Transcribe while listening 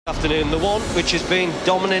Afternoon, the one which has been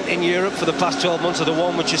dominant in Europe for the past 12 months, or the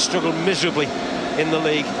one which has struggled miserably in the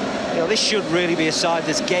league. You know, this should really be a side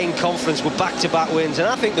that's gained confidence with back-to-back wins, and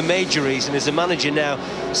I think the major reason is the manager now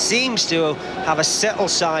seems to have a settled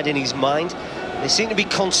side in his mind. They seem to be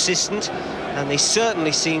consistent, and they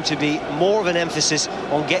certainly seem to be more of an emphasis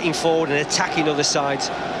on getting forward and attacking other sides.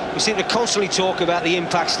 We seem to constantly talk about the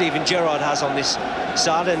impact Steven Gerrard has on this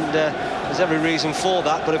side, and there's every reason for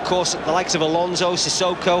that. But of course, the likes of Alonso,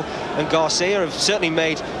 Sissoko and Garcia have certainly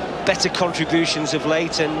made better contributions of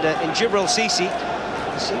late, and in Djibril Cissé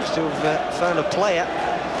seems to have found a player,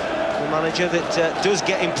 the manager, that does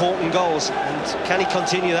get important goals, and can he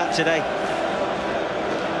continue that today?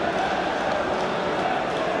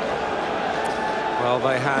 Well,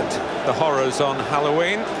 they had the horrors on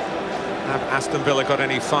Halloween. Have Aston Villa got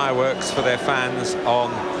any fireworks for their fans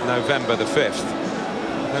on November the 5th?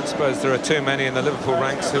 I don't suppose there are too many in the Liverpool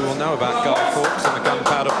ranks who will know about Guy Fawkes and the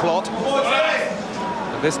gunpowder plot.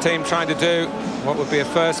 And this team trying to do what would be a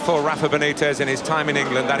first for Rafa Benitez in his time in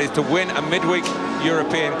England, that is to win a midweek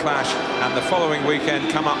European clash and the following weekend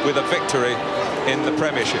come up with a victory in the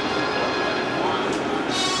Premiership.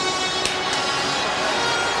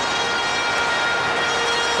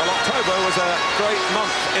 October was a great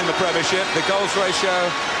month in the Premiership. The goals ratio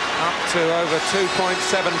up to over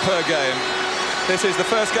 2.7 per game. This is the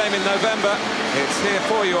first game in November. It's here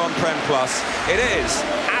for you on PremPlus. It is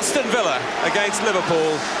Aston Villa against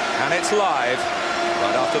Liverpool, and it's live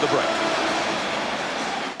right after the break.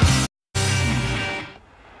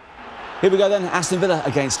 Here we go then, Aston Villa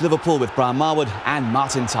against Liverpool with Brian Marwood and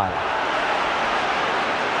Martin Tyler.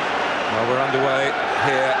 Well, we're underway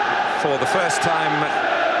here for the first time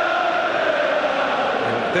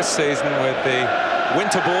this season with the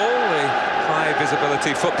winter ball, the high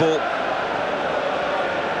visibility football,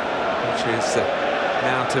 which is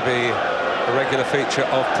now to be a regular feature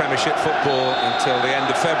of Premiership football until the end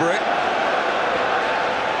of February.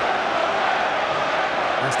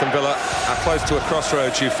 Aston Villa are close to a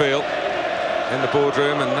crossroads, you feel, in the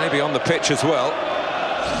boardroom and maybe on the pitch as well.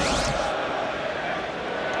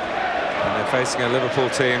 And they're facing a Liverpool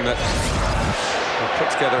team that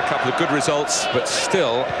put together a couple of good results, but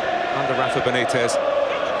still, under Rafa Benitez,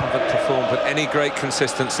 haven't performed with any great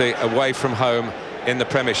consistency away from home in the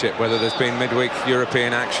Premiership, whether there's been midweek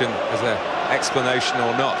European action as an explanation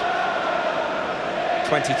or not.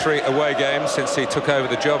 23 away games since he took over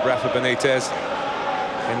the job, Rafa Benitez,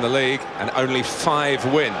 in the league, and only 5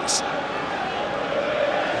 wins.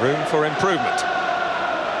 Room for improvement.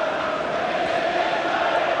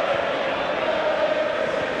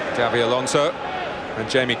 Xabi Alonso and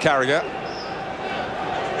Jamie Carragher.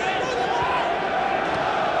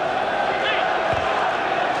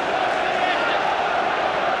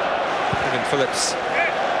 Kevin Phillips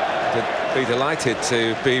would be delighted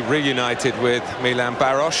to be reunited with Milan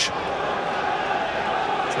Baros.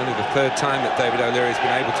 It's only the 3rd time that David O'Leary has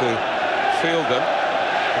been able to field them.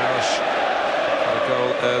 Baros got a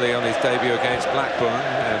goal early on his debut against Blackburn.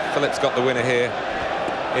 Phillips got the winner here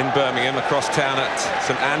in Birmingham, across town at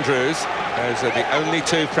St Andrews. Those are the only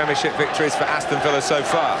 2 Premiership victories for Aston Villa so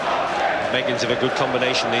far. Makings of a good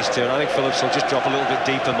combination, these two, and I think Phillips will just drop a little bit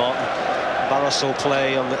deeper, Martin. Barros will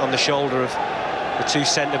play on the shoulder of the 2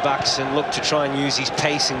 centre-backs and look to try and use his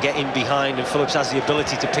pace and get in behind, and Phillips has the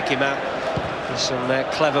ability to pick him out with some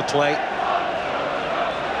clever play.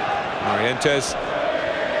 Morientes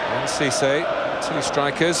and Cissé, 2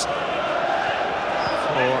 strikers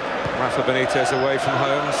for Rafa Benitez away from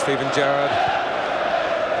home. Steven Gerrard,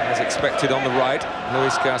 as expected, on the right.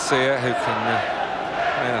 Luis Garcia, who can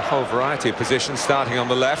play in a whole variety of positions, starting on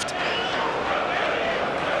the left.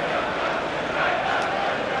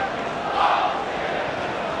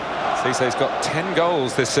 Cissé's got 10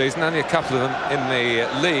 goals this season, only a couple of them in the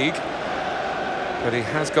league, but he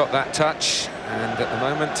has got that touch, and at the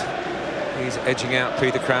moment he's edging out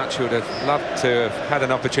Peter Crouch, who would have loved to have had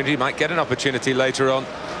an opportunity. He might get an opportunity later on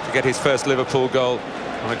to get his first Liverpool goal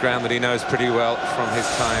on a ground that he knows pretty well from his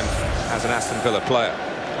time as an Aston Villa player.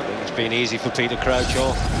 I think it's been easy for Peter Crouch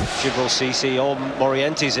or Djibril Cissé or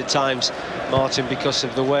Morientes at times, Martin, because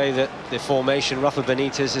of the way that the formation Rafa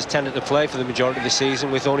Benitez has tended to play for the majority of the season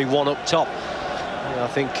with only 1 up top. You know, I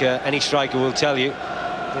think any striker will tell you,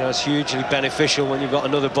 it's hugely beneficial when you've got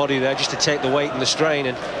another body there just to take the weight and the strain,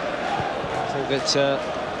 and I think that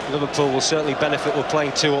Liverpool will certainly benefit with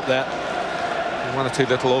playing 2 up there. 1 or 2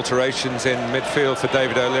 little alterations in midfield for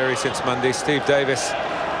David O'Leary since Monday. Steve Davis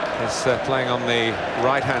is playing on the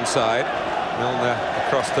right-hand side, Milner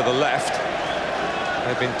across to the left.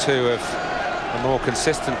 They've been 2 of the more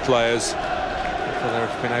consistent players that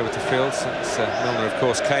have been able to field since Milner, of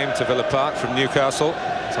course, came to Villa Park from Newcastle.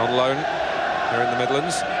 It's on loan here in the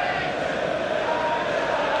Midlands.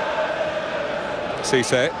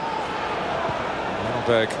 Cisse.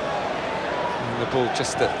 Melberg. And the ball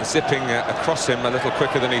just zipping across him a little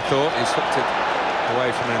quicker than he thought. He's hooked it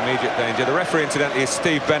away from an immediate danger. The referee, incidentally, is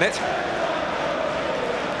Steve Bennett.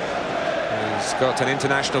 He's got an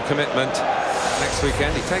international commitment next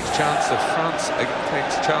weekend. He takes charge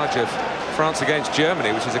of France against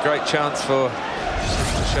Germany, which is a great chance to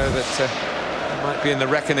show that he might be in the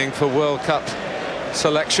reckoning for World Cup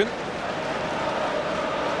selection.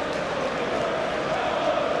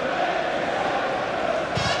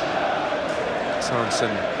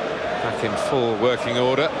 Sorensen back in full working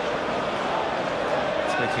order,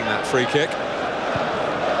 taking that free kick.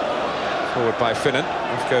 Forward by Finnan.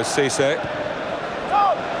 Off goes Cisse.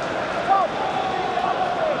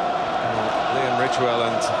 Liam Ridgewell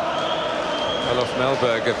and Olof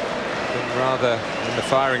Melberg have been rather in the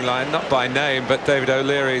firing line, not by name, but David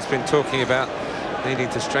O'Leary has been talking about needing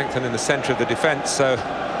to strengthen in the centre of the defence, so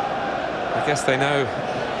I guess they know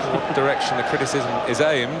what direction the criticism is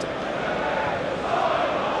aimed.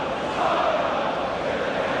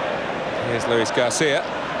 Here's Luis Garcia.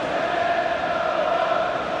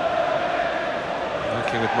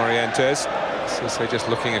 Working with Morientes. Cisse just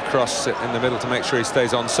looking across in the middle to make sure he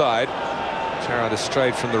stays onside. Gerrard has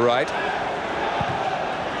strayed from the right.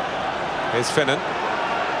 Here's Finnan.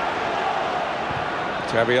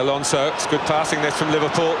 Xabi Alonso. It's good passing this from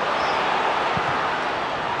Liverpool.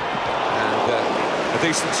 And a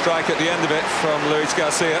decent strike at the end of it from Luis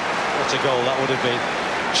Garcia. What a goal that would have been.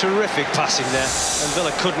 Terrific passing there. And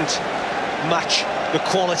Villa couldn't match the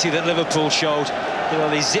quality that Liverpool showed. You know,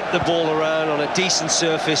 they zipped the ball around on a decent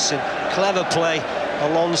surface and clever play.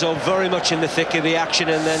 Alonso very much in the thick of the action,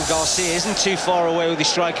 and then Garcia isn't too far away with his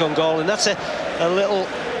strike on goal, and that's a little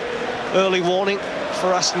early warning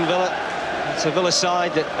for Aston Villa. It's a Villa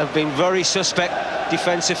side that have been very suspect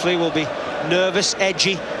defensively, will be nervous,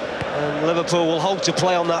 edgy, and Liverpool will hope to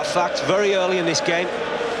play on that fact very early in this game.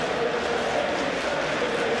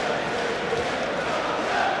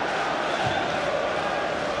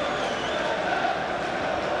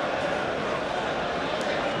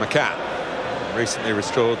 McCann, recently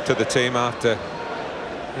restored to the team after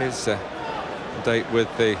his date with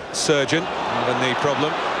the surgeon and a knee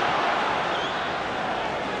problem.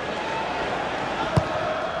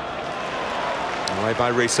 Away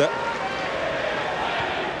by Risa.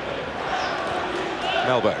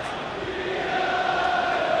 Melberg.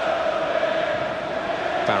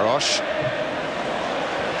 Barosh.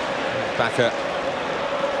 Backer.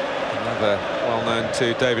 Another well-known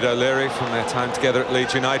to David O'Leary from their time together at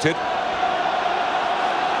Leeds United.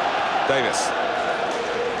 Davis.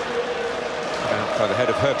 Out by the head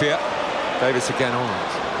of Herpia. Davis again on.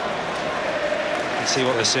 You see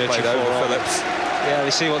what they're searching for. Phillips. Yeah,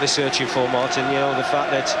 they see what they're searching for, Martin. You know, the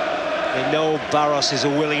fact that they know Barros is a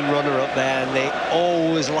willing runner up there, and they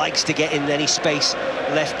always likes to get in any space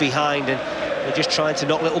left behind, and they're just trying to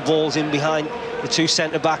knock little balls in behind the two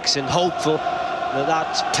centre-backs, and hopeful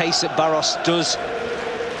that pace that Barros does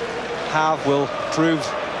have will prove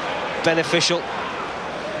beneficial.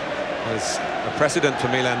 There's a precedent for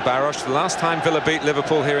Milan Baroš. The last time Villa beat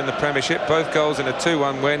Liverpool here in the Premiership, both goals in a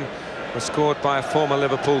 2-1 win were scored by a former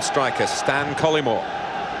Liverpool striker, Stan Collymore.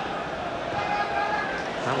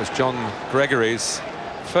 That was John Gregory's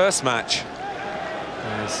first match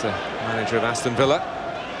as manager of Aston Villa.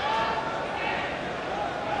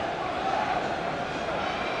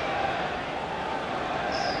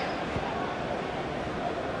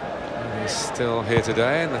 He's still here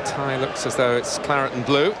today, and the tie looks as though it's claret and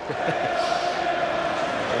blue.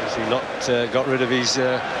 Obviously not got rid of his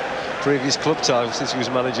previous club tie since he was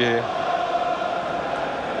manager here.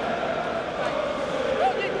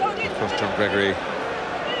 Of course, John Gregory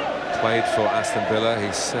played for Aston Villa.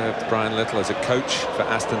 He served Brian Little as a coach for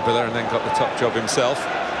Aston Villa and then got the top job himself.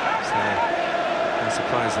 So, not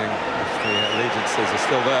surprising if the allegiances are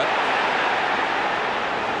still there.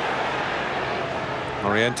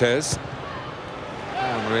 Morientes.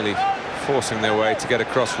 And really forcing their way to get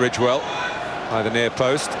across Ridgewell by the near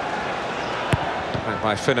post. Back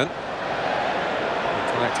by Finnan.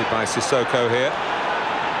 Collected by Sissoko here.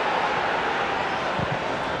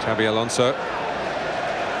 Xabi Alonso.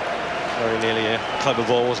 Very nearly a clever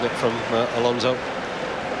ball, wasn't it, from Alonso?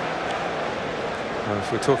 Well,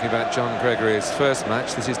 if we're talking about John Gregory's first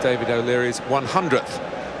match, this is David O'Leary's 100th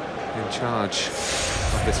in charge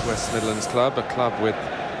of this West Midlands club, a club with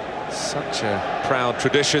such a proud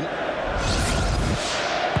tradition.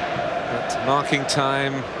 But marking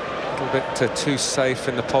time, a little bit too safe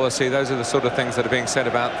in the policy. Those are the sort of things that are being said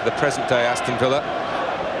about the present-day Aston Villa.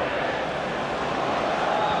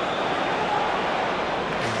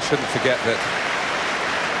 shouldn't forget that it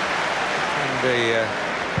can be a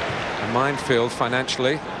minefield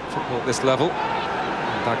financially, football at this level.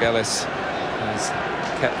 And Doug Ellis has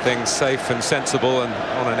kept things safe and sensible and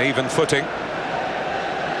on an even footing.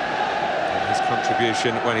 And his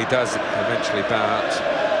contribution, when he does eventually bow out,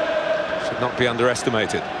 should not be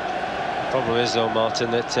underestimated. The problem is, though,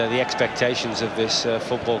 Martin, that the expectations of this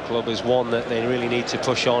football club is one that they really need to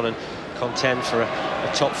push on and contend for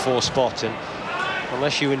a top 4 spot, and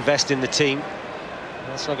unless you invest in the team,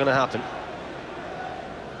 that's not going to happen.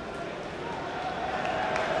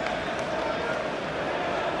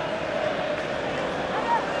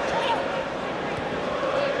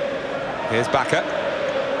 Here's Bakker.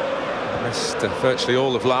 Missed virtually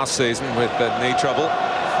all of last season with knee trouble.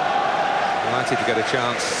 Delighted to get a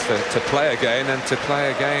chance to play again, and to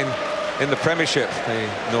play again in the Premiership, the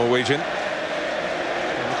Norwegian.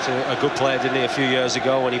 A good player, didn't he, a few years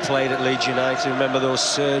ago when he played at Leeds United? Remember those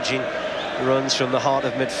surging runs from the heart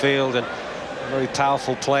of midfield, and a very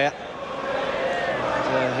powerful player.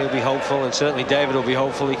 And, he'll be hopeful, and certainly David will be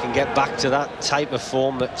hopeful he can get back to that type of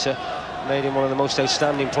form that made him one of the most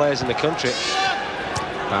outstanding players in the country.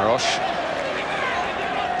 Barosh.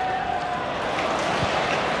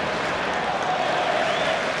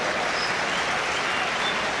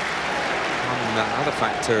 Another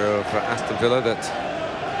factor of Aston Villa that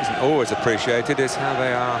isn't always appreciated is how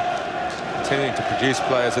they are continuing to produce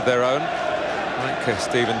players of their own, like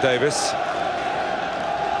Stephen Davis.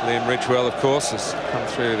 Liam Ridgewell, of course, has come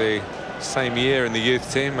through the same year in the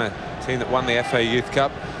youth team, a team that won the FA Youth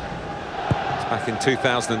Cup. It's back in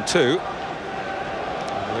 2002.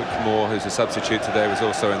 And Luke Moore, who's a substitute today, was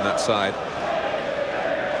also in that side.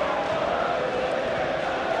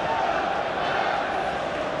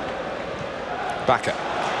 Bakker.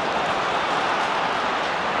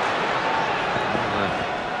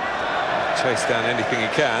 Chase down anything he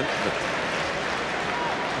can, but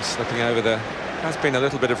slipping over there. Has been a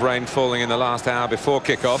little bit of rain falling in the last hour before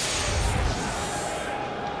kick-off.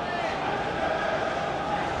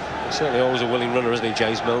 Certainly always a willing runner, isn't he,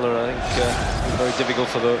 James Milner? I think very difficult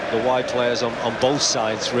for the wide players on both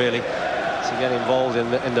sides, really, to get involved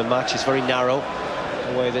in the match. It's very narrow,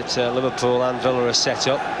 the way that Liverpool and Villa are set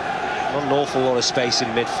up. Not an awful lot of space in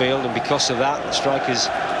midfield, and because of that, the strikers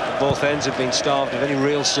at both ends have been starved of any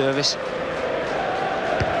real service.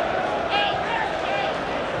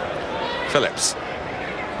 Phillips.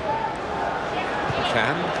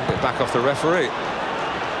 Can get back off the referee.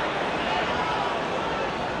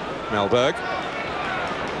 Melberg.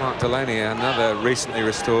 Mark Delaney, another recently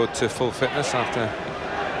restored to full fitness after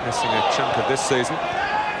missing a chunk of this season.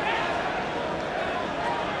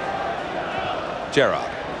 Gerrard.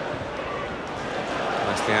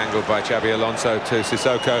 Nicely angled by Xabi Alonso to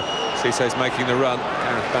Sissoko. Cissé's making the run.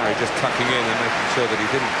 Gareth Barry just tucking in and making sure that he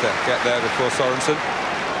didn't get there before Sorensen.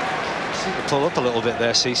 Seemed to pull up a little bit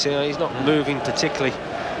there, Cissé. He's not moving particularly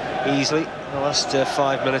easily in the last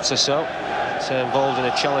 5 minutes or so. It's involved in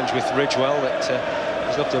a challenge with Ridgewell that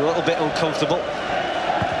he's looked a little bit uncomfortable.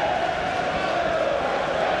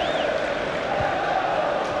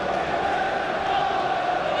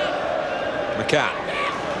 McCann.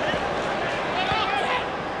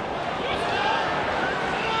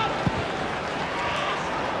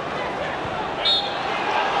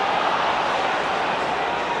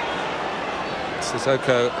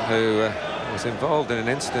 Sissoko, who was involved in an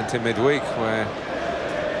incident in midweek where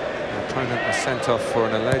an opponent was sent off for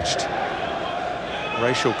an alleged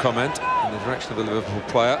racial comment in the direction of the Liverpool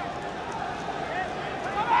player.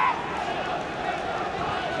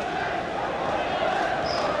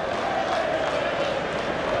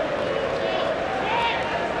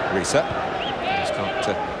 Risa. He's got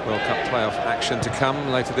World Cup playoff action to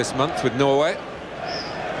come later this month with Norway.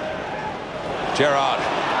 Gerrard.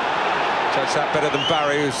 Judged that better than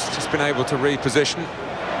Barry, who's just been able to reposition.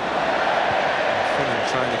 Finnan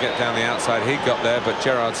trying to get down the outside, he got there, but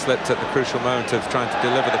Gerrard slipped at the crucial moment of trying to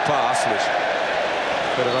deliver the pass, which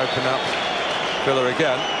could have opened up Villa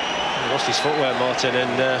again. He lost his footwear, Martin,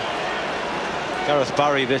 and Gareth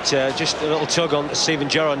Barry, that just a little tug on Steven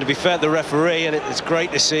Gerrard. And to be fair to the referee, and it's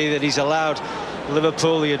great to see that he's allowed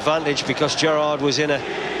Liverpool the advantage, because Gerrard was in a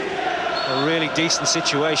really decent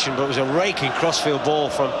situation, but it was a raking crossfield ball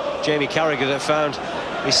from Jamie Carragher that found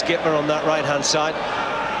his skipper on that right-hand side.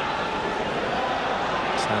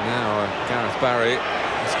 So now Gareth Barry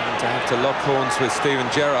is going to have to lock horns with Steven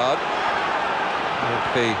Gerrard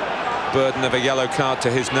with the burden of a yellow card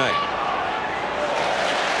to his name.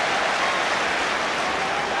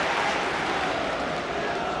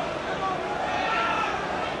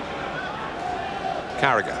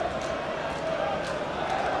 Carragher.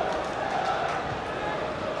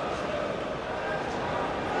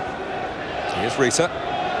 Here's Risa.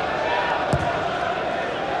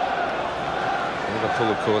 Liverpool,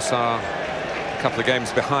 of course, are a couple of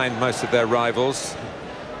games behind most of their rivals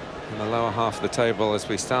in the lower half of the table as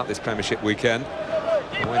we start this Premiership weekend.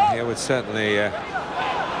 A win here would certainly, a couple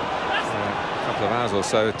of hours or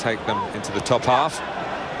so, take them into the top half.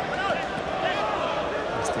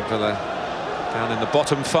 Aston Villa down in the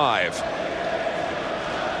bottom 5.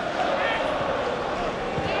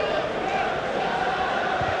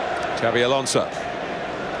 Xabi Alonso.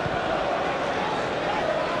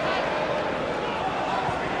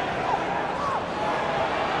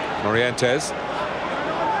 Morientes.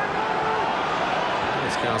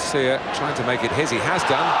 There's Garcia trying to make it his. He has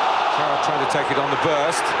done. Gerrard trying to take it on the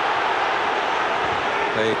burst.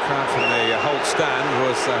 The crowd from the Holt stand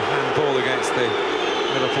was a handball against the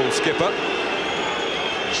Liverpool skipper.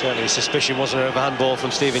 Certainly a suspicion, wasn't there, of a handball from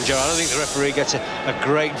Steven Gerrard. I don't think the referee gets a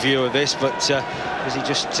great view of this, but as he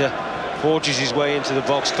just forges his way into the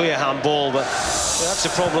box, clear handball. But that's a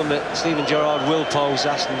problem that Steven Gerrard will pose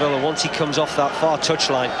Aston Villa once he comes off that far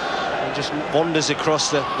touchline and just wanders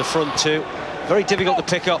across the front two. Very difficult to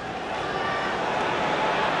pick up.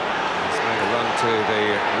 He's made a run to the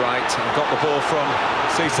right and got the ball from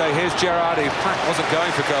Cisse. Here's Gerrard, who in fact wasn't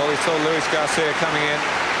going for goal. He saw Luis Garcia coming in.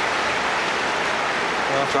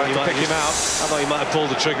 Well, trying to pick him out. I thought he might have pulled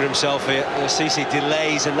the trigger himself here. Cisse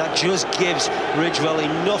delays, and that just gives Ridgewell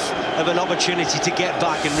enough of an opportunity to get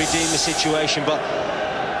back and redeem the situation. But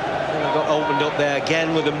got opened up there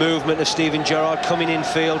again with the movement of Steven Gerrard coming in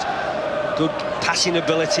field. Good passing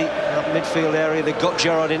ability in that midfield area that got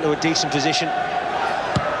Gerrard into a decent position. A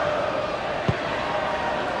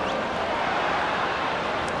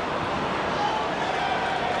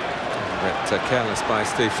bit careless by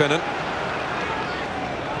Steve Finnan.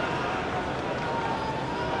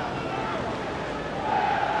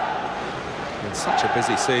 Such a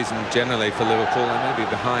busy season generally for Liverpool. They may be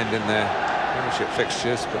behind in their Premiership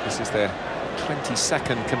fixtures, but this is their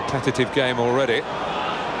 22nd competitive game already.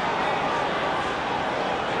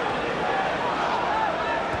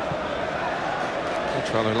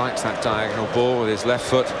 Ridgewell, who likes that diagonal ball with his left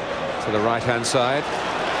foot to the right-hand side.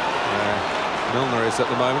 Milner is at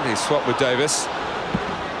the moment. He's swapped with Davis.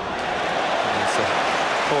 He's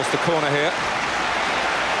forced the corner here.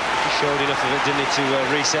 He showed enough of it, didn't he, to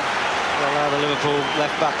reset. Allow the Liverpool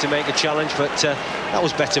left back to make a challenge, but that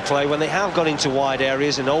was better play when they have got into wide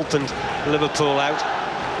areas and opened Liverpool out.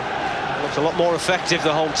 It looks a lot more effective,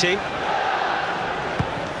 the home team.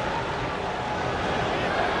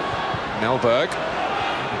 Melberg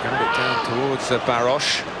got it down towards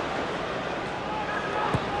Barosh.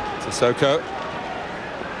 Sissoko.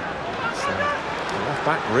 So the left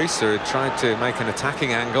back Risa had tried to make an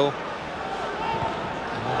attacking angle, a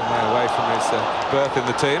long way away from his berth in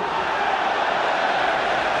the team.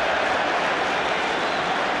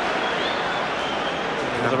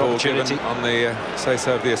 Another opportunity on the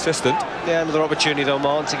say-so of the assistant. Yeah, another opportunity though,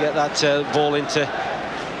 Martin, to get that ball into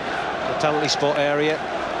the penalty spot area.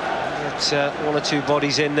 Get one or two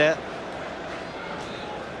bodies in there.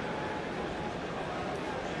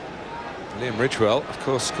 Liam Ridgewell, of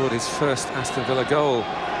course, scored his first Aston Villa goal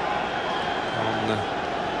on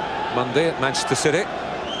Monday at Manchester City.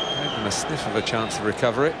 Gave him a sniff of a chance to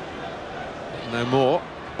recover it. No more.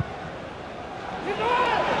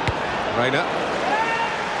 Reina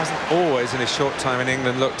hasn't always, in his short time in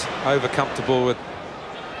England, looked over-comfortable with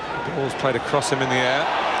balls played across him in the air.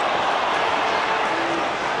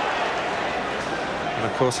 And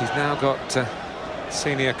of course, he's now got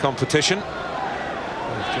senior competition.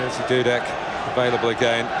 With Jerzy Dudek available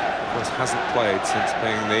again. Of course, hasn't played since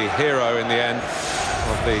being the hero in the end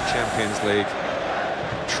of the Champions League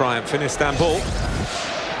triumph in Istanbul.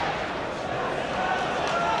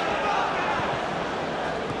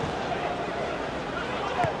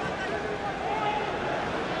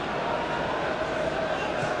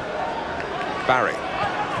 Barry.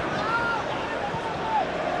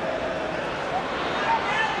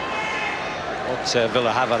 What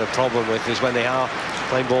Villa have had a problem with is when they are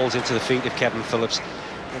playing balls into the feet of Kevin Phillips.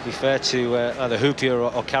 To be fair to either Hoopier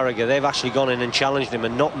or Carragher, they've actually gone in and challenged him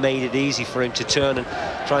and not made it easy for him to turn and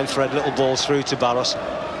try and thread little balls through to Barros.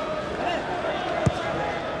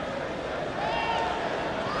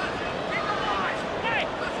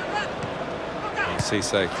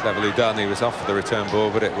 Cisse cleverly done. He was off the return ball,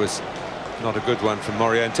 but it was not a good one from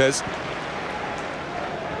Morientes.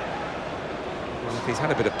 Well, if he's had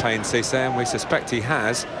a bit of pain, Cisse, and we suspect he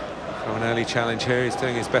has, from an early challenge here, he's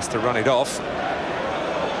doing his best to run it off.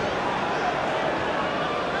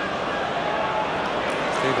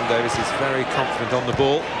 Stephen Davis is very confident on the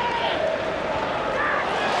ball.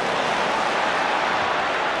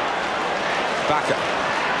 Bakker.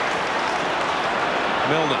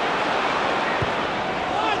 Milner.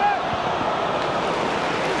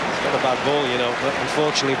 It's not a bad ball, you know, but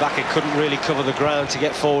unfortunately Bakker couldn't really cover the ground to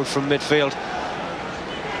get forward from midfield.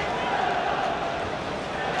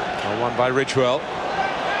 Well, won by Ridgewell.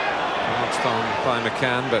 Marched on by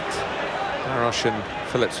McCann, but Barosh and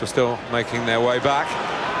Phillips were still making their way back.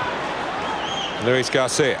 Luis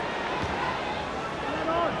Garcia.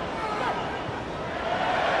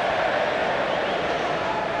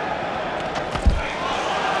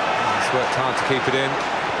 He's worked hard to keep it in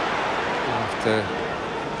after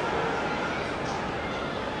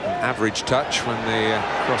an average touch when the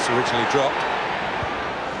cross originally dropped.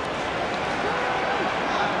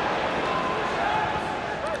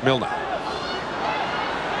 Milner.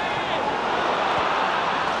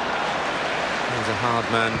 He's a hard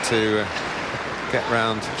man to get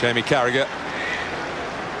round Jamie Carragher.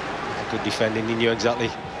 Good defending, he knew exactly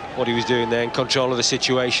what he was doing there, in control of the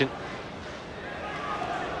situation.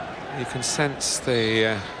 You can sense the,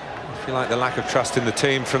 if you like, the lack of trust in the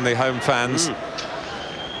team from the home fans.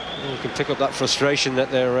 You can pick up that frustration that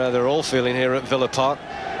they're all feeling here at Villa Park.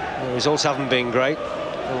 The results haven't been great.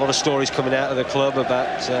 A lot of stories coming out of the club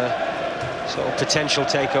about sort of potential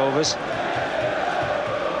takeovers.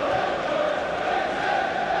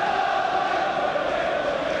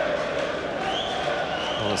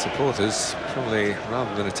 Well, the supporters, probably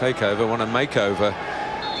rather than a takeover, want a makeover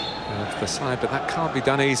of the side, but that can't be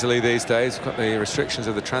done easily these days. We've got the restrictions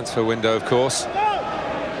of the transfer window, of course.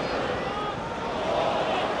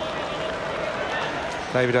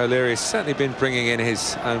 David O'Leary has certainly been bringing in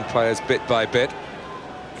his own players bit by bit.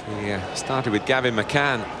 He started with Gavin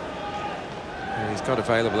McCann, who he's got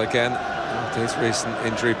available again after his recent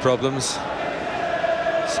injury problems.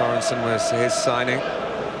 Sorensen was his signing.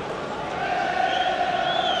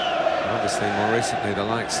 Obviously, more recently, the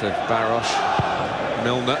likes of Barosh,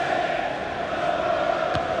 Milner.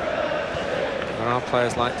 There are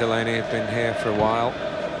players like Delaney who've been here for a while.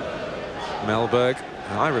 Melberg.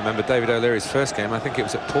 I remember David O'Leary's first game, I think it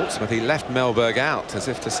was at Portsmouth. He left Melberg out as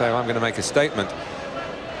if to say, well, I'm going to make a statement.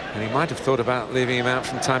 And he might have thought about leaving him out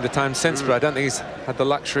from time to time since, but I don't think he's had the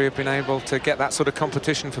luxury of being able to get that sort of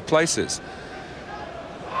competition for places.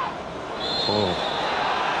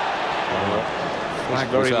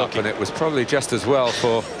 Flag was up, and it was probably just as well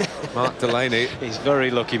for Mark Delaney. He's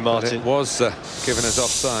very lucky, Martin. It was given as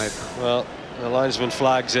offside. Well, the linesman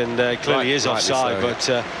flags, and clearly is offside,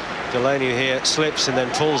 so, but Delaney here slips and then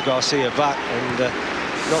pulls Garcia back, and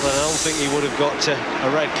not that I don't think he would have got a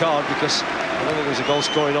red card, because I don't think it was a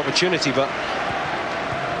goal-scoring opportunity, but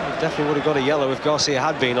he definitely would have got a yellow if Garcia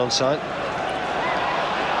had been onside.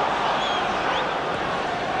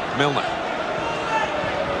 Milner.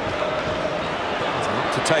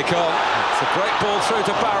 To take on. It's a great ball through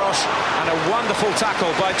to Barosh, and a wonderful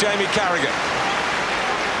tackle by Jamie Carragher.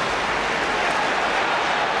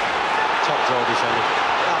 Top draw defending.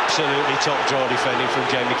 Absolutely top draw defending from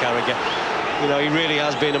Jamie Carragher. You know, he really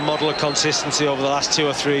has been a model of consistency over the last 2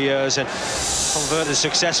 or 3 years, and converted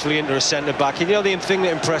successfully into a centre-back. You know, the thing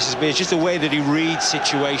that impresses me is just the way that he reads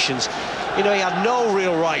situations. You know, he had no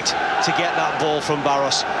real right to get that ball from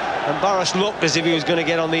Barosh. And Barosh looked as if he was going to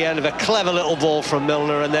get on the end of a clever little ball from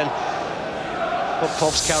Milner, and then up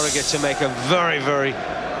pops Carragher to make a very, very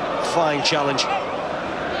fine challenge.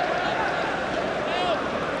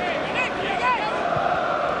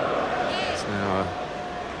 It's now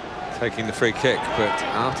taking the free kick, but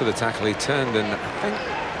after the tackle he turned and I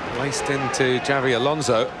think laced into Javi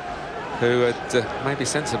Alonso, who had maybe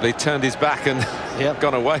sensibly turned his back and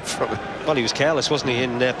gone away from it. Well, he was careless, wasn't he,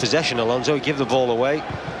 in possession, Alonso? He gave the ball away.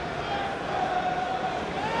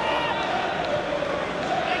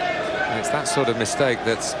 It's that sort of mistake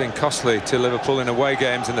that's been costly to Liverpool in away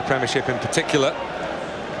games, in the Premiership in particular.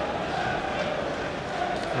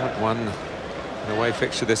 Haven't won an away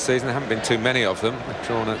fixture this season. There haven't been too many of them. They've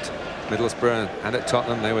drawn at Middlesbrough and at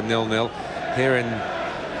Tottenham. They were 0-0. Here in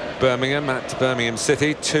Birmingham, at Birmingham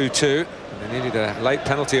City, 2-2. They needed a late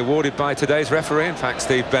penalty awarded by today's referee, in fact,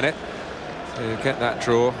 Steve Bennett, to get that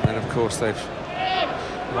draw. And of course, they've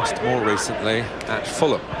lost more recently at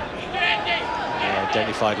Fulham.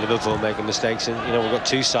 Identified Liverpool making mistakes, and you know, we've got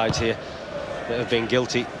two sides here that have been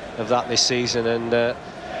guilty of that this season, and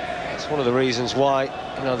it's one of the reasons why,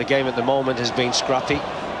 you know, the game at the moment has been scrappy.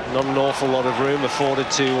 Not an awful lot of room afforded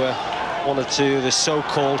to one or two of the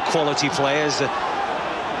so-called quality players, the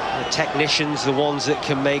technicians, the ones that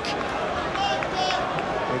can make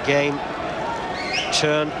the game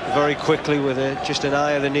turn very quickly with just an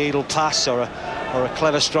eye of the needle pass or a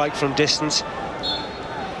clever strike from distance.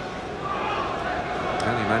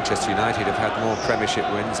 Only Manchester United have had more Premiership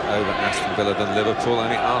wins over Aston Villa than Liverpool.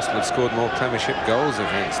 Only Arsenal have scored more Premiership goals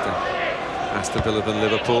against Aston Villa than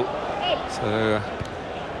Liverpool. So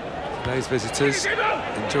today's visitors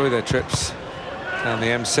enjoy their trips down the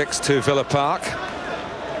M6 to Villa Park.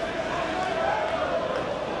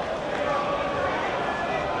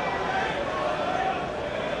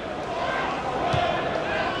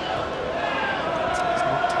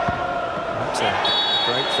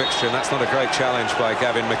 Great fixture, and that's not a great challenge by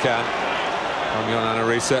Gavin McCann on Jon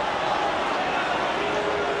Anarisa.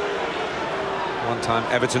 One-time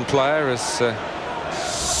Everton player has got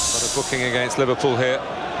a booking against Liverpool here.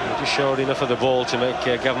 He just showed enough of the ball to make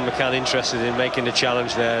Gavin McCann interested in making the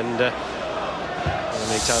challenge there, and how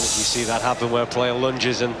many times do you see that happen where a player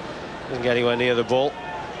lunges and doesn't get anywhere near the ball?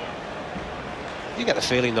 You get the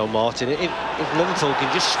feeling though, Martin, if Liverpool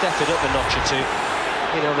can just step it up a notch or two,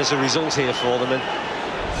 you know, there's a result here for them. And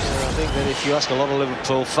I think that if you ask a lot of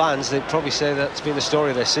Liverpool fans, they'd probably say that's been the story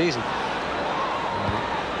of their season.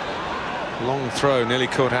 Long throw nearly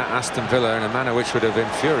caught out Aston Villa in a manner which would have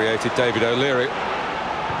infuriated David O'Leary.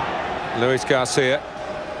 Luis Garcia.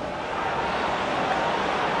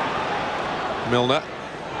 Milner.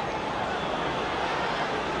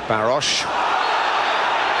 Barosh.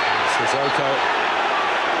 Sissoko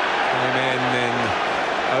came in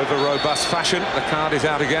over robust fashion. The card is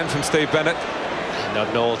out again from Steve Bennett.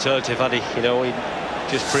 No alternative, had he? You know, he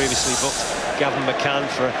just previously booked Gavin McCann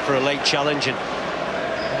for a late challenge, and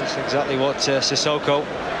that's exactly what Sissoko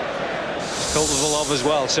is culpable of as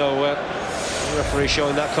well. So the referee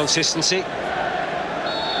showing that consistency.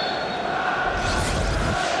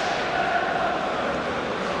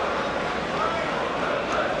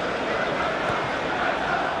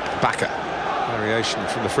 Baka. Variation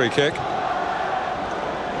from the free kick.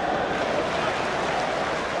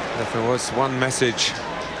 If there was one message,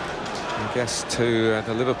 I guess, to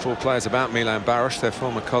the Liverpool players about Milan Baroš, their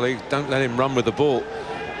former colleague, don't let him run with the ball.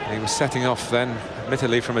 And he was setting off then,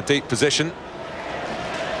 admittedly from a deep position.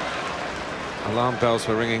 Alarm bells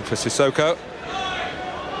were ringing for Sissoko.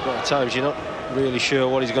 But at times you're not really sure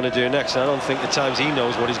what he's going to do next. And I don't think at times he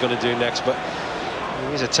knows what he's going to do next, but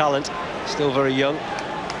he's a talent, still very young.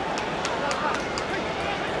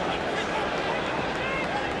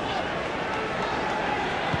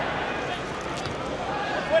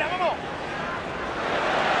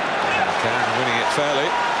 Fairly.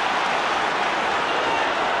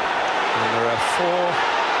 And there are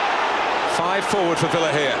 4-5 forward for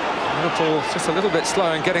Villa here. Liverpool just a little bit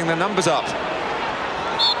slow in getting the numbers up. But,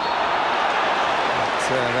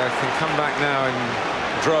 they can come back now in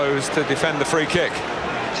droves to defend the free kick.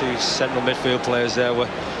 Two central midfield players there were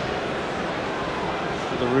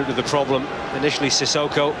the root of the problem. Initially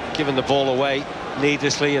Sissoko giving the ball away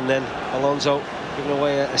needlessly, and then Alonso giving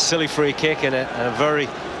away a silly free kick in a very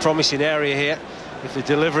promising area here. If the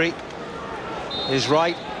delivery is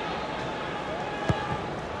right.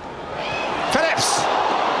 Phillips!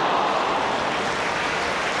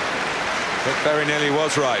 It very nearly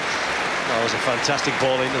was right. That was a fantastic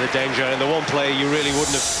ball into the danger, and the one player you really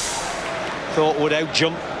wouldn't have thought would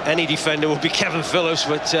out-jump any defender would be Kevin Phillips,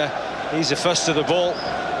 but he's the first to the ball.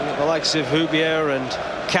 The likes of Houbier and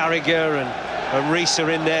Carragher and Rees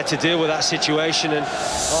are in there to deal with that situation, and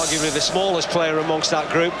arguably the smallest player amongst that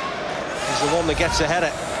group is the one that gets ahead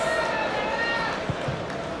of.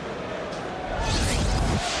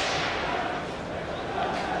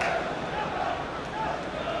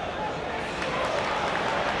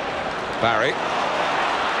 Barry.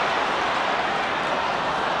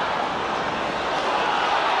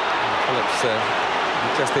 Phillips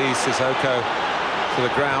just eased Sissoko to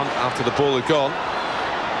the ground after the ball had gone.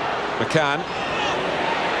 McCann.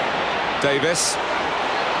 Davis.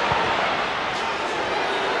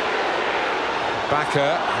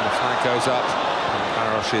 Baka, and the flag goes up, and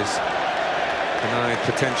Baroš is denied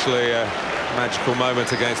potentially a magical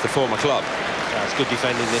moment against the former club. Yeah, it's good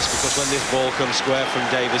defending this, because when this ball comes square from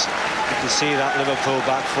Davis, you can see that Liverpool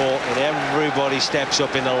back four, and everybody steps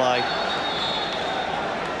up in the line.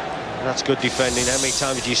 And that's good defending. How many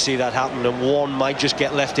times do you see that happen, and one might just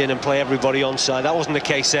get left in and play everybody onside? That wasn't the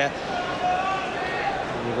case there.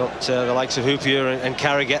 And you've got the likes of Houpier and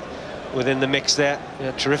Carragher within the mix there.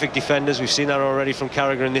 Yeah, terrific defenders. We've seen that already from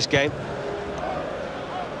Carragher in this game.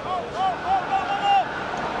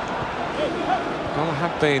 Well, there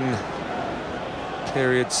have been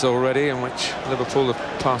periods already in which Liverpool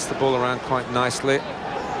have passed the ball around quite nicely.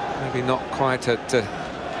 Maybe not quite at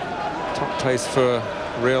top pace for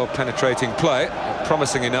real penetrating play, but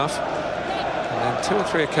promising enough. And then 2 or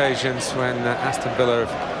 3 occasions when Aston Villa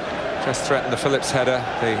have just threatened the Phillips header,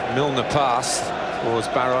 the Milner pass towards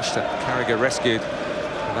Baroš that Carragher rescued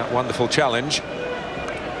that wonderful challenge.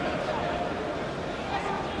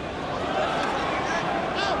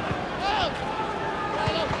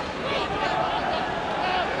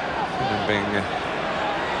 And being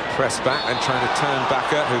pressed back and trying to turn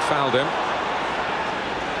Bakker, who fouled him.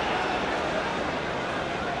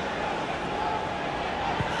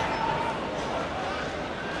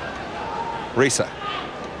 Risa.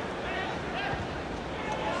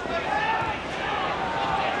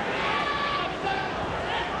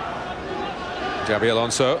 Xabi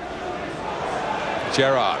Alonso.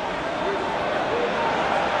 Gerrard.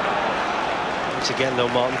 Once again, though,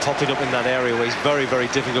 Martin popping up in that area where he's very, very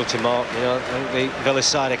difficult to mark. You know, I think the Villa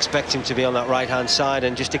side expect him to be on that right-hand side,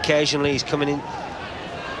 and just occasionally he's coming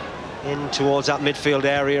in towards that midfield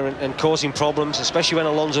area and causing problems, especially when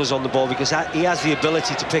Alonso's on the ball, because he has the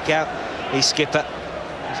ability to pick out his skipper.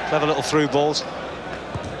 He's clever little through balls.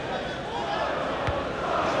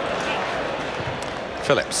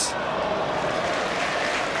 Phillips.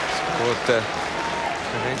 Scored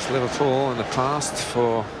against Liverpool in the past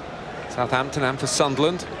for Southampton and for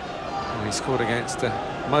Sunderland. And he scored against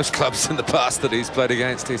most clubs in the past that he's played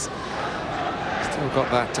against. He's still got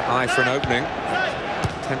that eye for an opening.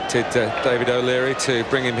 Tempted David O'Leary to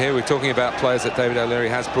bring him here. We're talking about players that David O'Leary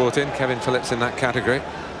has brought in. Kevin Phillips in that category,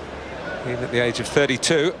 even at the age of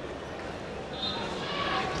 32. I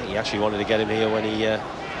think he actually wanted to get him here when he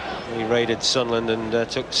raided Sunderland and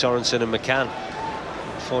took Sorensen and McCann.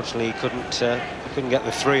 Unfortunately, he couldn't get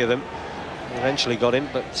the three of them. He eventually got him,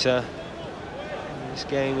 but this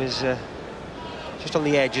game is just on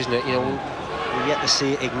the edge, isn't it? You know, we're yet to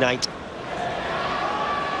see it ignite.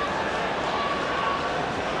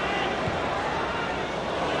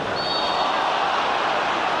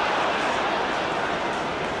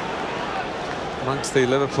 Amongst the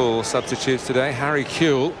Liverpool substitutes today, Harry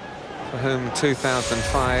Kewell, for whom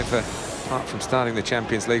 2005, apart from starting the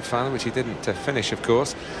Champions League final, which he didn't finish, of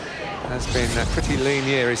course, has been a pretty lean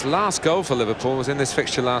year. His last goal for Liverpool was in this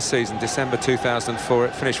fixture last season, December 2004.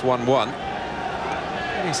 It finished 1-1.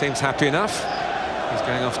 He seems happy enough. He's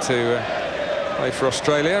going off to play for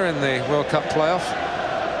Australia in the World Cup playoff,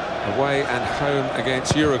 away and home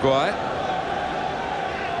against Uruguay.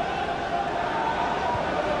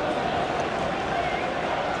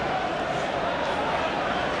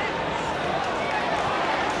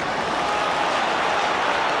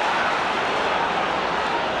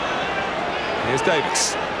 Here's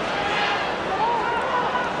Davis.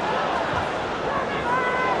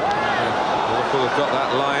 Liverpool have got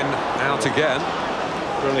that line out again.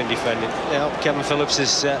 Brilliant defending. Now Kevin Phillips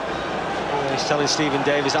is he's telling Stephen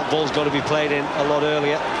Davis that ball's got to be played in a lot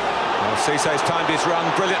earlier. Well, Cissé's timed his run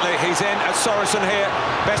brilliantly. He's in at Sorensen here.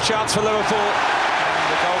 Best chance for Liverpool. And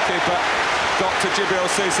the goalkeeper got to Djibril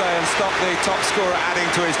Cissé and stopped the top scorer adding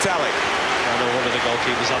to his tally. I know one of the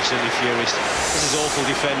goalkeepers absolutely furious. This is awful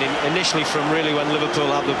defending. Initially from really when Liverpool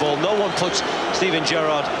have the ball. No one puts Steven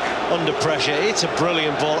Gerrard under pressure. It's a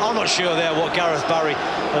brilliant ball. I'm not sure there what Gareth Barry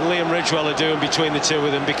and Liam Ridgewell are doing between the two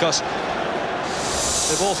of them, because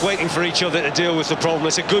they're both waiting for each other to deal with the problem.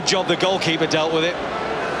 It's a good job the goalkeeper dealt with it.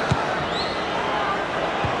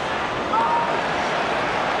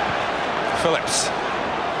 Phillips.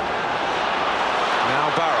 Now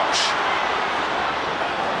Barrosh.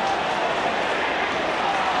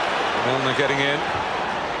 Milner getting in.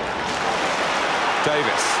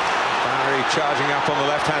 Davis. Barry charging up on the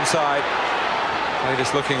left-hand side.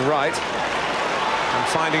 Davis looking right. And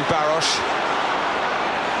finding Barrosh.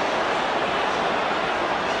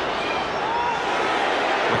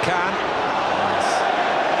 McCann.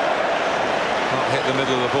 Not hit the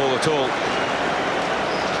middle of the ball at all.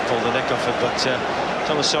 Just pulled the neck off it, but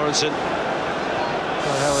Thomas Sorensen.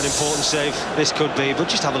 How an important save this could be, but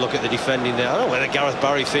just have a look at the defending there. I don't know whether Gareth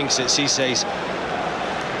Barry thinks that Cissé's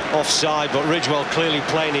offside, but Ridgewell clearly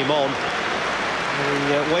playing him on.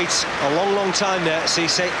 He waits a long, long time there,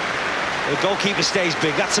 Cissé. The goalkeeper stays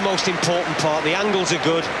big. That's the most important part. The angles are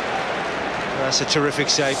good. That's a terrific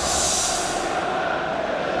save.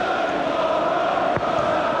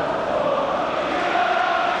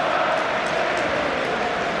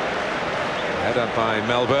 Header by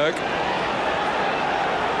Mellberg.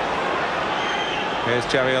 Here's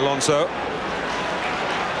Xabi Alonso.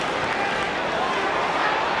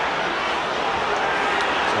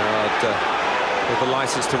 Gerrard with the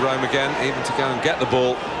licence to roam again, even to go and get the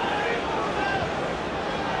ball.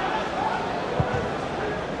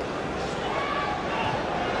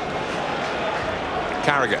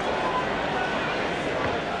 Carragher.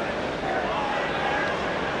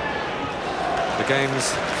 The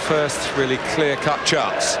game's first really clear-cut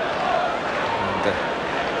chance. And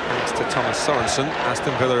thanks to Thomas Sorensen,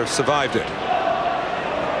 Aston Villa have survived it.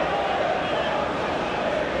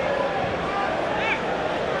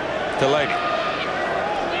 Delaney.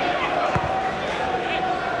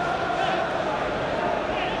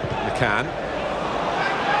 McCann.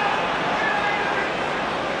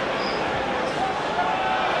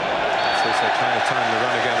 Trying to time the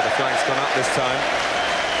run again, but the flag's gone up this time.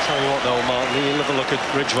 Tell you what though, Martin, you have a look at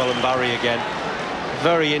Ridgewell and Barry again.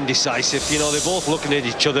 Very indecisive. You know, they're both looking at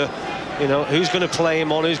each other. You know, who's going to play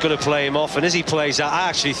him on, who's going to play him off. And as he plays that, I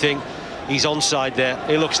actually think he's onside there.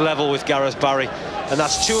 He looks level with Gareth Barry. And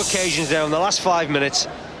that's 2 occasions there in the last 5 minutes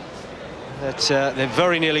that they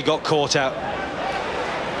very nearly got caught out.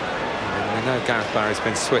 We know Gareth Barry's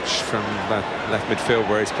been switched from left midfield,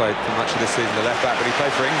 where he's played for much of this season, the left back, but he played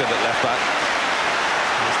for England at left back.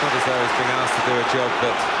 And it's not as though he's been asked to do a job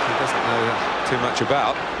that he doesn't know too much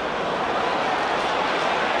about.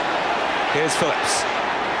 Here's Phillips.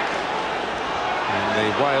 And the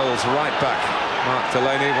Wales right back, Mark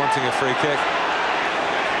Delaney, wanting a free kick.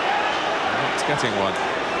 Not getting one.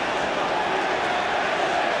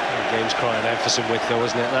 The game's crying out for some width though,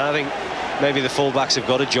 isn't it? And I think maybe the full-backs have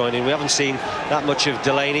got to join in. We haven't seen that much of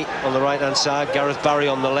Delaney on the right-hand side, Gareth Barry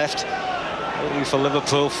on the left. Looking for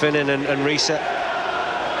Liverpool, Finnan and Reset.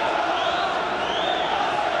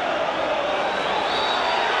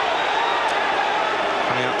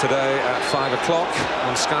 Coming up today at 5 o'clock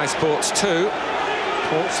on Sky Sports 2,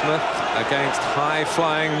 Portsmouth against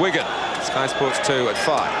high-flying Wigan. Sky Sports 2 at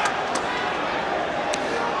 5.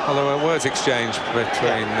 Although a words exchange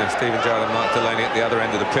between Steven Gerrard and Mark Delaney at the other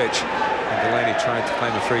end of the pitch. And Delaney tried to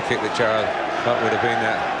claim a free kick that Gerrard felt would have been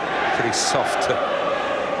a pretty soft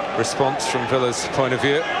response from Villa's point of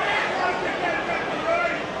view.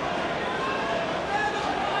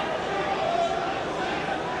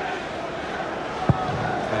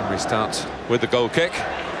 Game restarts with the goal kick.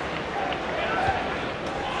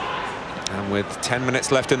 And with 10 minutes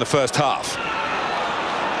left in the first half.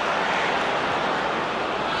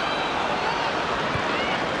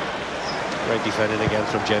 Great defending again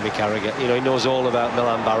from Jamie Carragher. You know, he knows all about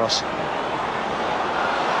Milan Barros. I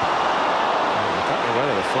don't know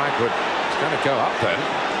whether the flag was going to go up then.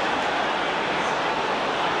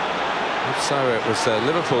 If so, it was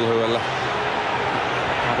Liverpool who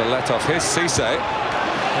had a let off. Here's Cisse,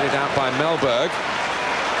 headed out by Melberg.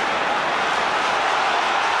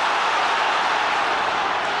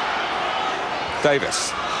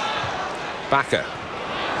 Davis. Bakker.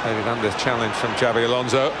 Headed under challenge from Xabi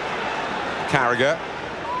Alonso. Carragher. A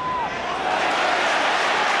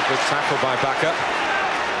good tackle by Bakker.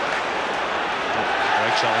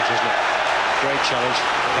 Great challenge, isn't it? Great challenge.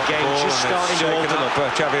 The game just starting to open up.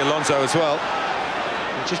 Xabi Alonso as well.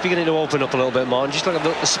 Just beginning to open up a little bit more. And just look at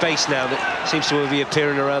the space now that seems to be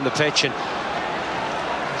appearing around the pitch. And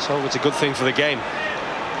so it's a good thing for the game.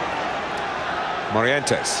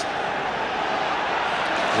 Morientes.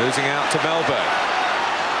 Losing out to Melberg.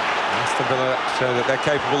 Aston Villa show that they're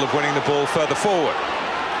capable of winning the ball further forward.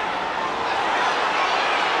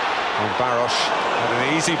 And Barros had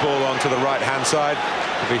an easy ball onto the right-hand side.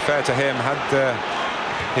 To be fair to him, had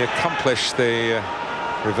he accomplished the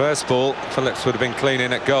reverse ball, Phillips would have been clean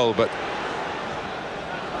in at goal, but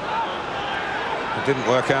it didn't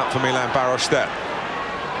work out for Milan Barros there.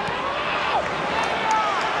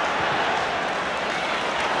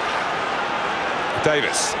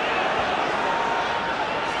 Davis.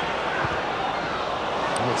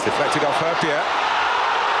 Oh, it's deflected off Herpier.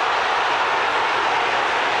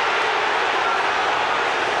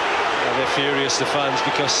 Well, they're furious, the fans,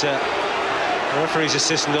 because the referee's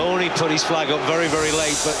assistant only put his flag up very, very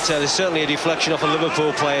late, but there's certainly a deflection off a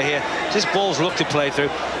Liverpool player here. This ball's looked to play through.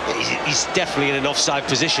 He's definitely in an offside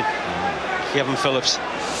position. Kevin Phillips.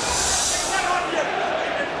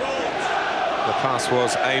 The pass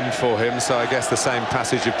was aimed for him, so I guess the same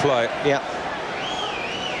passage of play. Yeah.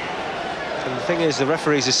 And the thing is, the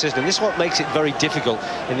referee's assistant, this is what makes it very difficult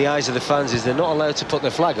in the eyes of the fans, is they're not allowed to put their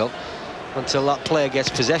flag up until that player gets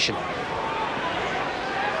possession.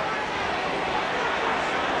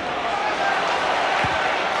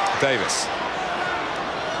 Davis.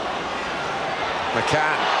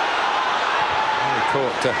 McCann. He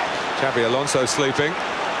caught Xabi Alonso sleeping.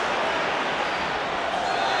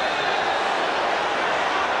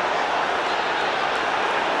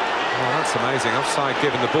 That's amazing. Offside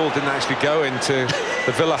given. The ball didn't actually go into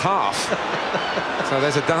the Villa half. So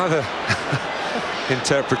there's another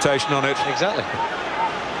interpretation on it. Exactly.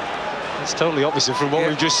 It's totally opposite from what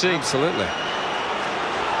we've just seen. Absolutely.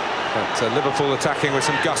 But Liverpool attacking with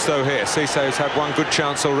some gusto here. Cisse's had one good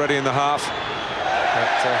chance already in the half.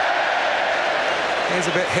 But he's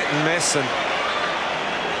a bit hit and miss, and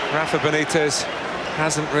Rafa Benitez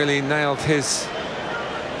hasn't really nailed his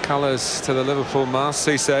colours to the Liverpool mast.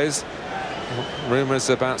 Cisse's. Rumours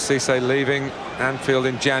about Cisse leaving Anfield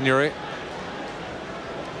in January.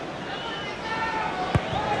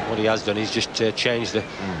 What he has done is just changed the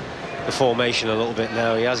formation a little bit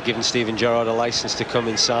now. He has given Steven Gerrard a licence to come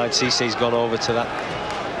inside. Cisse's gone over to that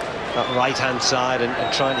right-hand side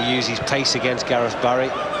and trying to use his pace against Gareth Barry.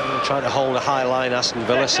 Trying to hold a high line, Aston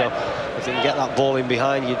Villa, so if they can get that ball in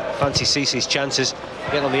behind, you'd fancy Cisse's chances,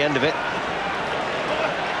 get on the end of it.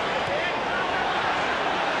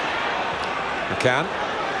 McCann.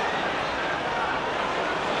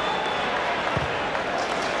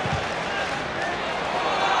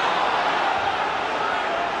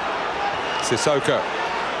 Sissoko.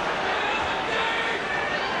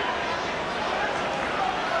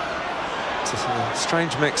 It's a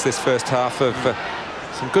strange mix this first half of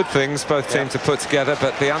some good things both teams have put together,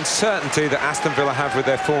 but the uncertainty that Aston Villa have with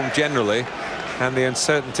their form generally, and the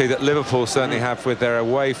uncertainty that Liverpool certainly have with their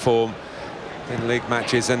away form in league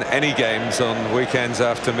matches and any games on weekends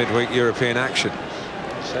after midweek European action.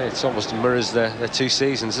 So it's almost mirrors their two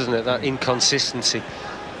seasons, isn't it? That inconsistency.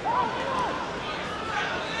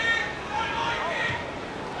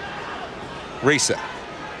 Risa.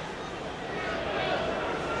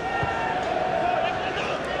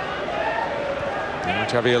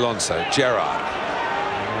 Xabi Alonso, Gerrard.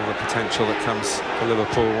 All the potential that comes for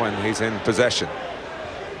Liverpool when he's in possession.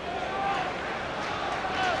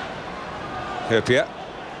 Hyypiä.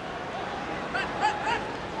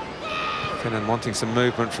 Finnan wanting some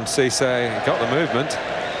movement from Cisse. He got the movement.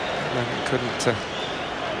 Couldn't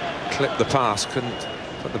clip the pass, couldn't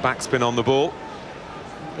put the backspin on the ball.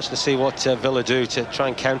 Just to see what Villa do to try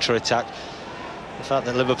and counter-attack. The fact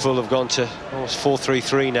that Liverpool have gone to almost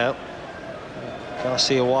 4-3-3 now.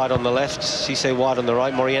 Garcia wide on the left, Cisse wide on the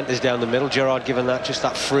right, Morientes down the middle. Gerrard given that just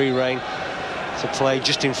that free rein to play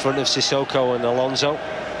just in front of Sissoko and Alonso.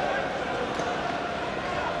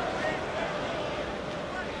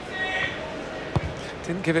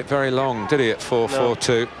 Didn't give it very long, did he, at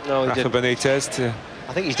 4-4-2? No, Rafa Benitez to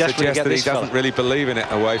I think he's desperate to get this fella. He doesn't really believe in it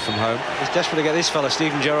away from home. He's desperate to get this fella,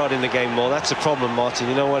 Steven Gerrard, in the game more. That's a problem, Martin.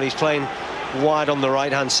 You know, when he's playing wide on the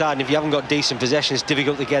right-hand side, and if you haven't got decent possession, it's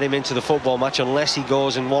difficult to get him into the football match unless he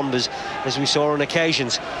goes and wanders, as we saw on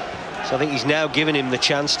occasions. So I think he's now given him the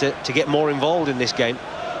chance to get more involved in this game.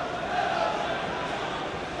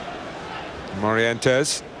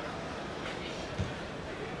 Morientes.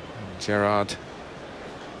 Gerrard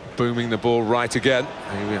booming the ball right again.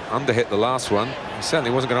 He underhit the last one. He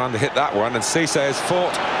certainly wasn't going to underhit that one, and Cisse has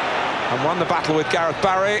fought and won the battle with Gareth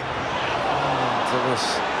Barry. There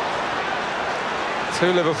was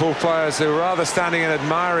two Liverpool players who were rather standing and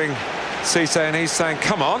admiring Cisse, and he's saying,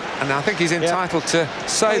 come on, and I think he's entitled to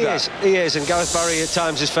say that. He is, and Gareth Barry at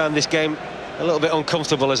times has found this game a little bit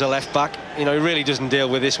uncomfortable as a left-back. You know, he really doesn't deal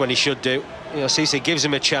with this when he should do. You know, Cisse gives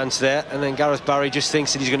him a chance there, and then Gareth Barry just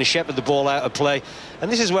thinks that he's going to shepherd the ball out of play.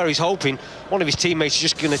 And this is where he's hoping one of his teammates is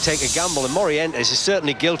just going to take a gamble, and Morientes is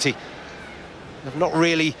certainly guilty of not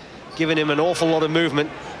really giving him an awful lot of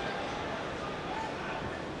movement.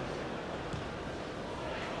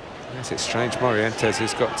 Yes, it's strange. Morientes,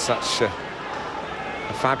 who's got such a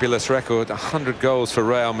fabulous record, 100 goals for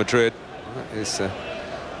Real Madrid. That is a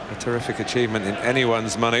terrific achievement in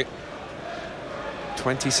anyone's money.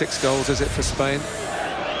 26 goals, is it, for Spain?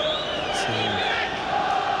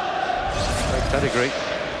 Great pedigree.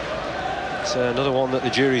 It's another one that the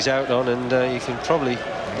jury's out on, and you can probably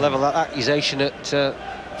level that accusation at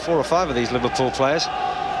 4 or 5 of these Liverpool players.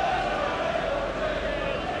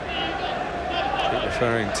 Keep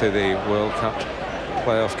referring to the World Cup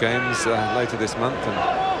playoff games later this month,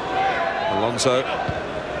 and Alonso,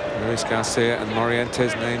 Luis Garcia and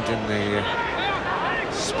Morientes named in the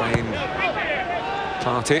Spain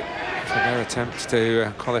party for their attempts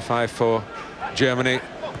to qualify for Germany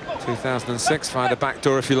 2006 via the back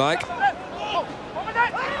door, if you like.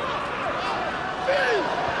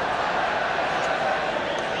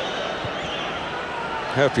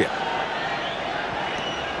 Hyypiä.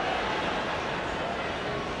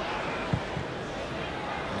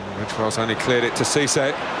 Ridgewell's only cleared it to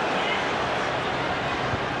Cisse.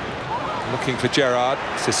 Looking for Gerrard,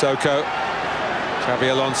 Sissoko, Xabi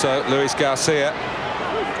Alonso, Luis Garcia.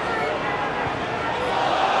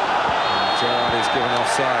 Gerrard is given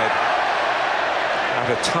offside at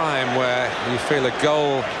a time where you feel a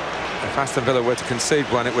goal, if Aston Villa were to concede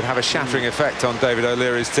one, it would have a shattering effect on David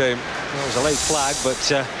O'Leary's team. Well, it was a late flag, but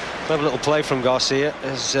clever little play from Garcia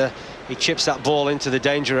as he chips that ball into the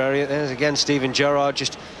danger area. There's again Steven Gerrard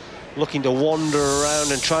just looking to wander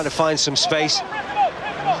around and trying to find some space.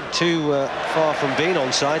 Too far from being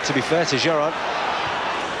onside, to be fair to Gerrard.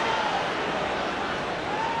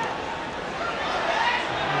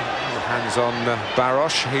 Hands on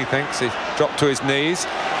Barrosh. He thinks he dropped to his knees.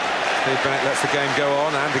 Steve Bennett lets the game go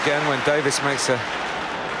on, and again when Davis makes a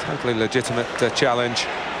totally legitimate challenge.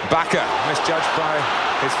 Bakker misjudged by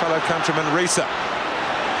his fellow countryman Risa.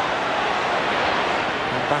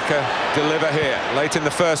 And Bakker deliver here late in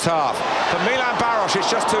the first half. For Milan Barrosh, it's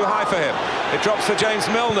just too high for him. It drops for James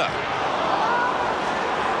Milner.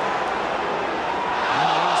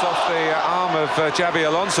 Off the arm of Xabi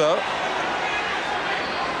Alonso.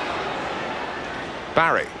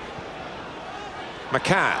 Barry.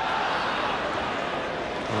 McCann.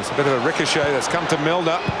 Well, it's a bit of a ricochet that's come to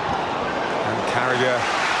Milner. And Carragher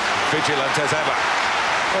vigilant as ever.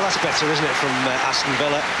 Well, that's better, isn't it, from Aston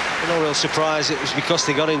Villa? No real surprise. It was because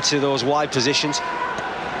they got into those wide positions.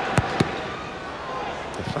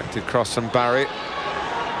 Deflected cross from Barry.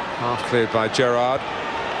 Half cleared by Gerrard.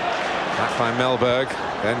 Back by Mellberg.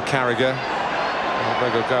 Then Carragher.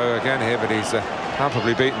 Mellberg will go again here, but he's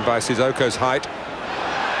palpably beaten by Sissoko's height.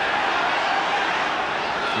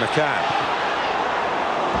 McCann.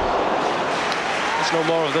 It's no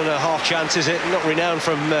more than a half chance, is it? Not renowned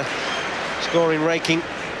from scoring raking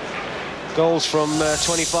goals from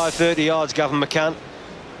 25, 30 yards, Gavin McCann.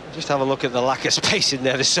 Just have a look at the lack of space in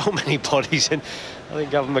there. There's so many bodies, and I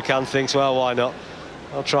think Gavin McCann thinks, well, why not?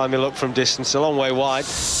 I'll try my luck from distance. A long way wide.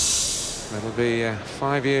 It'll be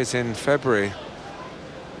 5 years in February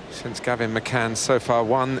since Gavin McCann so far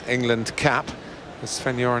won England cap. It's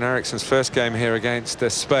Sven-Göran Eriksson's first game here against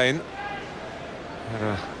Spain. And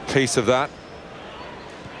a piece of that.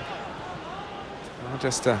 Well,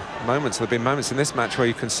 just moments. There'll be moments in this match where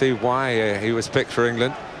you can see why he was picked for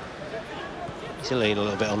England. He's been a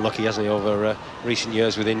little bit unlucky, hasn't he, over recent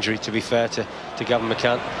years with injury, to be fair to Gavin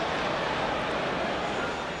McCann.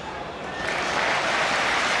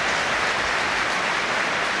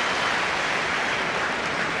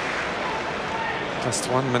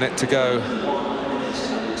 Just 1 minute to go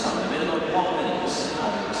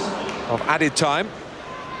of added time.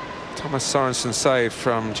 Thomas Sorensen save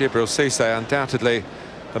from Djibril Cissé, undoubtedly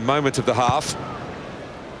the moment of the half.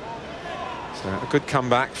 So a good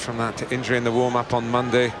comeback from that injury in the warm-up on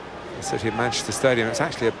Monday. The city of Manchester Stadium. It's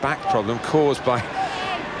actually a back problem caused by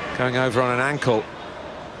going over on an ankle.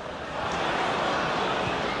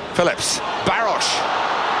 Phillips, Barrosh.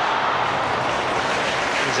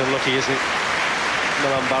 He's unlucky, isn't he?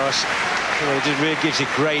 Milan Barrosh. You know, it just really gives you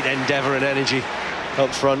great endeavour and energy up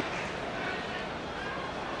front.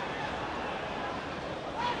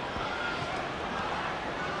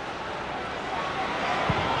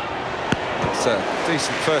 It's a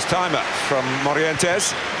decent first-timer from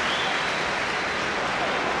Morientes.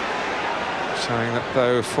 Showing that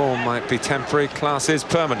though form might be temporary, class is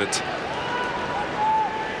permanent.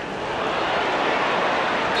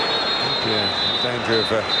 Yeah, in danger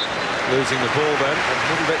of losing the ball then. A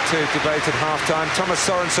little bit to debate at half-time. Thomas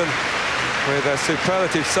Sorensen with a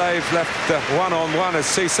superlative save, left one-on-one as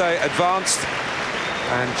Cissé advanced.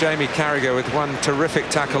 And Jamie Carragher with one terrific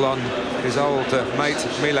tackle on his old mate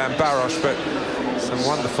Milan Barrosh, but some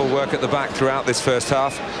wonderful work at the back throughout this first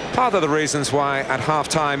half. Part of the reasons why at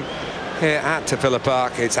half-time here at Villa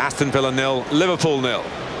Park it's Aston Villa 0, Liverpool 0.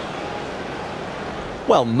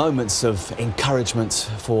 Well, moments of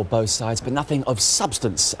encouragement for both sides, but nothing of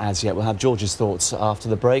substance as yet. We'll have George's thoughts after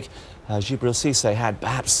the break. Djibril Cissé had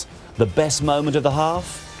perhaps the best moment of the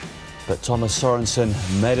half, but Thomas Sorensen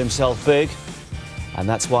made himself big, and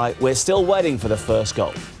that's why we're still waiting for the first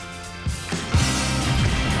goal.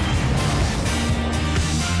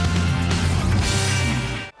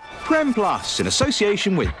 PremPlus in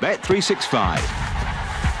association with Bet365.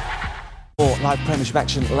 For live Premiership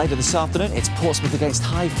action later this afternoon, it's Portsmouth against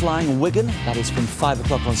high-flying Wigan. That is from 5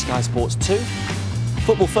 o'clock on Sky Sports 2.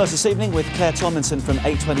 Football first this evening with Claire Tomlinson from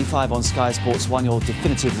 8:25 on Sky Sports 1, your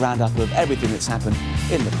definitive roundup of everything that's happened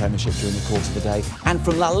in the Premiership during the course of the day. And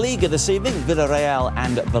from La Liga this evening, Villarreal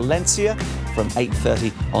and Valencia from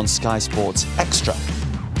 8:30 on Sky Sports Extra.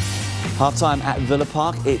 Half-time at Villa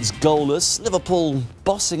Park, it's goalless. Liverpool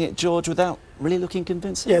bossing it, George, without really looking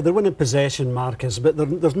convincing. Yeah, they're winning possession, Marcus, but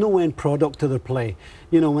there's no end product to their play.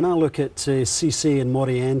 You know, when I look at Cissé and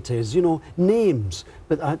Morientes, you know, names,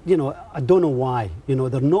 but I don't know why. You know,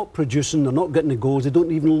 they're not producing, they're not getting the goals, they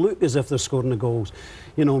don't even look as if they're scoring the goals.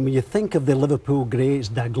 You know, when you think of the Liverpool greats,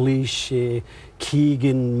 Dalglish,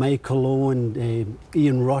 Keegan, Michael Owen,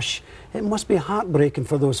 Ian Rush, it must be heartbreaking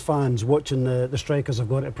for those fans watching the strikers have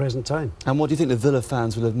got at the present time. And what do you think the Villa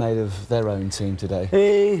fans will have made of their own team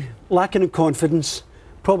today? Lacking in confidence,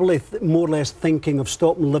 probably more or less thinking of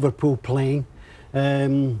stopping Liverpool playing.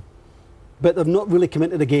 But they've not really come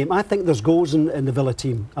into the game. I think there's goals in the Villa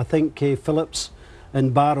team. I think Phillips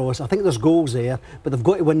and Barros. I think there's goals there, but they've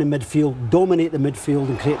got to win the midfield, dominate the midfield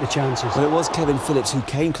and create the chances. Well, it was Kevin Phillips who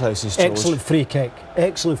came closest, George. Excellent free kick,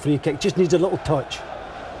 excellent free kick. Just needs a little touch.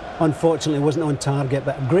 Unfortunately, it wasn't on target,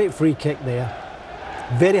 but a great free kick there.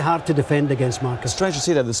 Very hard to defend against, Marcus. Strange to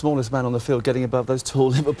see that the smallest man on the field getting above those tall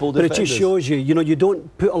Liverpool defenders. But it just shows you, you know, you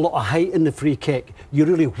don't put a lot of height in the free kick. You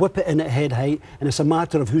really whip it in at head height, and it's a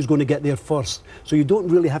matter of who's going to get there first. So you don't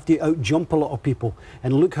really have to out-jump a lot of people.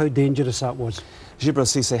 And look how dangerous that was. Djibril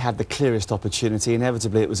Cissé had the clearest opportunity.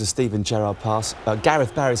 Inevitably, it was a Steven Gerrard pass.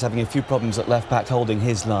 Gareth Barry's having a few problems at left-back holding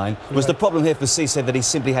his line. Was the problem here for Cissé that he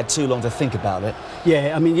simply had too long to think about it?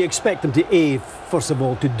 Yeah, I mean, you expect him to, A, first of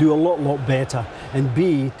all, to do a lot better, and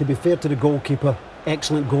B, to be fair to the goalkeeper,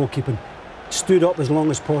 excellent goalkeeping. Stood up as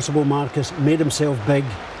long as possible, Marcus, made himself big.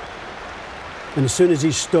 And as soon as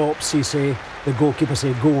he stopped, Cissé, the goalkeeper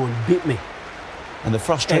said, go on, beat me. And the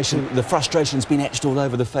frustration's been etched all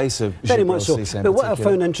over the face of very much so. Cissé. But what I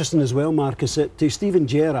found interesting as well, Marcus, that Steven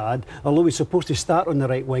Gerrard, although he's supposed to start on the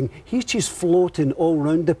right wing, he's just floating all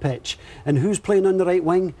round the pitch. And who's playing on the right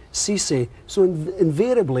wing? Cissé. So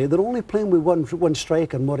invariably, they're only playing with one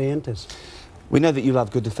striker, Morientes. We know that you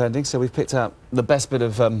love good defending, so we've picked out the best bit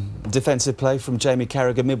of defensive play from Jamie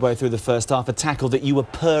Carragher midway through the first half, a tackle that you were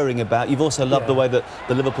purring about. You've also loved the way that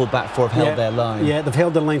the Liverpool back four have held their line. Yeah, they've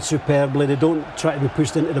held their line superbly. They don't try to be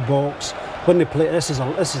pushed into the box. When they play, this is a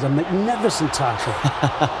magnificent tackle.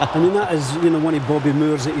 I mean, that is, you know, one of Bobby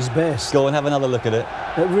Moore's at his best. Go and have another look at it.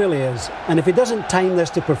 It really is. And if he doesn't time this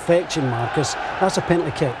to perfection, Marcus, that's a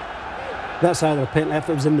penalty kick. That's either a penalty if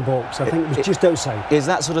it was in the box. I think it was just outside. Is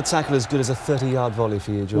that sort of tackle as good as a 30-yard volley for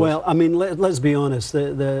you, George? Well, I mean, let's be honest.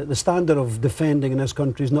 The standard of defending in this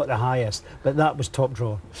country is not the highest, but that was top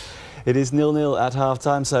drawer. It is 0-0 at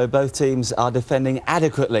half-time, so both teams are defending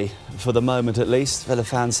adequately, for the moment at least. Villa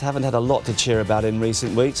fans haven't had a lot to cheer about in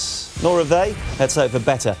recent weeks, nor have they. Let's hope for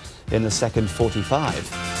better in the second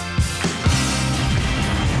 45.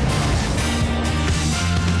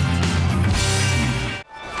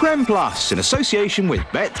 PremPlus in association with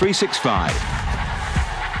Bet365.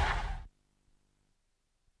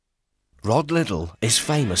 Rod Liddle is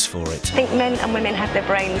famous for it. I think men and women have their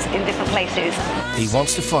brains in different places. He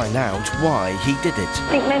wants to find out why he did it. I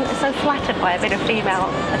think men are so flattered by a bit of female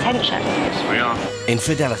attention. Yes, we are.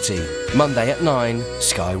 Infidelity, Monday at 9,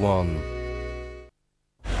 Sky 1.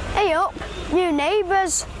 Hey up, new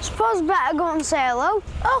neighbours. Suppose better go and say hello.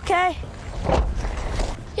 OK.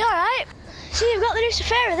 You alright? So you've got the new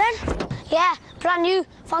Safari then? Yeah, brand new,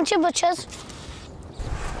 fancy butchers.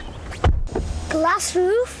 Glass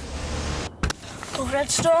roof. Overhead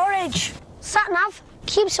storage. Sat nav,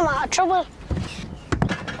 keeps them out of trouble.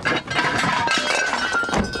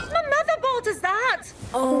 My mother bought us that.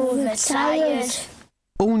 Overtired.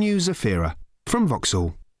 All new Zafira from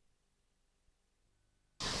Vauxhall.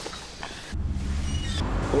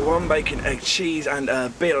 One bacon, egg, cheese and a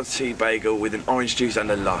BLT bagel with an orange juice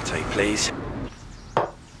and a latte, please.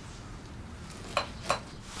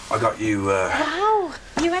 I got you, Wow,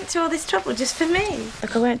 you went to all this trouble just for me.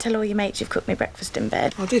 Look, I won't tell all your mates you've cooked me breakfast in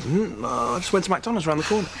bed. I didn't. I just went to McDonald's around the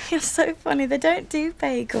corner. You're so funny, they don't do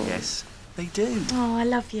bagels. Yes, they do. Oh, I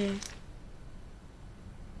love you.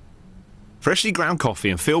 Freshly ground coffee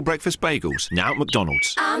and filled breakfast bagels, now at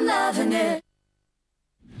McDonald's. I'm loving it.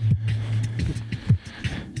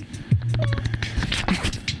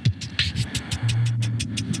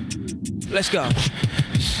 Let's go.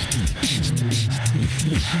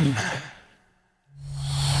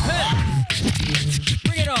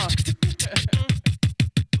 Bring it on.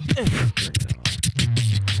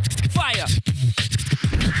 Fire.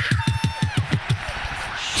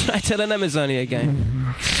 Try telling them it's only a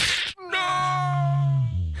game. No.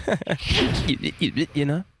 You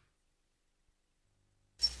know.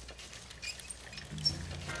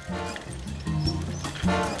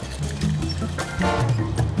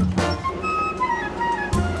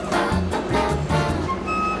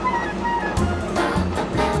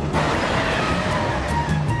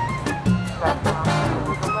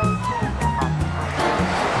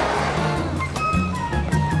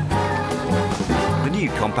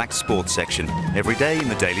 Compact sports section, every day in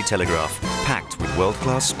the Daily Telegraph, packed with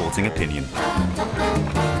world-class sporting opinion.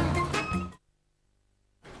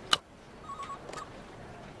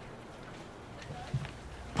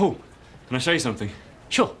 Paul, can I show you something?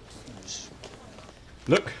 Sure.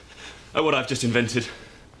 Look at what I've just invented.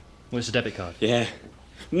 Well, it's a debit card. Yeah.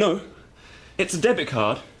 No, it's a debit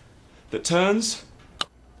card that turns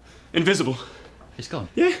invisible. It's gone?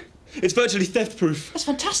 Yeah, it's virtually theft-proof. That's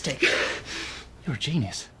fantastic. You're a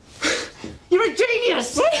genius. You're a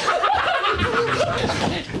genius!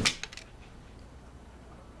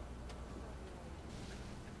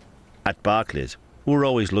 At Barclays, we're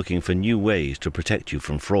always looking for new ways to protect you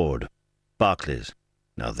from fraud. Barclays,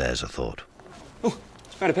 now there's a thought. Oh,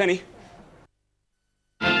 found a penny.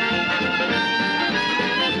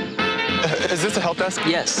 Is this a help desk?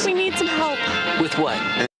 Yes. We need some help. With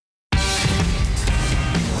what?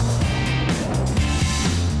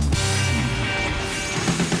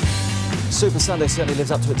 Super Sunday certainly lives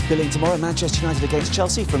up to its billing tomorrow. Manchester United against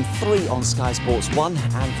Chelsea from 3 on Sky Sports 1,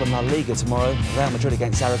 and from La Liga tomorrow, Real Madrid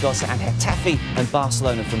against Zaragoza and Getafe and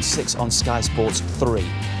Barcelona from 6 on Sky Sports 3.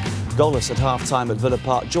 Goalless at half-time at Villa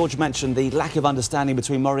Park. George mentioned the lack of understanding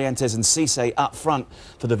between Morientes and Cisse up front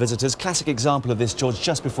for the visitors. Classic example of this, George,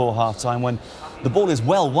 just before half-time when the ball is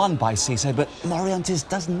well won by Cisse, but Morientes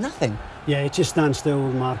does nothing. Yeah, it just stands still,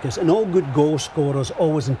 Marcus. And all good goal scorers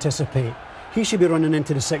always anticipate. He should be running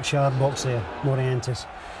into the 6-yard box there, Morientes.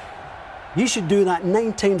 You should do that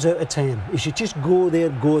 9 times out of 10. You should just go there.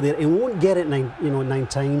 He won't get it 9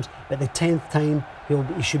 times. At the 10th time,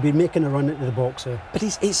 he should be making a run into the box there. But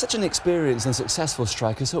he's such an experienced and successful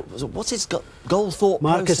striker. So what's his goal thought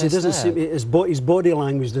Marcus, process he doesn't there? seem, his body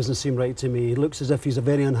language doesn't seem right to me. He looks as if he's a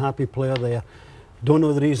very unhappy player there. Don't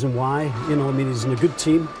know the reason why. I mean, he's in a good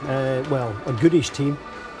team. Well, a goodish team.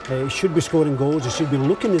 He should be scoring goals. He should be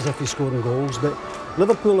looking as if he's scoring goals. But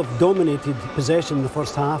Liverpool have dominated possession in the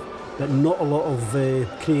first half, but not a lot of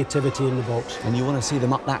creativity in the box. And you want to see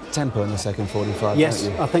them up that tempo in the second 45, yes,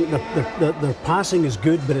 don't you? I think their passing is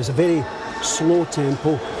good, but it's a very slow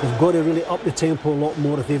tempo. They've got to really up the tempo a lot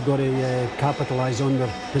more if they've got to capitalise on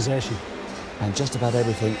their possession. And just about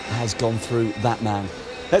everything has gone through that man.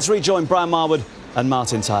 Let's rejoin Brian Marwood and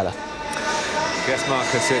Martin Tyler. Yes,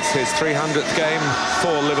 Marcus, it's his 300th game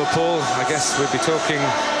for Liverpool. I guess we'd be talking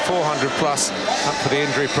 400 plus up for the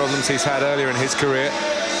injury problems he's had earlier in his career.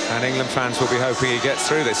 And England fans will be hoping he gets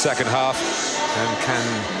through this second half and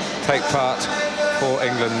can take part for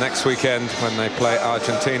England next weekend when they play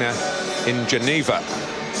Argentina in Geneva.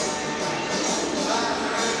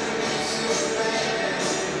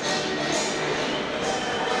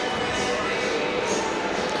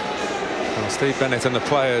 Steve Bennett and the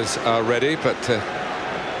players are ready, but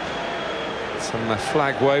some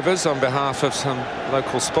flag wavers on behalf of some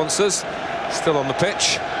local sponsors still on the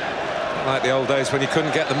pitch, like the old days when you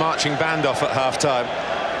couldn't get the marching band off at half-time.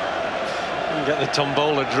 Couldn't get the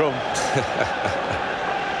tombola drum.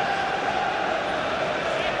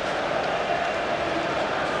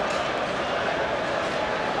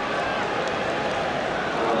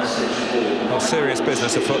 Well, serious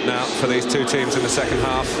business afoot now for these two teams in the second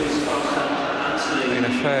half. Been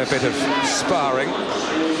a fair bit of sparring in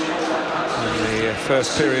the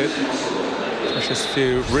first period. Just a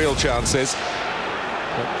few real chances,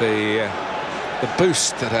 but the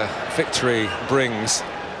boost that a victory brings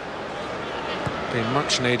been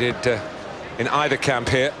much needed in either camp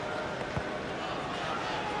here.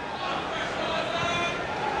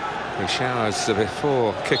 The showers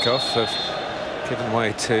before kick-off have given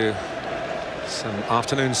way to some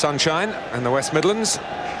afternoon sunshine in the West Midlands.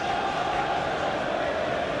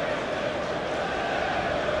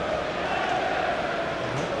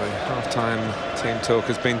 Half-time team talk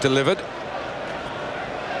has been delivered.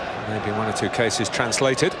 Maybe one or two cases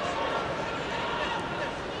translated.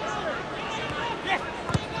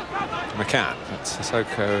 McCann, but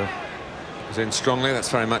Sissoko is in strongly. That's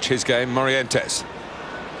very much his game. Morientes.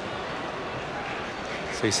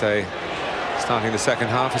 Cisse starting the second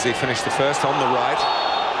half as he finished the first on the right.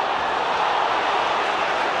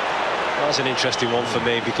 Well, that's an interesting one for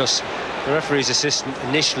me because the referee's assistant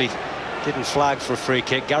initially didn't flag for a free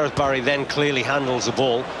kick. Gareth Barry then clearly handles the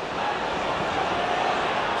ball.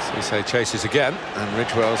 Cisse chases again, and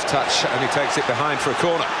Ridgewell's touch only takes it behind for a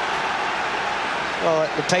corner. Well,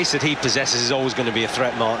 the pace that he possesses is always going to be a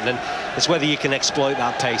threat, Martin, and it's whether you can exploit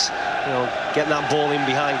that pace. You know, getting that ball in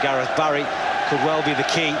behind Gareth Barry could well be the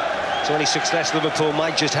key to any success Liverpool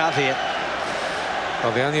might just have here.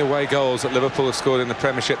 Well, the only away goals that Liverpool have scored in the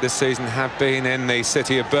Premiership this season have been in the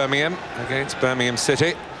city of Birmingham against Birmingham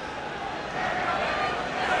City.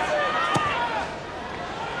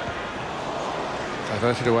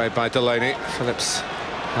 Diverted away by Delaney. Phillips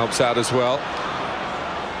helps out as well.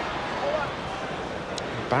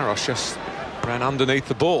 Barros just ran underneath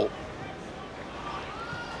the ball.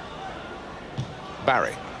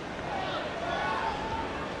 Barry.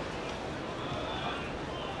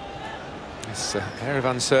 This air of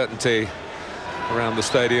uncertainty around the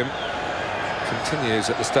stadium continues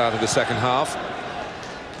at the start of the second half.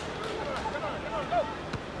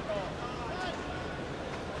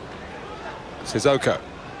 Sissoko.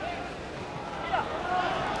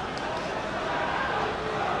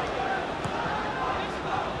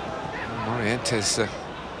 Morientes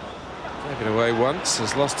Gave it away once,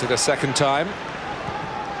 has lost it a second time.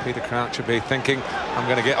 Peter Crouch will be thinking, I'm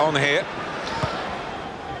going to get on here.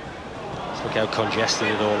 Let's look how congested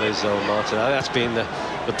it all is, though, Martin. I think that's been the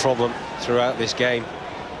problem throughout this game.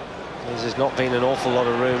 There's not been an awful lot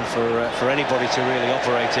of room for anybody to really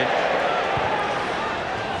operate in.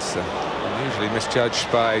 It's unusually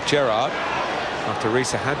misjudged by Gerrard after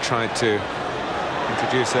Risa had tried to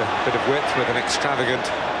introduce a bit of width with an extravagant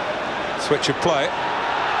switch of play.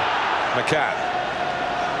 McCann.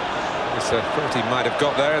 Risa thought he might have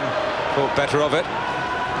got there and thought better of it.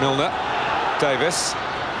 Milner, Davis,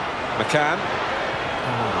 McCann,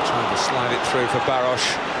 trying to slide it through for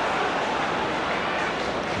Barosh.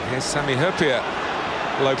 And here's Sami Hyypiä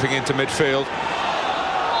loping into midfield.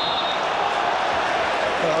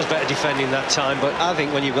 Well, that was better defending that time, but I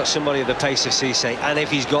think when you've got somebody at the pace of Cisse, and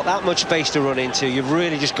if he's got that much space to run into, you've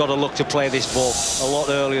really just got to look to play this ball a lot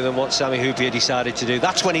earlier than what Sami Hyypiä decided to do.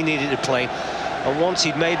 That's when he needed to play. And once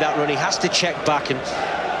he'd made that run, he has to check back, and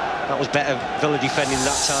that was better Villa defending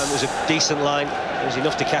that time. It was a decent line. It was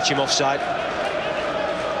enough to catch him offside.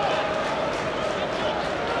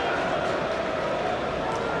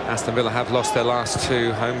 Aston Villa have lost their last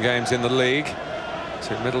 2 home games in the league,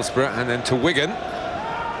 to Middlesbrough and then to Wigan.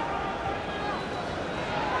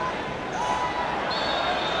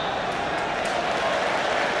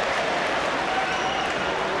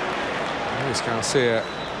 Luis Garcia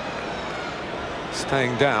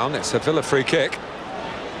staying down. It's a Villa free kick. He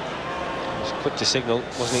was quick to signal,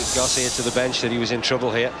 wasn't he, Garcia, to the bench that he was in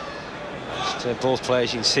trouble here. Just, both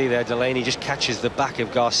players, you can see there, Delaney just catches the back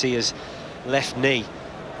of Garcia's left knee.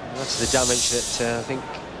 And that's the damage that I think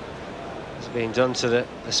is being done to the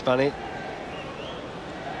Spaniard.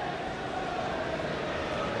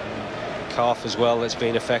 Calf as well that's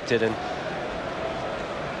been affected, and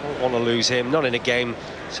don't want to lose him, not in a game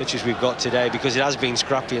such as we've got today, because it has been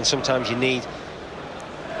scrappy, and sometimes you need,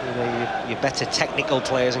 you know, your better technical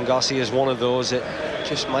players, and Garcia is one of those that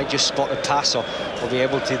might just spot a pass or be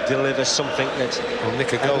able to deliver something that's... Well,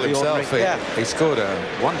 nick a goal himself. He scored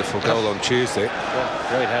a wonderful goal on Tuesday. Yeah,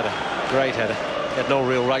 great header, great header. He had no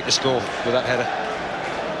real right to score with that header.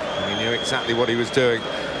 And he knew exactly what he was doing.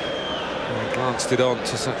 And he glanced it on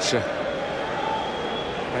to such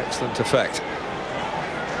excellent effect.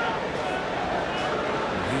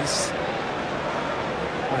 He's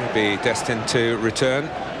maybe destined to return,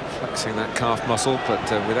 flexing that calf muscle, but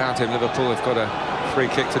without him, Liverpool have got a free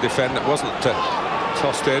kick to defend that wasn't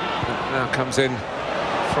tossed in. It now comes in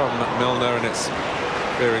from Milner, and it's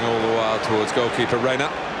veering all the while towards goalkeeper Reina.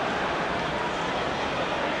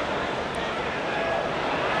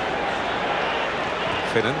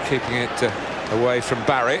 Finnan keeping it away from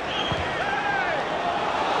Barry.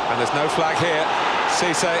 And there's no flag here.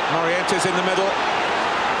 Cisse, Morientes in the middle.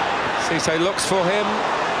 Cisse looks for him.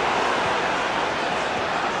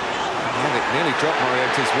 Nearly dropped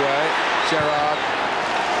Morientes' way. Gerrard.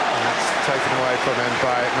 And that's taken away from him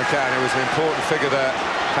by McCann, who was an important figure there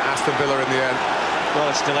for Aston Villa in the end. Well,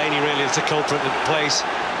 it's Delaney really that's the culprit that plays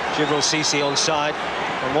Djibril Cisse onside.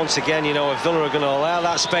 And once again, you know, if Villa are going to allow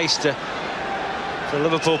that space for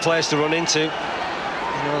Liverpool players to run into, you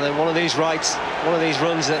know, then one of these runs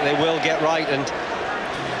that they will get right. And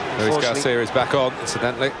Luis Garcia is back on,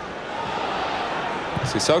 incidentally.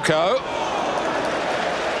 Sissoko.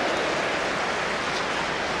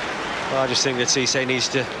 Well, I just think that Cisse needs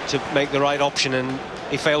to make the right option, and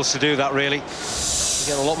he fails to do that, really. You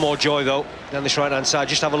get a lot more joy, though, down this right-hand side.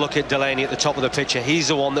 Just have a look at Delaney at the top of the picture. He's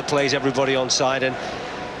the one that plays everybody onside, and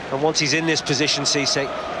once he's in this position, Cisse,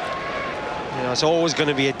 you know, it's always going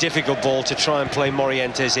to be a difficult ball to try and play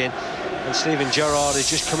Morientes in. And Steven Gerrard is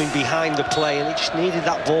just coming behind the play, and he just needed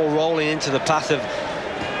that ball rolling into the path of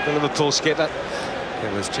the Liverpool skipper.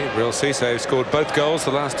 It was Djibril Cisse who scored both goals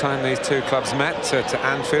the last time these two clubs met at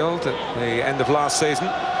Anfield at the end of last season.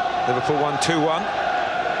 Liverpool won 2-1.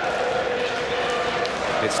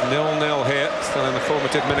 It's 0-0 here, still in the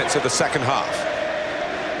formative minutes of the second half.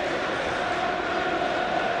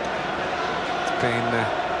 It's been a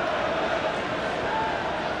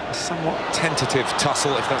somewhat tentative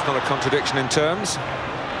tussle, if that's not a contradiction in terms.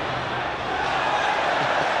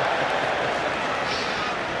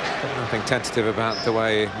 Nothing tentative about the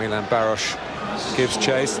way Milan Baroš gives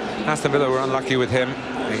chase. Aston Villa were unlucky with him.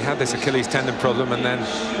 He had this Achilles tendon problem, and then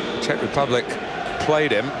the Czech Republic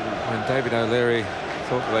played him when David O'Leary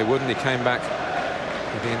thought that they wouldn't. He came back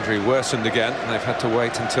with the injury worsened again, and they've had to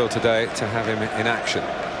wait until today to have him in action.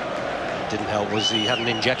 Didn't help was he had an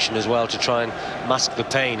injection as well to try and mask the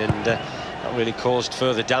pain, and that really caused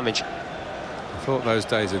further damage. I thought those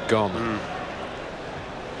days had gone.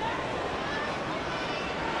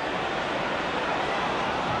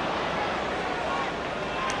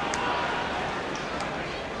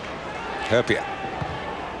 Herpier.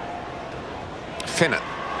 Finnan.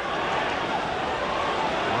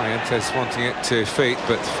 Morientes wanting it to feet,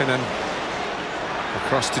 but Finnan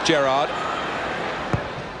across to Gerrard.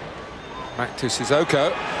 Back to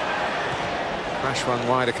Sissoko. Crash one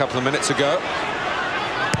wide a couple of minutes ago.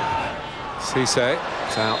 Cisse,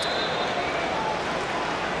 it's out.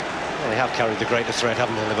 Well, they have carried the greater threat,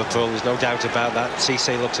 haven't they, Liverpool? There's no doubt about that.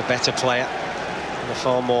 Cisse looks a better player and a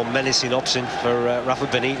far more menacing option for Rafa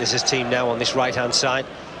Benitez's team now on this right-hand side.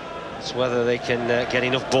 It's whether they can get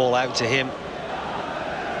enough ball out to him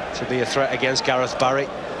to be a threat against Gareth Barry.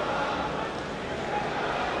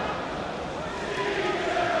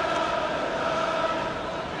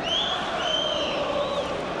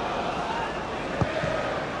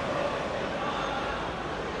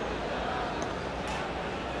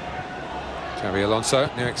 Xabi Alonso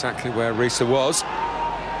knew exactly where Risa was.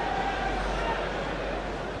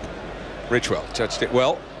 Ridgewell judged it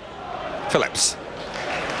well. Phillips.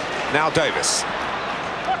 Now Davis.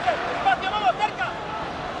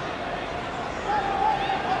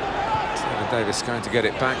 Davis going to get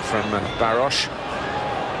it back from Barosh.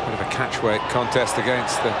 Bit of a catch-weight contest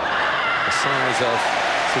against the size of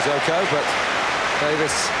Sissoko, but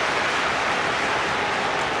Davis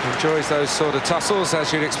enjoys those sort of tussles,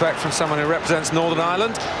 as you'd expect from someone who represents Northern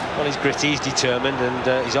Ireland. Well, he's gritty, he's determined,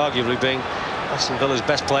 and he's arguably being Aston Villa's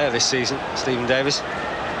best player this season, Stephen Davis.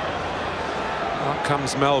 Up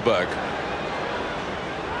comes Mellberg.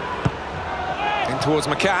 In towards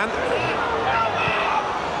McCann.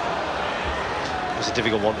 It was a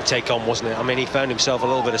difficult one to take on, wasn't it? I mean, he found himself a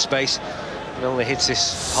little bit of space. He only hits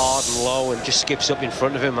this hard and low and just skips up in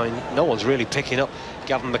front of him. I mean, no one's really picking up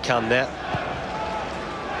Gavin McCann there.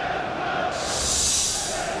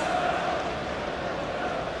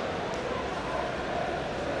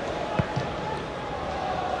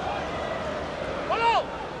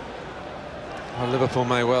 Well, Liverpool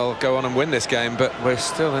may well go on and win this game, but we're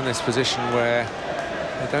still in this position where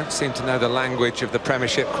they don't seem to know the language of the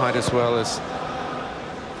Premiership quite as well as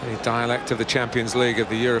the dialect of the Champions League, of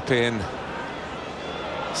the European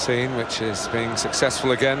scene, which is being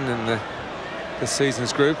successful again in this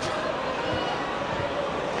season's group.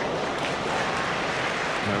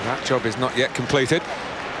 No, that job is not yet completed.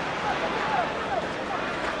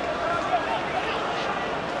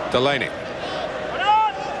 Delaney.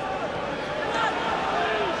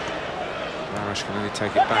 Barash can only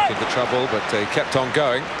take it back into trouble, but he kept on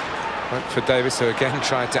going. Went for Davis, who again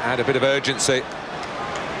tried to add a bit of urgency,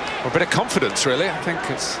 or a bit of confidence, really. I think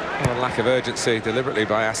it's a lack of urgency deliberately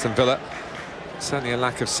by Aston Villa. Certainly a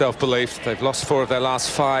lack of self-belief. They've lost 4 of their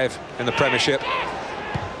last 5 in the Premiership.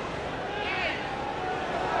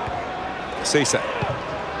 Cisse.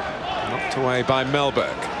 Knocked away by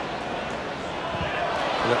Mellberg.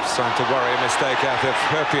 Phillips trying to worry a mistake out of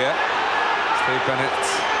Herpier. Steve Bennett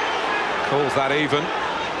calls that even.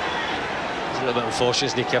 It's a little bit unfortunate,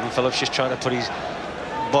 isn't he, Kevin Phillips, just trying to put his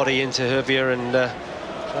body into Herpier and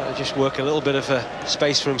trying to just work a little bit of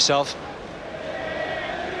space for himself.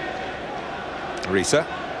 Risa.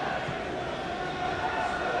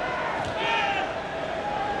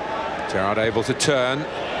 Gerrard able to turn.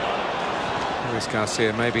 Luis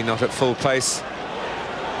Garcia maybe not at full pace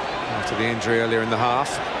after the injury earlier in the half.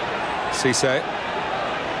 Cisse.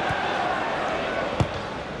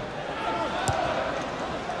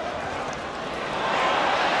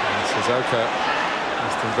 Sissoko.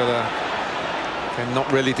 Aston Villa, again,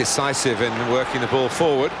 not really decisive in working the ball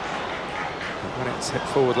forward. But when it's hit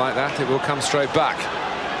forward like that, it will come straight back.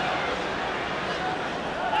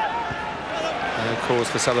 No cause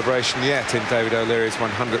for celebration yet in David O'Leary's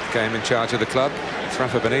 100th game in charge of the club. It's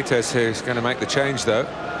Rafa Benitez who's going to make the change, though.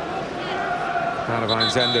 Out of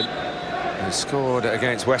Einsenden, who scored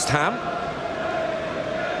against West Ham.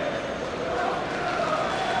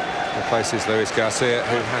 Replaces Luis Garcia,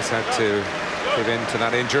 who has had to give in to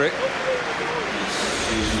that injury.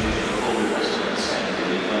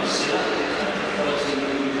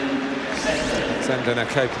 Einsenden, a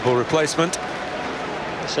capable replacement.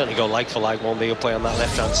 Certainly go like for like, won't they? He'll play on that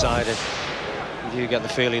left-hand side, and you get the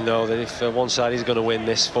feeling, though, that if one side is going to win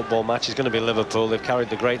this football match, it's going to be Liverpool. They've carried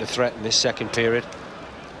the greater threat in this second period.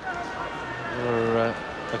 They're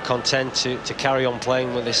content to carry on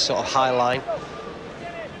playing with this sort of high line.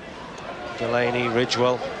 Delaney,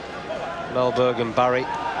 Ridgewell, Mellberg and Barry.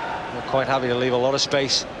 They're quite happy to leave a lot of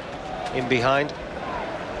space in behind.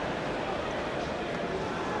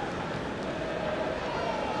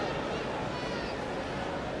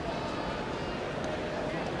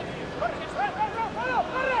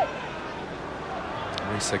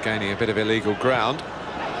 Risa gaining a bit of illegal ground.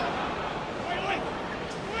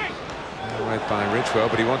 read by Ridgewell,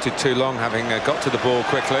 but he wanted too long, having got to the ball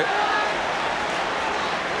quickly.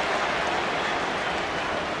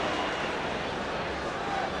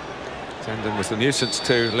 Tendon was the nuisance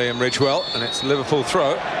to Liam Ridgewell, and it's a Liverpool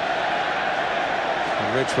throw.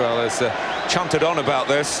 And Ridgewell has chanted on about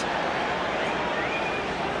this.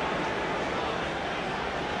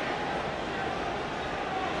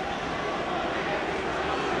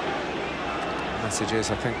 The message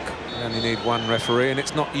is, I think we only need one referee, and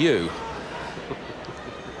it's not you.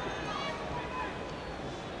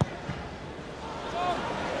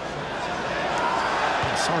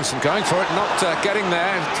 Sorensen going for it, not getting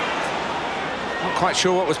there. Not quite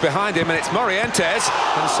sure what was behind him, and it's Morientes,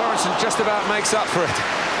 and Sorensen just about makes up for it.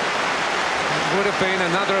 It would have been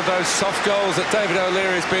another of those soft goals that David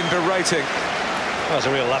O'Leary's been berating. That was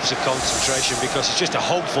a real lapse of concentration, because it's just a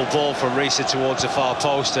hopeful ball from Risa towards the far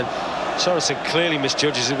post, and Sorensen clearly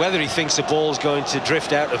misjudges it, whether he thinks the ball's going to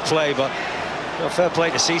drift out of play. But you know, fair play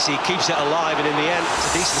to Cisse, he keeps it alive, and in the end it's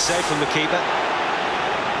a decent save from the keeper.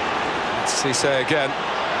 It's Cisse again.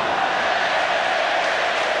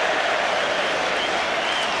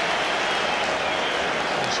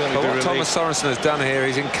 But what Thomas Sorensen has done here,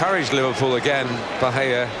 he's encouraged Liverpool again,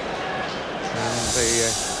 Bahia, and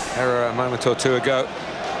the error a moment or two ago.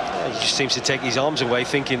 He just seems to take his arms away,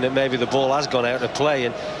 thinking that maybe the ball has gone out of play,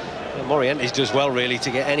 and Morientes does well really to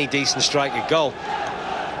get any decent strike at goal.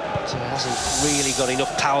 So he hasn't really got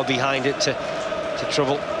enough power behind it to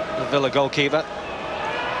trouble the Villa goalkeeper.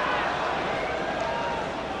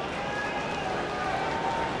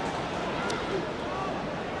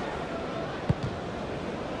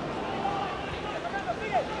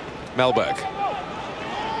 Mellberg.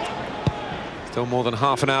 Still more than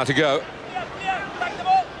half an hour to go.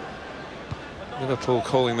 Liverpool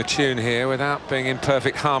calling the tune here without being in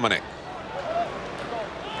perfect harmony.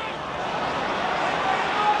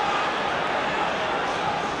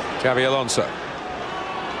 Xabi Alonso.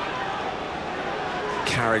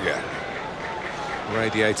 Carragher.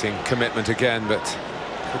 Radiating commitment again, but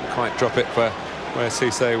couldn't quite drop it where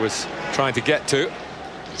Cisse was trying to get to.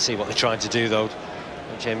 Let's see what they're trying to do, though.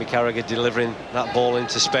 Jamie Carragher delivering that ball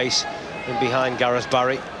into space and behind Gareth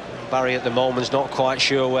Barry. Barry at the moment's not quite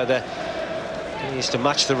sure whether he needs to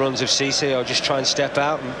match the runs of Cisse or just try and step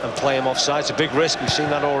out and play him offside. It's a big risk, we've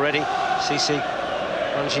seen that already. Cisse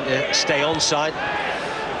managing to stay onside.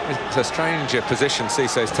 It's a strange position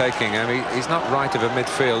Cisse's taking. I mean, he's not right of a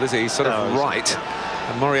midfield, is he? He's sort of right.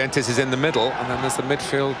 And Morientes is in the middle, and then there's the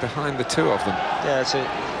midfield behind the two of them. Yeah, it's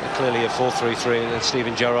clearly a 4-3-3, and then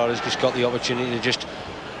Steven Gerrard has just got the opportunity to just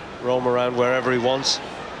roam around wherever he wants.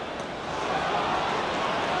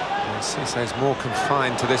 Cisse's more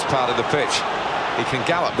confined to this part of the pitch. He can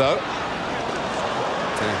gallop, though.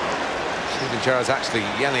 Steven Gerrard's actually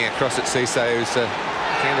yelling across at Cisse, who's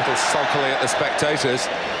looking a little sulkily at the spectators.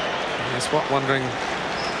 He's wondering.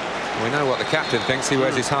 We know what the captain thinks. He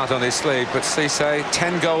wears his heart on his sleeve. But Cisse,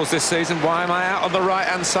 10 goals this season. Why am I out on the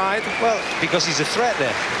right-hand side? Well, because he's a threat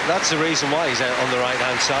there. That's the reason why he's out on the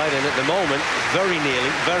right-hand side. And at the moment, very nearly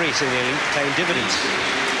paying dividends.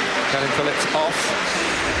 Kevin Phillips off.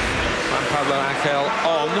 And Pablo Angel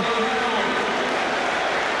on.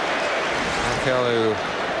 Angel, who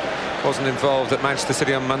wasn't involved at Manchester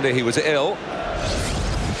City on Monday, he was ill.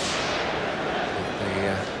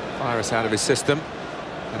 The virus out of his system.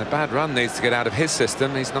 And a bad run needs to get out of his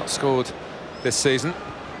system. He's not scored this season.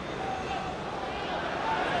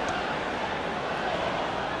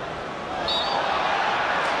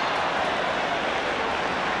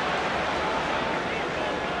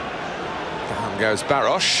 Down goes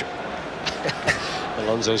Barros.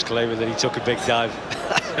 Alonso's claiming that he took a big dive.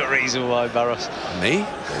 The reason why Barros. Me?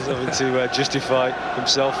 He's having to justify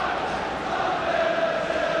himself.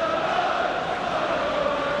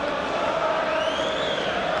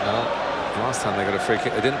 Last time they got a free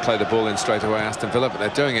kick, they didn't play the ball in straight away, Aston Villa, but they're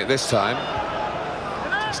doing it this time.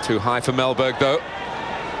 It's too high for Mellberg, though.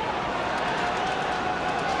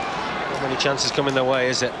 Not many chances coming their way,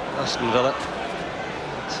 is it, Aston Villa?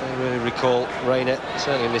 So I really recall Reina,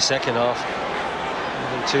 certainly in the second half,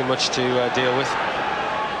 nothing too much to deal with.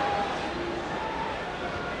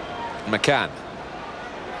 McCann.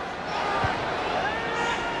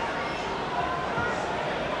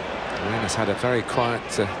 Has had a very quiet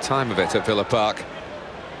time of it at Villa Park.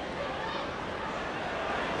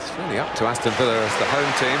 It's really up to Aston Villa as the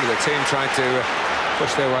home team, the team trying to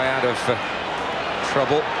push their way out of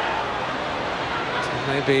trouble. So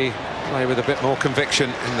maybe play with a bit more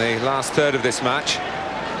conviction in the last third of this match.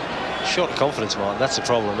 Short of confidence, Martin, that's the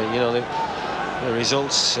problem. I mean, you know, the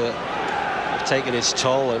results have taken its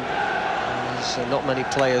toll, and there's not many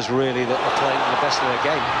players really that are playing the best of their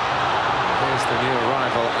game. Here's the new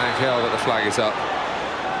arrival, Angel, but the flag is up.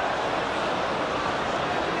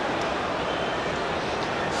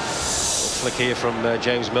 Flick here from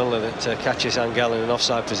James Milner that catches Angel in an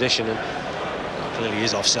offside position, and clearly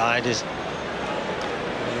is offside. Is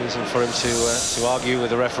reason for him to argue with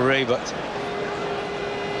the referee, but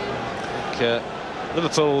I think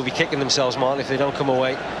Liverpool will be kicking themselves, Martin, if they don't come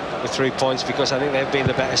away with 3 points, because I think they've been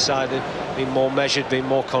the better side. They've been more measured, been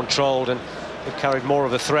more controlled, and they've carried more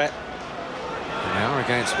of a threat. And they are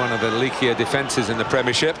against one of the leakier defences in the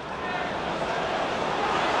Premiership.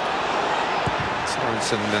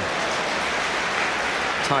 Sorensen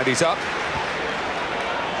tidies up.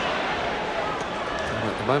 And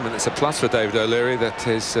at the moment, it's a plus for David O'Leary that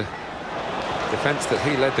his defence that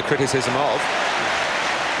he led the criticism of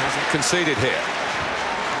hasn't conceded here.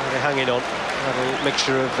 Well, they're hanging on. A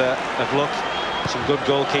mixture of luck, some good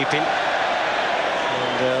goalkeeping,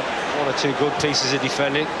 and one or two good pieces of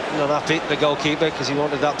defending. Not happy, the goalkeeper, because he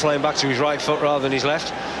wanted that playing back to his right foot rather than his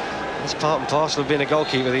left. It's part and parcel of being a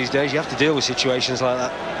goalkeeper these days. You have to deal with situations like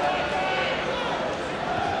that.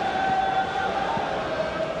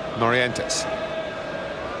 Morientes.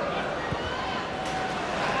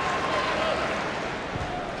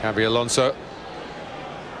 Xabi Alonso.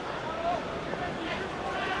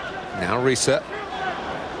 Now reset.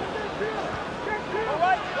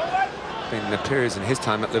 Been periods in his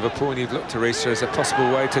time at Liverpool, and you'd look to Risa as a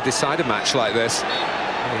possible way to decide a match like this.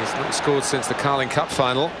 He's not scored since the Carling Cup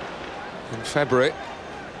final in February.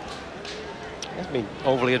 He hasn't been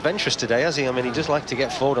overly adventurous today, has he? I mean, he does like to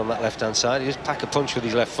get forward on that left-hand side. He just pack a punch with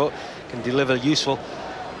his left foot, can deliver useful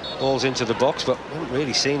balls into the box, but we haven't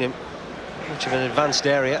really seen him much of an advanced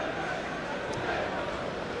area.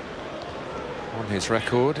 On his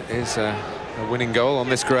record is a winning goal on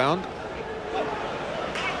this ground.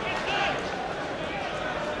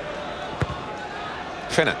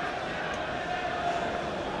 Finnan.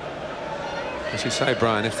 As you say,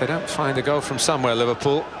 Brian, if they don't find a goal from somewhere,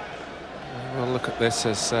 Liverpool, we'll look at this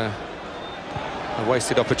as a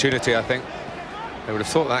wasted opportunity, I think. They would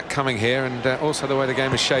have thought that coming here, and also the way the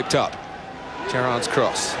game is shaped up. Gerrard's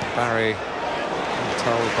cross. Barry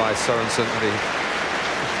told by Sorensen that he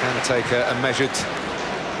can take a measured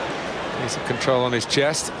piece of control on his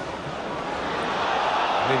chest.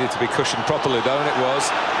 Needed to be cushioned properly, though, and it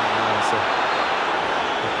was.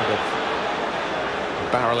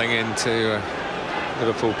 Barreling into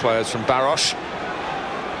Liverpool players from Barosh.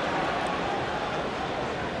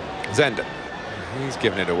 Zender. He's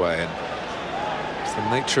given it away, and it's the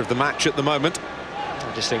nature of the match at the moment.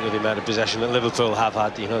 I just think with the amount of possession that Liverpool have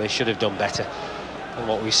had, you know, they should have done better than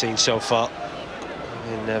what we've seen so far.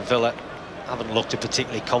 In Villa haven't looked a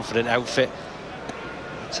particularly confident outfit.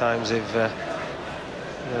 At times they've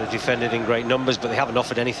defended in great numbers, but they haven't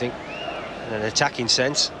offered anything in an attacking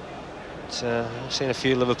sense. I've seen a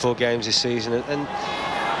few Liverpool games this season, and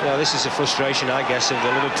you know, this is a frustration, I guess, of the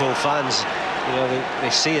Liverpool fans. You know, they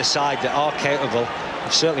see a side that are capable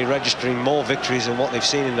of certainly registering more victories than what they've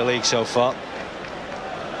seen in the league so far.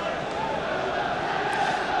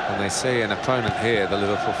 And they see an opponent here, the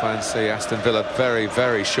Liverpool fans see Aston Villa very,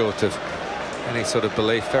 very short of any sort of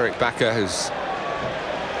belief. Eric Bakker, who's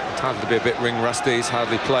entitled to be a bit ring rusty, he's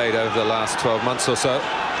hardly played over the last 12 months or so,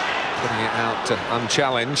 putting it out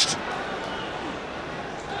unchallenged.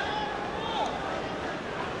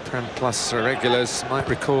 PremPlus regulars might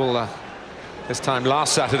recall this time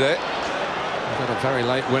last Saturday, we got a very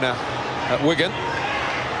late winner at Wigan.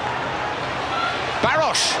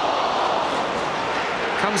 Barosh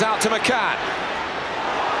comes out to McCann.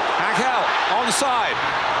 Angel onside.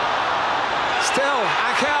 Still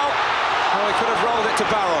Angel. Oh, he could have rolled it to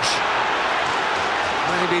Barosh.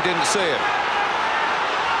 Maybe he didn't see him.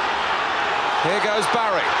 Here goes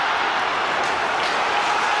Barry.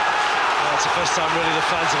 It's the first time really the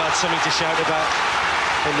fans have had something to shout about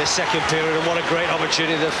in this second period, and what a great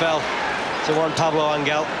opportunity that fell to one Pablo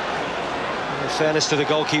Angel. In fairness to the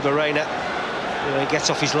goalkeeper, Reina, you know, he gets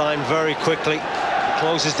off his line very quickly,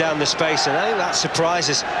 closes down the space, and I think that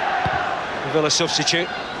surprises the Villa substitute.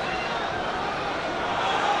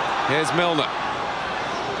 Here's Milner.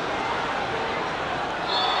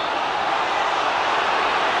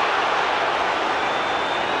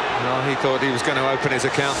 Well, he thought he was going to open his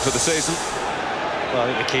account for the season. Well,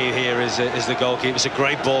 I think the key here is the goalkeeper. It's a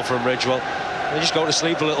great ball from Ridgewell. They just go to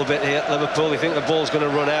sleep a little bit here at Liverpool. They think the ball's going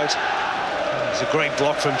to run out. It's a great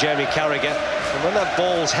block from Jeremy Carragher. And when that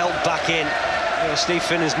ball's held back in, you know, Steve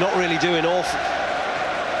Finnan's not really doing an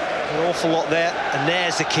awful lot there. And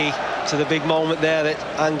there's the key to the big moment there that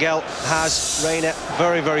Angel has. Reina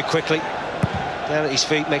very, very quickly down at his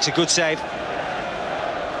feet, makes a good save.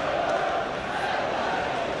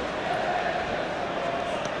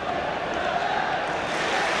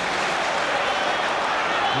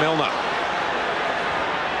 Milner.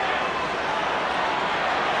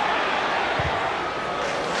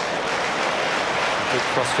 Good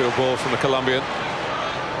crossfield ball from the Colombian.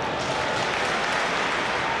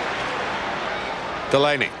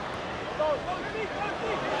 Delaney.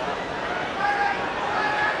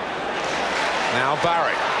 Now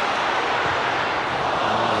Barry.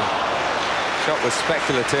 Shot was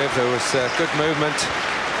speculative. There was good movement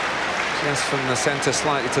just from the centre,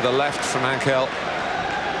 slightly to the left from Ankel.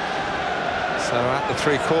 So at the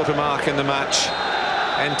three-quarter mark in the match,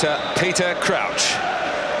 enter Peter Crouch.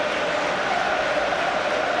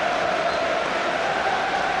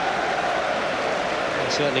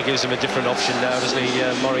 It certainly gives him a different option now, doesn't he?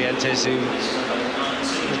 Morientes, who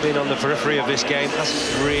has been on the periphery of this game,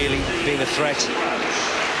 hasn't really been a threat.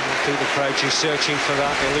 Peter Crouch is searching for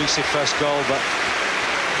that elusive first goal, but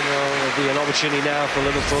you know, there'll be an opportunity now for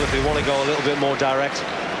Liverpool if they want to go a little bit more direct.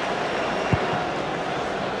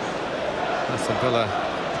 Aston Villa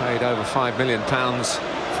paid over £5 million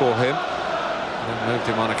for him, and then moved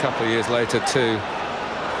him on a couple of years later to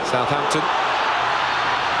Southampton.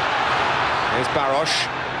 Here's Barosh.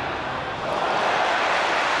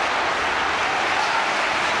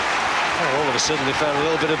 Oh, all of a sudden they found a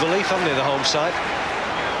little bit of belief, haven't they, the home side?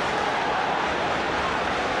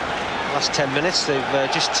 Last 10 minutes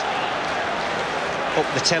they've just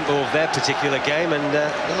upped the tempo of their particular game, and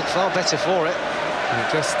they look far better for it.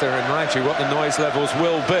 And just to remind you what the noise levels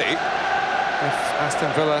will be if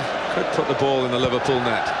Aston Villa could put the ball in the Liverpool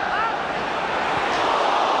net.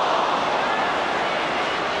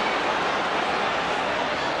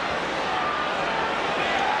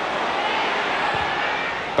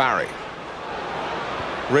 Barry.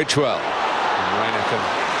 Ridgewell. And Reina can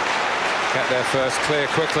get there first, clear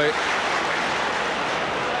quickly.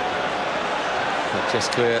 But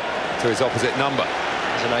just clear to his opposite number.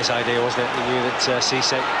 It was a nice idea, wasn't it? He knew that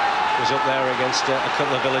Cisse was up there against a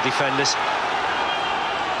couple of Villa defenders.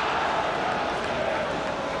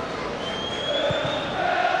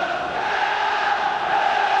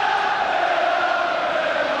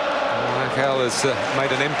 Ankel has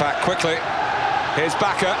made an impact quickly. Here's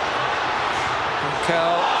Bakker.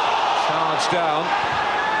 Ankel charged down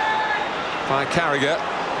by Carragher.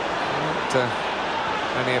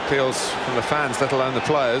 Not any appeals from the fans, let alone the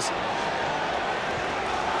players.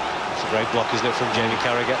 It's a great block, isn't it, from Jamie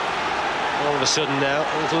Carragher? All of a sudden now,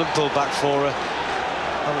 a little Liverpool back four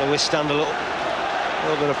having to withstand a little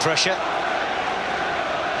bit of pressure.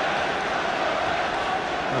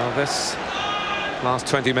 Well, this last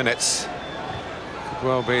 20 minutes could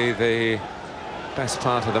well be the best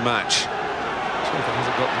part of the match. It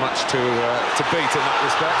hasn't got much to beat in that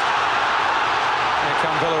respect. Here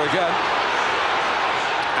come Villa again.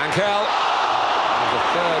 Ankel, the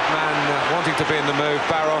third man wanting to be in the move,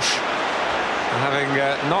 Barosh, and having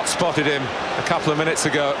not spotted him a couple of minutes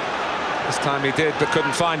ago. This time he did, but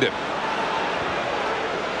couldn't find him.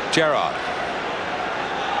 Gerrard.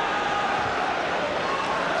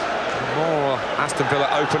 The more Aston Villa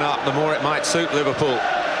open up, the more it might suit Liverpool.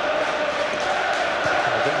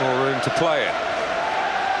 A bit more room to play in.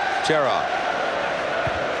 Gerrard.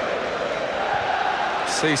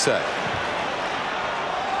 Cisse.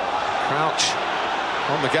 Crouch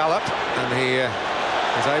on the gallop, and he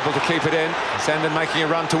is able to keep it in. Aston making a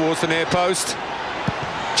run towards the near post.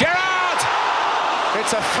 Gerrard!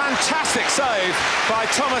 It's a fantastic save by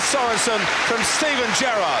Thomas Sorensen from Steven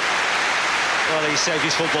Gerrard. Well, he saved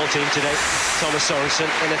his football team today, Thomas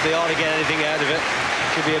Sorensen, and if they are to get anything out of it, it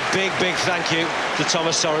should be a big, big thank you to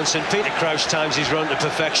Thomas Sorensen. Peter Crouch times his run to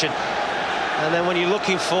perfection, and then when you're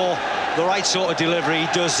looking for the right sort of delivery, he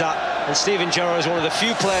does that. And Steven Gerrard is one of the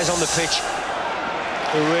few players on the pitch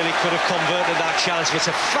who really could have converted that chance. But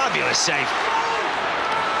it's a fabulous save.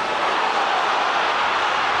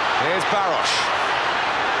 Here's Barosh.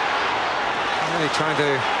 Really trying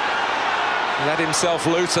to let himself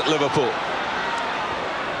loose at Liverpool.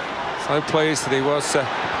 So pleased that he was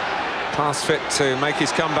past fit to make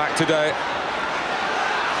his comeback today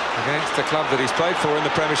against the club that he's played for in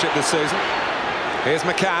the Premiership this season. Here's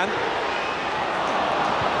McCann.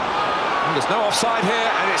 And there's no offside here,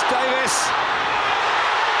 and it's Davis.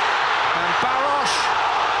 And Barosh.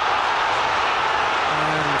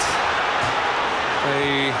 And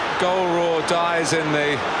the goal roar dies in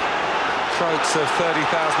the throats of 30,000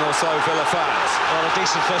 or so Villa fans. Well, a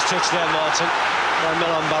decent first touch there, Martin, by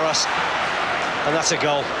Milan Baroš, and that's a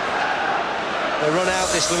goal. They run out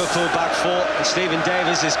this Liverpool back four, and Stephen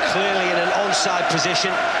Davis is clearly in an onside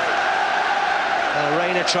position.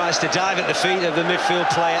 Reina tries to dive at the feet of the midfield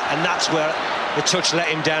player, and that's where the touch let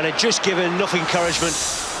him down. It just given enough encouragement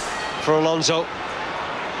for Alonso.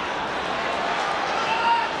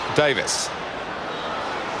 Davis.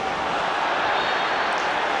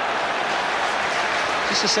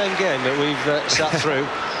 It's the same game that we've sat through.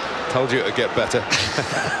 Told you it would get better.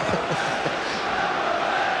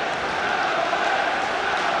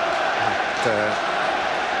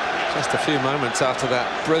 Just a few moments after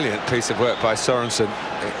that brilliant piece of work by Sorensen,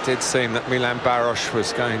 it did seem that Milan Baros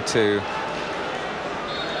was going to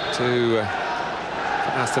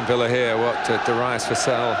Aston Villa here what Darius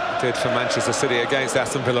Vassell did for Manchester City against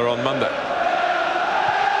Aston Villa on Monday.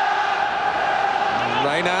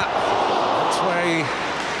 Reina, that's where he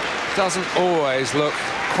doesn't always look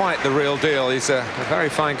quite the real deal. He's a very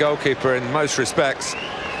fine goalkeeper in most respects.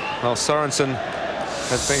 Well, Sorensen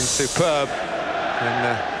has been superb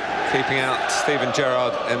in keeping out Steven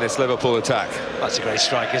Gerrard in this Liverpool attack. That's a great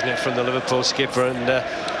strike, isn't it, from the Liverpool skipper, and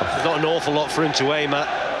there's not an awful lot for him to aim at.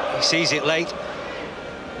 He sees it late.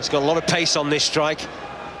 He's got a lot of pace on this strike.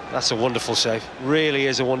 That's a wonderful save. Really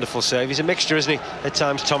is a wonderful save. He's a mixture, isn't he, at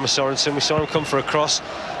times, Thomas Sorensen. We saw him come for a cross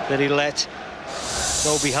that he let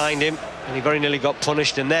go behind him, and he very nearly got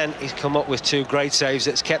punished, and then he's come up with two great saves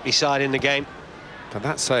that's kept his side in the game. But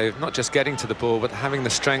that save, not just getting to the ball, but having the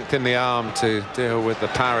strength in the arm to deal with the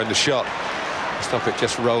power in the shot, stop it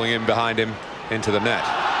just rolling in behind him into the net.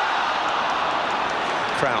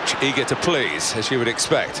 Crouch eager to please, as you would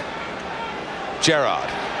expect. Gerrard.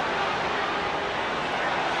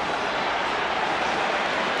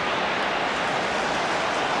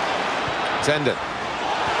 Zenden.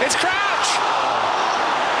 It's Crouch!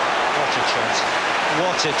 What a chance.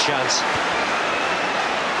 What a chance.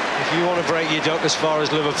 If you want to break your duck as far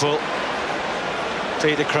as Liverpool,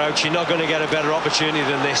 Peter Crouch, you're not going to get a better opportunity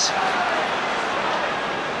than this.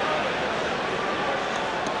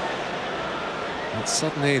 And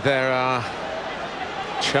suddenly there are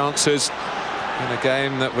chances in a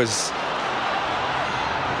game that was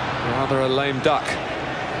rather a lame duck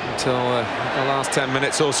until the last 10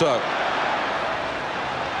 minutes or so.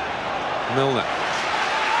 Milner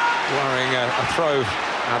worrying a throw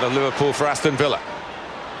out of Liverpool for Aston Villa.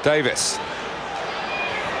 Davis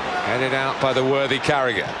headed out by the worthy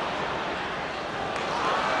Carragher.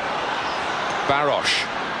 Baros.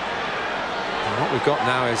 And what we've got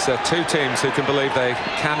now is two teams who can believe they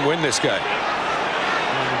can win this game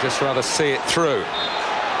and just rather see it through.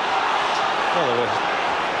 Well, there were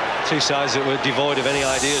two sides that were devoid of any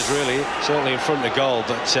ideas, really, certainly in front of goal,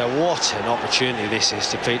 but what an opportunity this is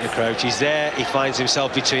to Peter Crouch. He's there, he finds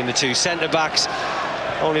himself between the two centre-backs,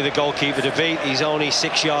 only the goalkeeper to beat. He's only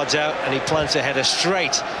 6 yards out, and he plants a header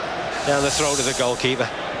straight down the throat of the goalkeeper.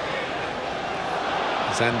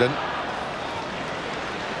 Zenden.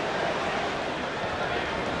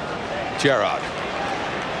 Gerrard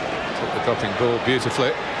took the dropping ball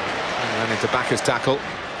beautifully and then into Backer's tackle.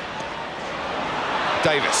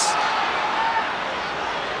 Davis.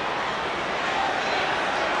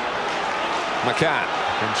 McCann,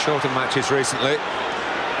 been short of matches recently.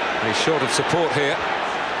 He's short of support here.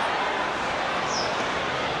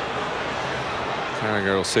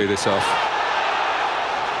 Carragher will see this off.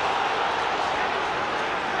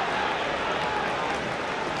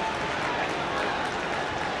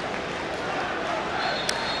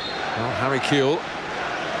 Well, Harry Kewell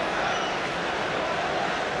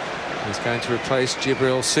is going to replace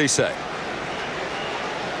Djibril Cissé.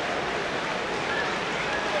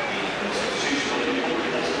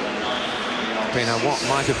 Been a what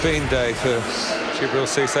might have been day for Djibril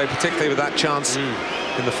Cissé, particularly with that chance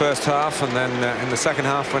in the first half, and then in the second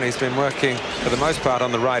half when he's been working for the most part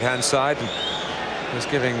on the right-hand side and was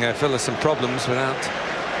giving Villa some problems without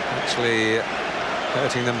actually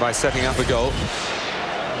hurting them by setting up a goal.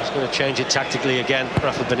 He's going to change it tactically again.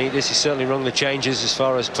 Rafa Benitez, he's certainly rung the changes as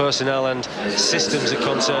far as personnel and systems are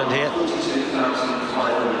concerned here.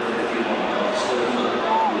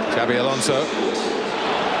 Xabi Alonso.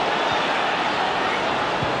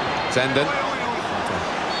 Zenden.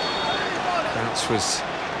 Crouch was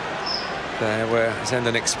there where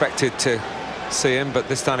Zenden expected to see him, but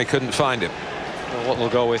this time he couldn't find him. Well, what we'll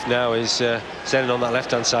go with now is Zenden on that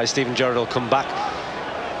left-hand side. Steven Gerrard will come back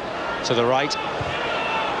to the right. It's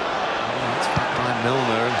back by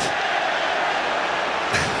Milner. And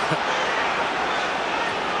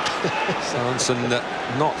Sorensen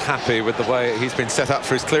not happy with the way he's been set up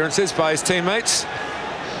for his clearances by his teammates.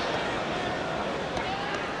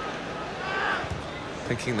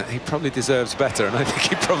 Thinking that he probably deserves better, and I think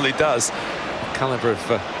he probably does. The calibre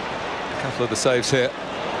of a couple of the saves here.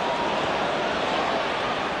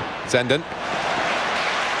 Zenden.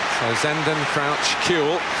 So Zenden, Crouch,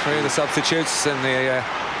 Kewell, three of the substitutes in the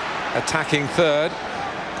attacking third.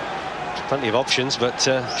 Plenty of options, but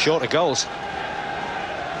short of goals.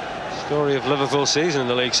 Story of Liverpool's season in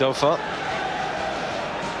the league so far.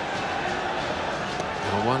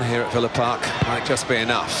 Well, one here at Villa Park might just be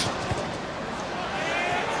enough.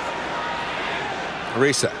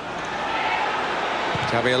 Risa.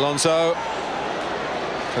 Xabi Alonso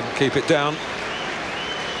couldn't keep it down.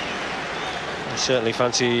 I certainly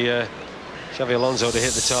fancy Xabi Alonso to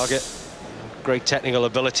hit the target. Great technical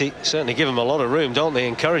ability. Certainly give him a lot of room, don't they?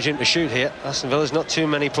 Encourage him to shoot here. Aston Villa's not too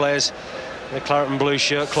many players in the claret and blue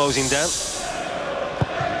shirt closing down.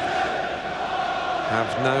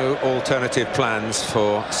 Have no alternative plans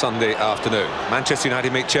for Sunday afternoon. Manchester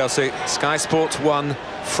United meet Chelsea. Sky Sports 1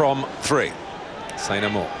 from 3. Say no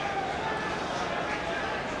more.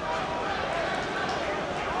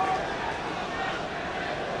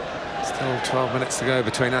 Still 12 minutes to go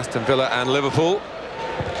between Aston Villa and Liverpool.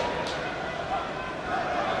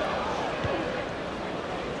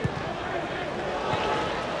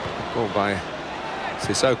 Ball by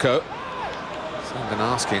Sissoko. Someone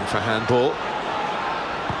asking for handball.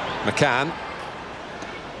 McCann.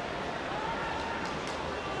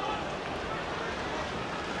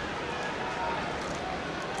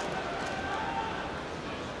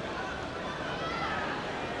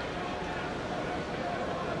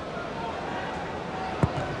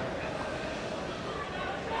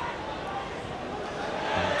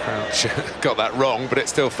 Crouch got that wrong, but it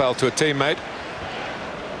still fell to a teammate.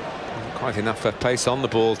 Quite enough pace on the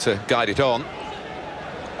ball to guide it on.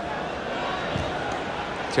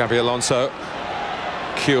 Xabi Alonso.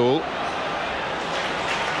 Kuhl.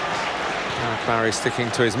 Barry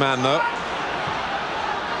sticking to his man though.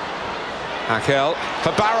 Hakel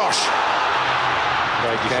for Barosh.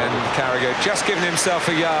 Again, Carragher just giving himself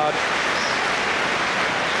a yard.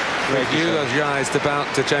 Eulogized about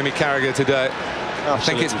Jamie Carragher today. Absolutely. I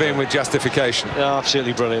think it's been with justification. Yeah,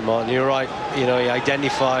 absolutely brilliant, Martin. You're right. You know, he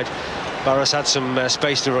identified Barros had some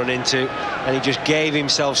space to run into, and he just gave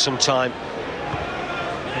himself some time.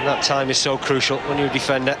 And that time is so crucial when you're a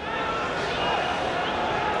defender.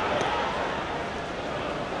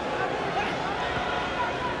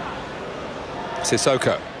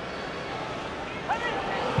 Sissoko.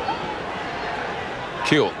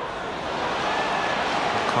 Kuhl.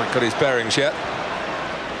 Quite got his bearings yet.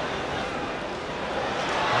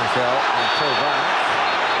 Michael and pull back.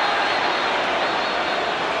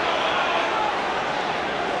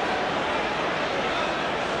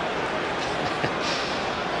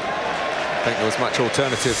 I think there was much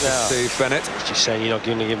alternative for Steve Bennett. Just saying you're not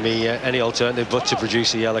going to give me any alternative but to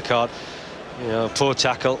produce a yellow card. You know, poor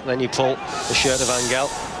tackle, then you pull the shirt of Angel.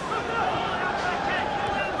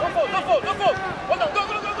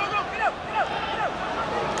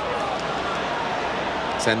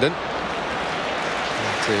 Senden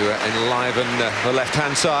to enliven the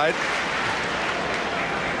left-hand side.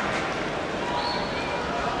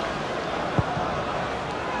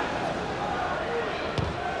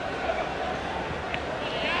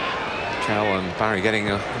 Cal and Barry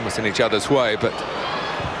getting almost in each other's way, but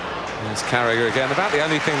there's Carragher again. About the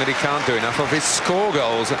only thing that he can't do enough of is score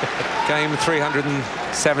goals. Game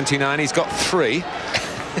 379, he's got 3.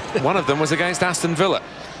 One of them was against Aston Villa.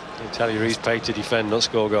 I tell you, he's paid to defend, not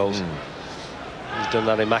score goals. He's done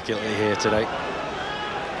that immaculately here today.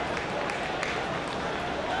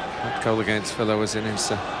 That goal against Villa was in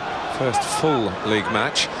his first full league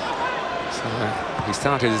match. So he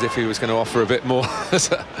started as if he was going to offer a bit more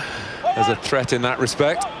as a threat in that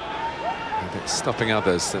respect. And it's stopping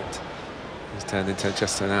others that he's turned into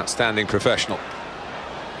just an outstanding professional.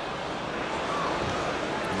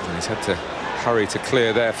 And he's had to hurry to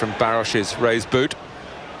clear there from Barosh's raised boot.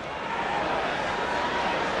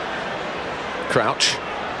 Crouch.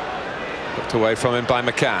 Put away from him by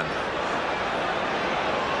McCann.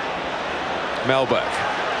 Melberg.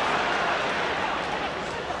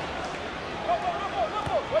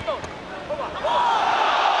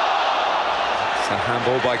 It's a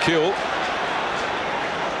handball by Kuhl.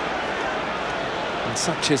 And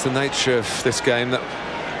such is the nature of this game that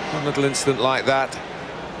one little incident like that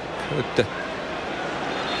could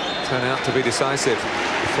turn out to be decisive.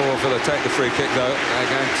 Before Villa take the free kick, though, they're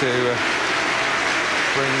going to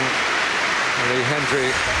bring Lee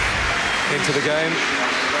Hendry into the game,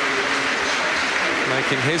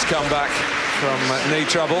 making his comeback from knee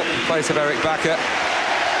trouble in place of Eric Bakker.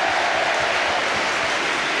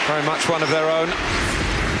 Very much one of their own.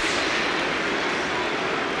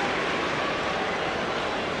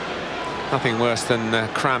 Nothing worse than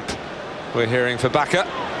cramp we're hearing for Bakker.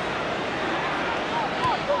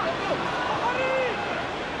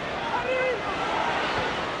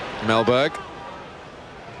 Melberg.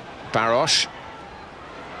 Barosh.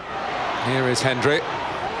 Here is Hendry.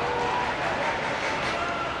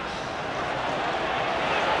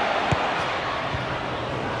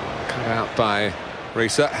 by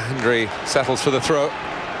Risa. Hendry settles for the throw.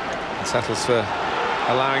 And settles for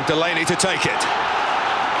allowing Delaney to take it.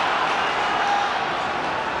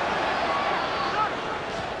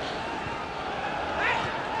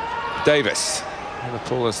 Davis.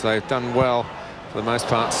 Liverpool, as they've done well for the most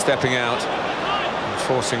part, stepping out and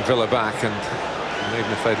forcing Villa back, and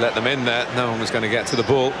even if they'd let them in there, no one was going to get to the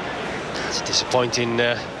ball. It's a disappointing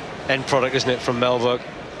end product, isn't it, from Melberg?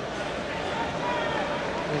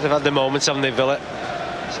 They've had the moments, haven't they, Villa?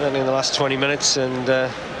 Certainly in the last 20 minutes, and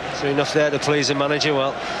is there enough there to please the manager?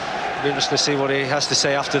 Well, it'll be interesting to see what he has to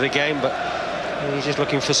say after the game, but he's just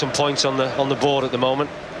looking for some points on the board at the moment.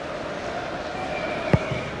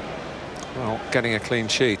 Well, getting a clean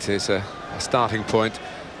sheet is a starting point.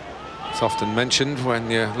 It's often mentioned when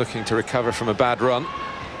you're looking to recover from a bad run.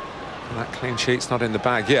 And that clean sheet's not in the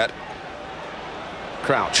bag yet.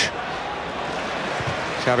 Crouch.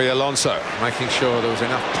 Xabi Alonso making sure there was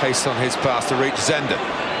enough pace on his pass to reach Zenden.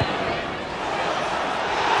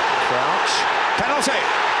 Crouch. Penalty.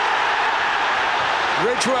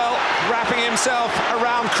 Ridgewell wrapping himself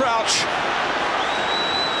around Crouch.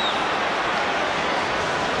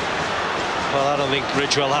 Well, I don't think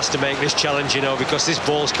Ridgewell has to make this challenge, you know, because this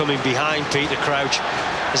ball's coming behind Peter Crouch.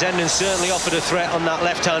 Zenden certainly offered a threat on that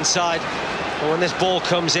left-hand side, but when this ball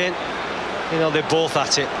comes in, you know, they're both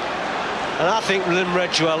at it. And I think Lim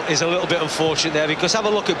Ridgewell is a little bit unfortunate there, because have a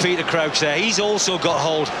look at Peter Crouch there. He's also got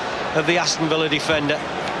hold of the Aston Villa defender,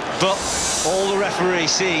 but all the referee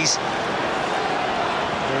sees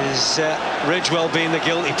is Ridgewell being the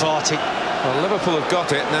guilty party. Well, Liverpool have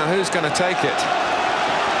got it. Now who's going to take it?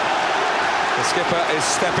 The skipper is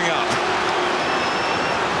stepping up.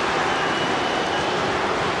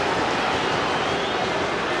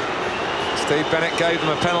 Steve Bennett gave them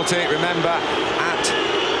a penalty, remember, at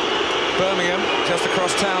Birmingham, just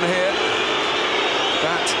across town here.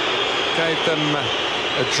 That gave them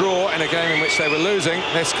a draw in a game in which they were losing.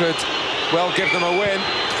 This could well give them a win.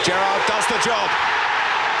 Gerrard does the job.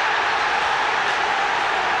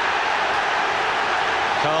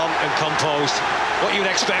 Calm and composed. What you'd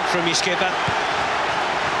expect from your skipper.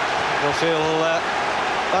 They'll feel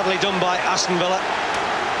badly done by Aston Villa.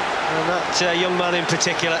 And that young man in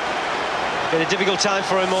particular. Been a difficult time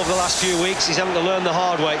for him over the last few weeks. He's having to learn the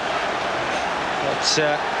hard way. But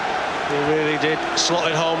he really did slot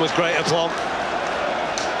it home with great aplomb.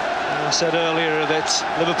 And I said earlier that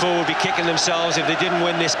Liverpool would be kicking themselves if they didn't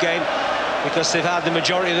win this game, because they've had the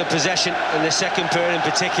majority of the possession in the second period in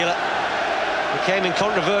particular. They came in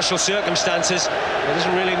controversial circumstances. It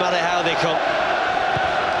doesn't really matter how they come.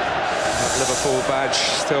 That Liverpool badge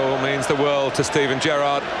still means the world to Steven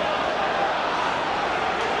Gerrard.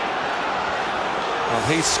 Well,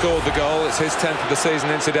 he's scored the goal. It's his 10th of the season,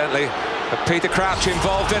 incidentally. But Peter Crouch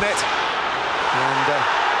involved in it. And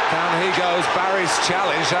down he goes. Barry's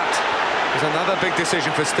challenge. That was another big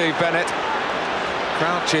decision for Steve Bennett.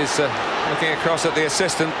 Crouch is looking across at the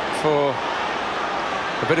assistant for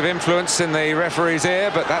a bit of influence in the referee's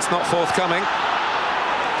ear, but that's not forthcoming.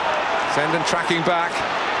 Zenden tracking back.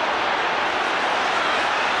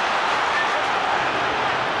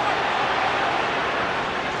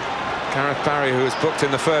 Gareth Barry, who was booked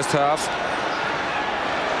in the first half.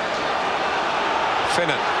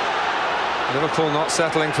 Finnan. Liverpool not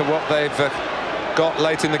settling for what they've got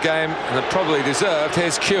late in the game, and have probably deserved.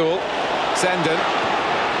 Here's Kuehl. Zenden.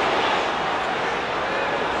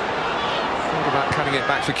 About cutting it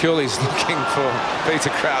back for Kuehl. He's looking for Peter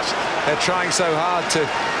Crouch. They're trying so hard to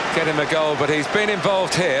get him a goal, but he's been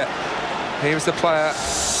involved here. He was the player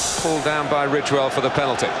pulled down by Ridgewell for the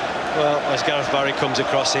penalty. Well, as Gareth Barry comes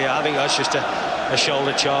across here, I think that's just a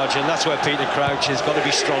shoulder charge, and that's where Peter Crouch has got to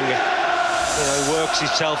be stronger. You know, he works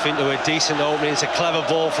himself into a decent opening. It's a clever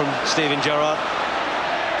ball from Steven Gerrard.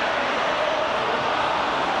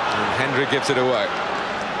 And Hendry gives it away.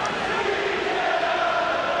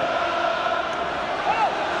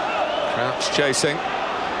 Crouch chasing, and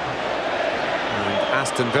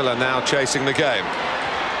Aston Villa now chasing the game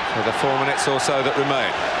for the 4 minutes or so that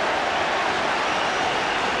remain.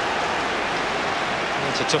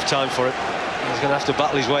 It's a tough time for him. He's going to have to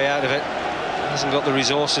battle his way out of it. He hasn't got the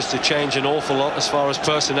resources to change an awful lot as far as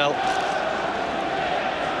personnel.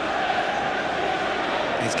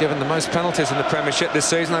 He's given the most penalties in the Premiership this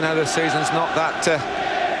season. I know the season's not that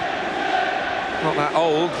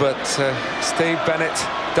old, but Steve Bennett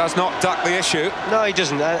does not duck the issue. No, he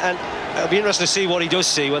doesn't, and it'll be interesting to see what he does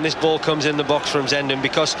see when this ball comes in the box from Zenden,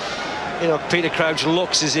 because, you know, Peter Crouch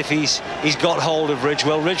looks as if he's got hold of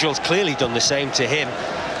Ridgewell. Ridgewell's clearly done the same to him.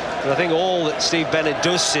 But I think all that Steve Bennett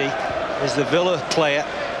does see is the Villa player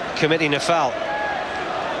committing a foul.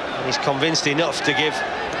 And he's convinced enough to give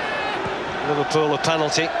Liverpool a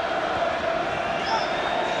penalty.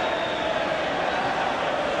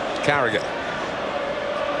 Carragher.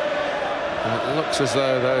 And it looks as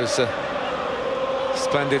though those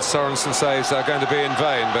splendid Sorensen saves are going to be in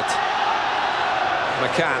vain, but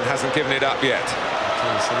McCann hasn't given it up yet.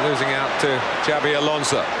 He's losing out to Xabi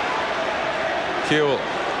Alonso. Kewell.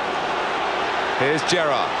 Here's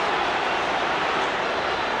Gerrard.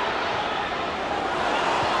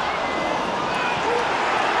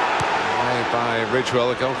 Away by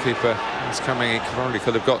Ridgewell, the goalkeeper is coming. He probably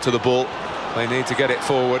could have got to the ball. They need to get it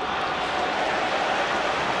forward.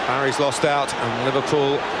 Barry's lost out, and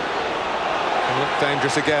Liverpool can look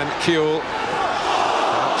dangerous again. Kewell.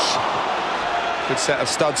 Good set of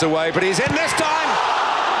studs away, but he's in this time.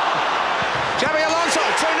 Xabi Alonso,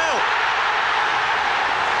 2-0.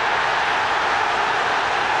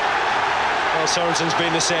 Well, Sorensen's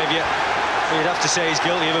been the saviour. You'd have to say he's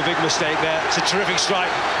guilty of a big mistake there. It's a terrific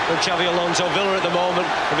strike from Xabi Alonso. Villa at the moment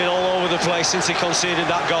have been all over the place since he conceded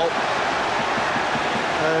that goal.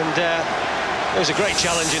 And it was a great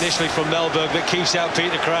challenge initially from Mellberg that keeps out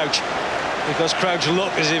Peter Crouch, because Crouch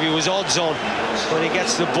looked as if he was odds on when he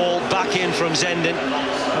gets the ball back in from Zenden.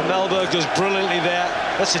 And Mellberg does brilliantly there.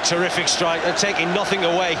 That's a terrific strike. They're taking nothing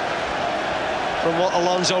away from what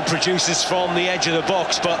Alonso produces from the edge of the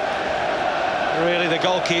box, but really the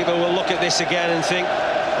goalkeeper will look at this again and think,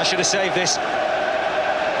 I should have saved this.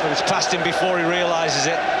 But it's past him before he realises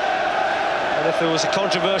it. And if there was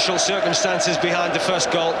controversial circumstances behind the first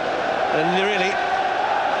goal, then really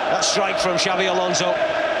that strike from Xabi Alonso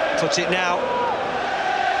puts it now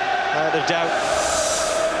out of doubt.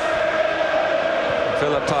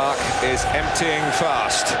 Villa Park is emptying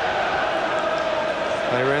fast.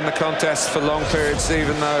 They were in the contest for long periods,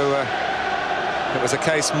 even though it was a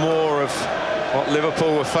case more of what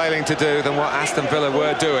Liverpool were failing to do than what Aston Villa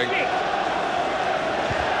were doing.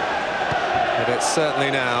 But it's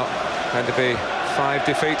certainly now going to be 5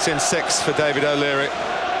 defeats in 6 for David O'Leary.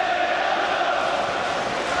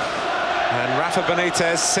 And Rafa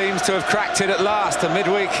Benitez seems to have cracked it at last. A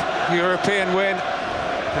midweek European win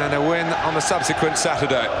and a win on the subsequent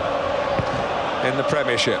Saturday in the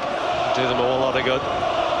Premiership. Do them a whole lot of good.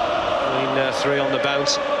 I mean, 3 on the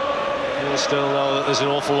bounce. You'll still know that there's an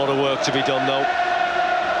awful lot of work to be done, though.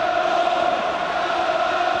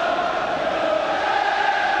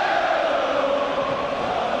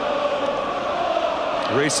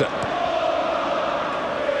 Risa.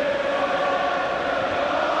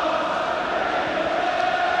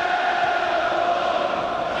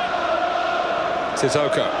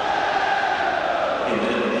 Sissoko.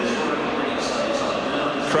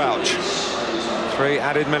 Crouch. 3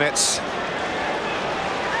 added minutes.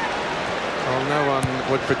 Well, no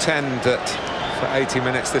one would pretend that for 80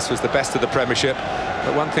 minutes this was the best of the Premiership.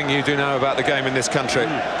 But one thing you do know about the game in this country,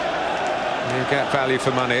 you get value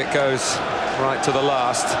for money. It goes right to the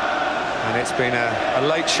last, and it's been a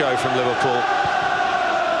late show from Liverpool.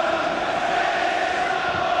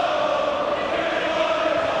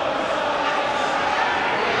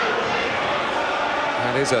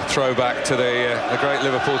 That is a throwback to the great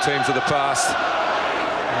Liverpool teams of the past.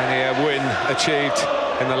 Many a win achieved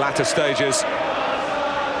in the latter stages.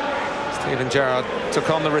 Steven Gerrard took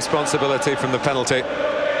on the responsibility from the penalty, and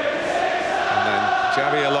then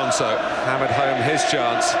Xabi Alonso hammered home his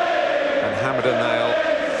chance and hammered a nail,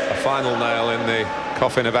 a final nail in the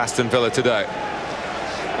coffin of Aston Villa today.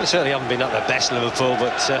 They certainly haven't been at their best, Liverpool,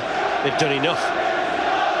 but they've done enough.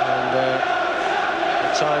 And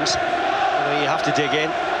at times, you have to dig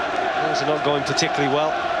in. Things are not going particularly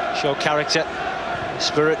well. Show character,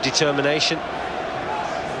 spirit, determination.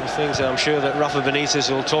 Things that I'm sure that Rafa Benitez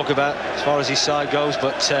will talk about as far as his side goes,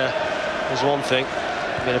 but there's one thing.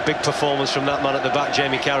 Been a big performance from that man at the back,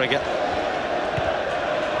 Jamie Carragher.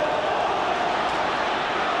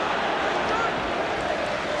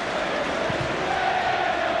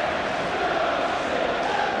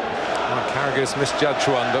 Well, Carragher's misjudged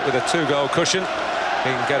one, but with a 2-goal cushion, he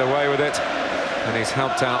can get away with it, and he's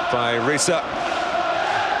helped out by Risa.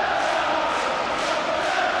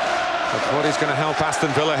 But what is going to help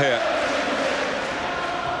Aston Villa here?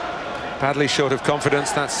 Badly short of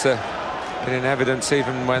confidence. That's been in evidence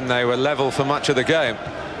even when they were level for much of the game.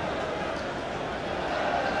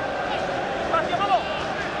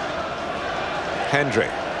 Hendry.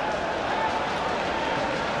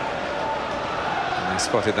 And he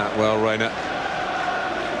spotted that well, Rayner.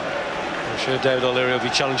 I'm sure David O'Leary will be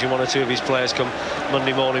challenging 1 or 2 of his players come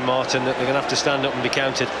Monday morning, Martin, that they're going to have to stand up and be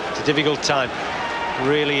counted. It's a difficult time. It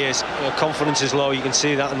really is. Their confidence is low. You can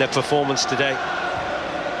see that in their performance today.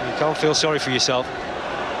 You can't feel sorry for yourself.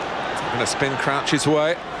 Going to spin Crouch's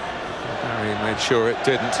way. Barry made sure it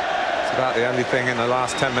didn't. It's about the only thing in the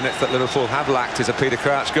last 10 minutes that Liverpool have lacked is a Peter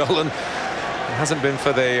Crouch goal, and it hasn't been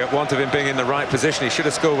for the want of him being in the right position. He should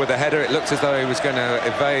have scored with a header. It looked as though he was going to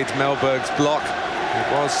evade Melberg's block.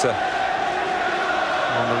 It was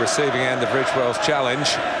on the receiving end of Ridgewell's challenge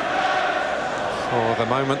for the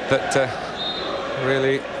moment that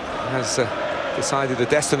really has decided the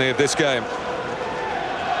destiny of this game.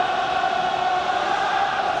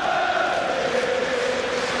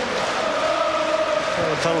 Well,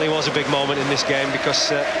 the penalty was a big moment in this game because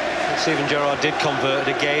Steven Gerrard did convert.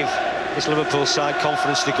 It gave this Liverpool side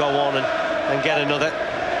confidence to go on and get another.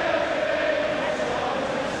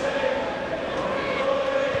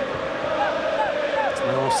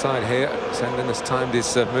 No offside here. Sendin has timed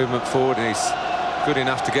his movement forward, and he's good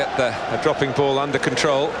enough to get a dropping ball under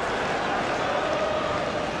control.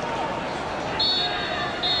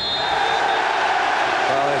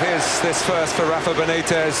 Well, it is this first for Rafa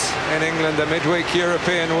Benitez in England, a midweek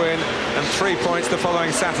European win and 3 points the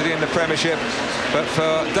following Saturday in the Premiership. But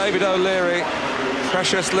for David O'Leary,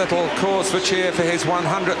 precious little cause for cheer for his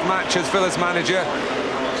 100th match as Villa's manager.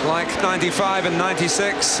 Like 95 and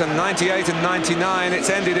 96 and 98 and 99, it's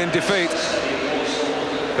ended in defeat.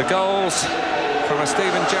 The goals from a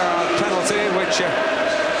Steven Gerrard penalty, which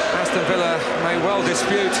Aston Villa may well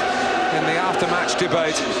dispute in the after-match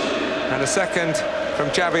debate, and a second from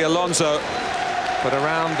Xabi Alonso. But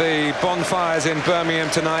around the bonfires in Birmingham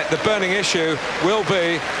tonight, the burning issue will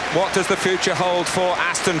be, what does the future hold for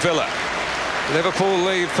Aston Villa? Liverpool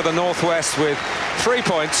leave for the Northwest with 3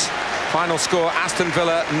 points. Final score, Aston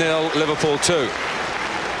Villa 0, Liverpool 2.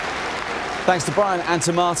 Thanks to Brian and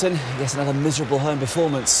to Martin. Yes, another miserable home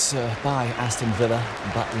performance by Aston Villa,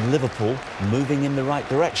 but Liverpool moving in the right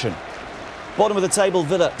direction. Bottom of the table,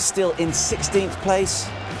 Villa still in 16th place,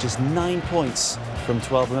 just 9 points from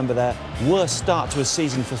 12. Remember, their worst start to a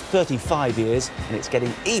season for 35 years, and it's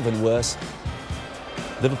getting even worse.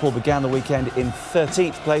 Liverpool began the weekend in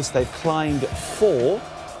 13th place. They've climbed 4.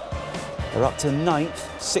 They're up to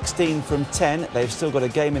 9th, 16 from 10. They've still got a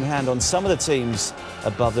game in hand on some of the teams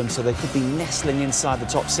above them, so they could be nestling inside the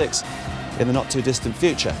top 6 in the not-too-distant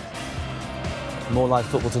future. More live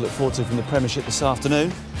football to look forward to from the Premiership this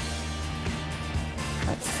afternoon.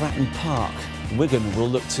 At Fratton Park, Wigan will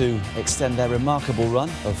look to extend their remarkable run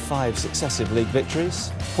of 5 successive league victories.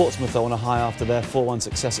 Portsmouth are on a high after their 4-1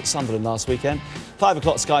 success at Sunderland last weekend. 5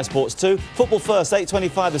 o'clock Sky Sports 2. Football first,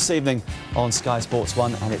 8:25 this evening on Sky Sports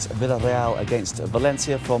 1, and it's Villarreal against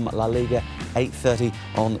Valencia from La Liga, 8:30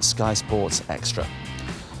 on Sky Sports Extra.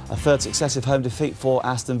 A third successive home defeat for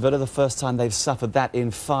Aston Villa, the first time they've suffered that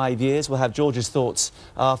in 5 years. We'll have George's thoughts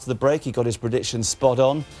after the break. He got his predictions spot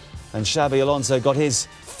on, and Xabi Alonso got his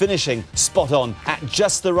finishing spot on at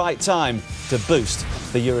just the right time to boost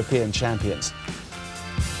the European champions.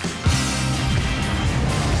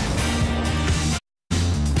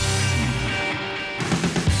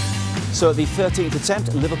 So at the 13th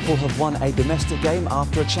attempt, Liverpool have won a domestic game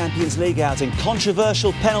after a Champions League outing.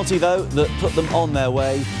 Controversial penalty, though, that put them on their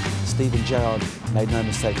way. Steven Gerrard made no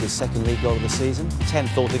mistake, his second league goal of the season,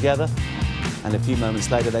 10th altogether. And a few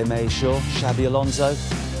moments later, they made sure Xabi Alonso,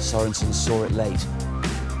 Sorensen saw it late.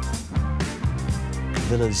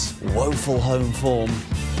 Villa's woeful home form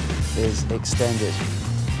is extended.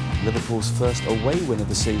 Liverpool's first away win of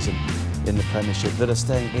the season in the Premiership. Villa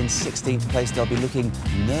staying in 16th place. They'll be looking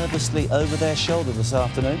nervously over their shoulder this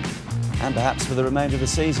afternoon, and perhaps for the remainder of the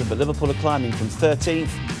season. But Liverpool are climbing from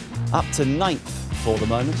 13th up to 9th for the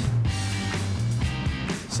moment.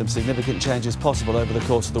 Some significant changes possible over the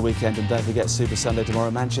course of the weekend, and don't forget Super Sunday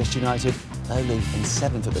tomorrow. Manchester United only in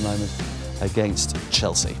 7th at the moment against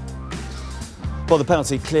Chelsea. Well, the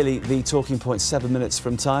penalty, clearly the talking point 7 minutes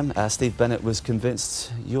from time. Steve Bennett was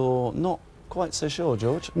convinced. You're not quite so sure,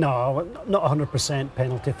 George? No, not 100%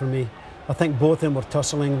 penalty for me. I think both of them were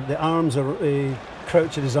tussling. The arms are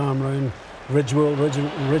Crouch had his arm round Ridgewell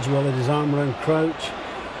had his arm round Crouch.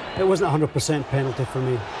 It wasn't 100% penalty for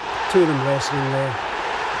me. Two of them wrestling there.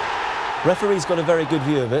 Referee's got a very good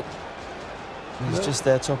view of it. He's just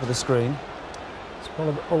there, top of the screen. It's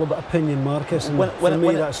all about opinion, Marcus, and for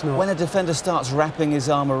me that's not. When a defender starts wrapping his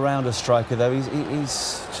arm around a striker, though, he's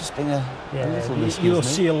just being a little risky. You'll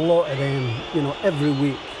see a lot of them, every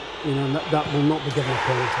week, and that will not be given a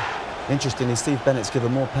penalty. Interestingly, Steve Bennett's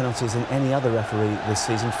given more penalties than any other referee this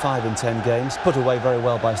season, 5 in 10 games, put away very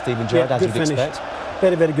well by Steven Gerrard, as you'd expect.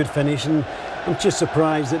 Very, very good finish, and I'm just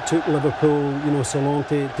surprised it took Liverpool, so long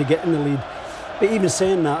to get in the lead. But even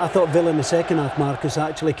saying that, I thought Villa in the second half, Marcus,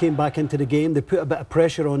 actually came back into the game. They put a bit of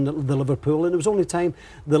pressure on the Liverpool, and it was only time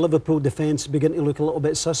the Liverpool defence began to look a little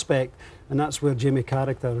bit suspect, and that's where Jamie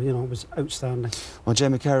Carragher, you know, was outstanding. Well,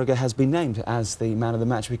 Jamie Carragher has been named as the man of the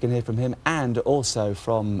match. We can hear from him and also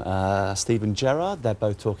from Steven Gerrard. They're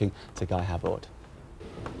both talking to Guy Havord.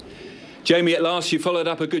 Jamie, at last you followed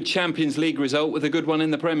up a good Champions League result with a good one in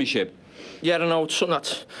the Premiership. Yeah, I know, it's something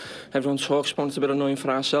that everyone talks about. It's a bit annoying for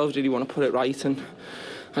ourselves, really want to put it right, and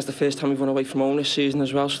that's the first time we've run away from home this season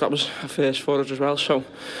as well, so that was a first for us as well. So, you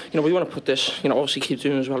know, we want to put this, you know, obviously keep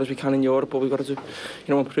doing as well as we can in Europe, but we've got to do,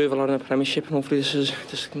 you know, improve a lot in the Premiership, and hopefully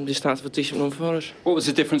this can be the start of a decent run for us. What was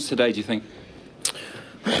the difference today, do you think?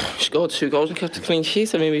 We scored 2 goals and kept a clean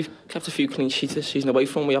sheet. I mean, we've kept a few clean sheets this season away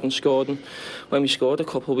from. We haven't scored, and when we scored a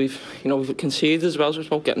couple, we've conceded as well. So it's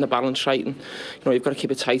about getting the balance right, and you know, you've got to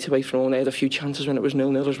keep it tight away from home. They had a few chances when it was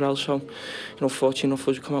 0-0 as well. So, you know, fortunate enough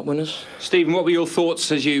for us to come out winners. Stephen, what were your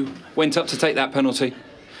thoughts as you went up to take that penalty?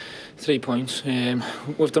 3 points.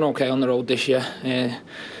 We've done okay on the road this year.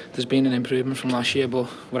 There's been an improvement from last year, but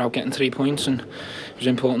without getting 3 points, and it was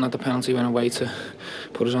important that the penalty went away to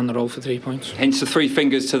put us on the road for 3 points. Hence the 3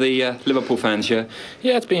 fingers to the Liverpool fans, yeah?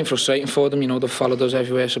 Yeah, it's been frustrating for them. You know, they've followed us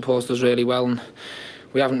everywhere, supported us really well, and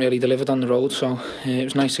we haven't really delivered on the road, so it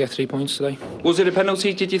was nice to get 3 points today. Was it a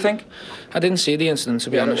penalty, did you think? I didn't see the incident, to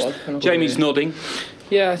be honest. Jamie's nodding.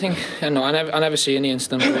 Yeah, I think, I never seen the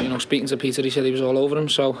incident, but, you know, speaking to Peter, he said he was all over him,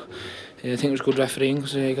 so I think it was good refereeing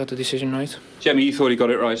because he got the decision right. Jamie, you thought he got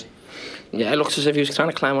it right? Yeah, it looks as if he was trying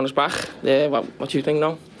to climb on his back. Yeah, what do you think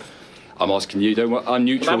now? I'm asking you, I'm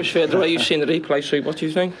neutral. I was further away, you've seen the replay, so what do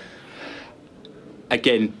you think?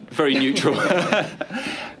 Again, very neutral.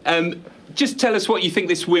 Just tell us what you think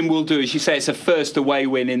this win will do. As you say, it's a first away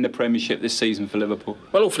win in the Premiership this season for Liverpool.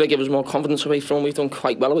 Well, hopefully give us more confidence away from home. We've done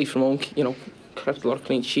quite well away from home, you know, kept a lot of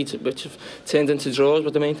clean sheets, which have turned into draws,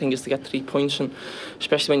 but the main thing is to get 3 points, and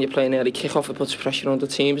especially when you're playing early kick-off, it puts pressure on the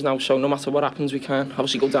teams now, so no matter what happens, we can't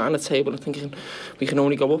obviously go down the table. I think we can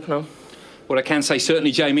only go up now. What I can say,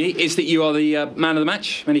 certainly, Jamie, is that you are the man of the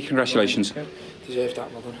match. Many congratulations. Deserve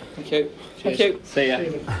that, well done. Thank you. Thank you. See ya.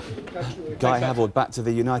 Guy Havord back to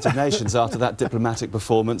the United Nations after that diplomatic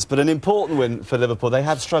performance, but an important win for Liverpool. They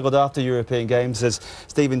have struggled after European games, as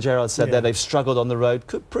Steven Gerrard said there. They've struggled on the road.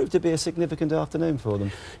 Could prove to be a significant afternoon for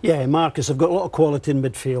them. Yeah, Marcus, they've got a lot of quality in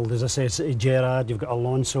midfield. As I said, Gerrard, you've got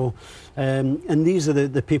Alonso, and these are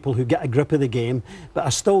the people who get a grip of the game. But I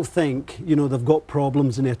still think, you know, they've got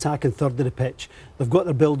problems in the attacking third of the pitch. They've got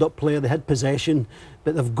their build-up player, they had possession,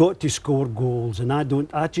 but they've got to score goals, and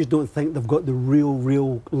I just don't think they've got the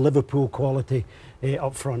real Liverpool quality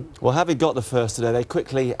up front. Well, having got the first today, they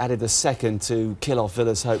quickly added the second to kill off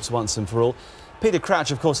Villa's hopes once and for all. Peter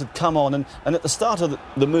Crouch, of course, had come on, and at the start of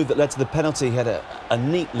the move that led to the penalty, he had a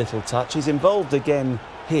neat little touch. He's involved again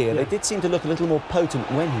here. They did seem to look a little more potent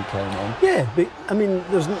when he came on. Yeah, but I mean,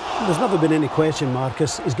 there's never been any question,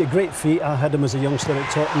 Marcus. He's got great feet. I had him as a youngster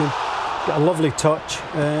at Tottenham. Got a lovely touch,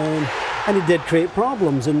 and he did create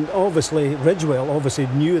problems, and obviously Ridgewell obviously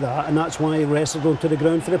knew that, and that's why he wrestled onto the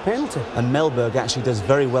ground for the penalty. And Mellberg actually does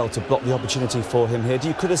very well to block the opportunity for him here. Do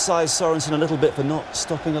you criticise Sorensen a little bit for not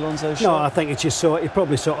stopping Alonso's shot? No, I think he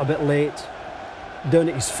probably saw it a bit late, down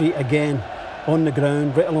at his feet again, on the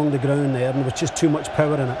ground, right along the ground there, and there was just too much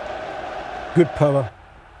power in it. Good power.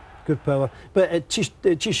 Good power, but it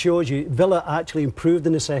just shows you Villa actually improved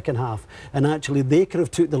in the second half, and actually they could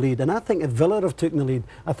have took the lead, and I think if Villa have taken the lead,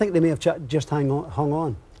 I think they may have just hung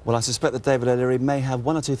on. Well, I suspect that David O'Leary may have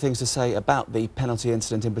one or two things to say about the penalty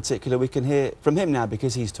incident in particular. We can hear from him now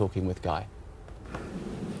because he's talking with Guy.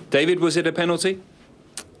 David, was it a penalty?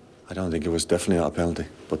 I don't think it was definitely not a penalty,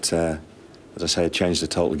 but as I say, it changed the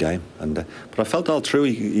total game, and but I felt all through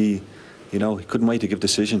you know, he couldn't wait to give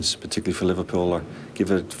decisions, particularly for Liverpool, or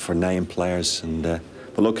give it for named players. And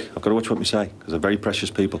but look, I've got to watch what we say, because they're very precious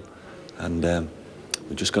people, and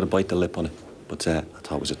we've just got to bite the lip on it. But I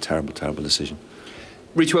thought it was a terrible, terrible decision.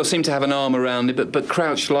 Ridgewell seemed to have an arm around it, but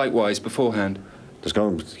Crouch likewise beforehand. There's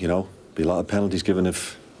going to, you know, be a lot of penalties given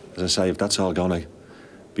if, as I say, if that's all going to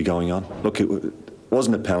be going on. Look, it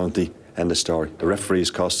wasn't a penalty. End of story. The referee's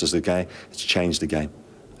cost us the game. It's changed the game.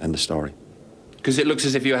 End of story. Because it looks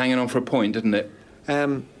as if you were hanging on for a point, doesn't it?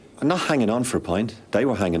 I'm not hanging on for a point. They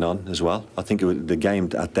were hanging on as well. I think the game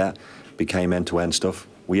at that became end-to-end stuff.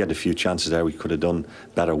 We had a few chances there we could have done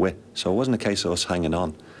better with. So it wasn't a case of us hanging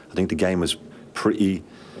on. I think the game was pretty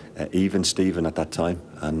even, Stephen, at that time,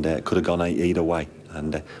 and it could have gone either way.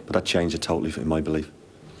 But that changed it totally, in my belief.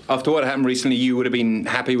 After what happened recently, you would have been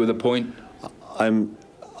happy with a point?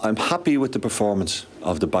 I'm happy with the performance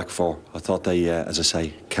of the back four. I thought they, as I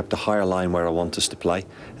say, kept a higher line where I want us to play.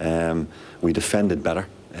 We defended better.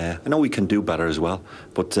 I know we can do better as well,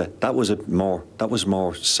 but that was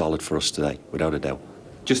more solid for us today, without a doubt.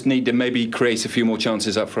 Just need to maybe create a few more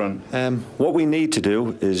chances up front. What we need to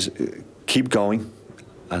do is keep going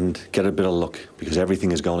and get a bit of luck, because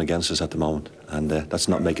everything is going against us at the moment, and that's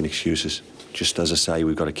not making excuses. Just as I say,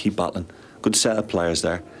 we've got to keep battling. Good set of players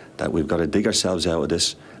there, that we've got to dig ourselves out of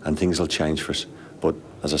this, and things will change for us. But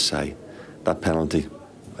as I say, that penalty,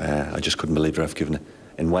 I just couldn't believe the ref given it.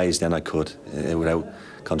 In ways then I could, without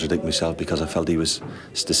contradicting myself, because I felt his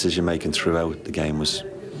decision making throughout the game was,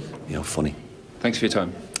 funny. Thanks for your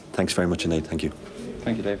time. Thanks very much indeed. Thank you.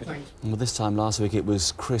 Thank you, David. Well, this time last week it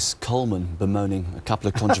was Chris Coleman bemoaning a couple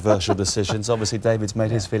of controversial decisions. Obviously, David's made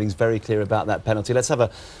his feelings very clear about that penalty. Let's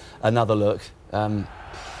have another look.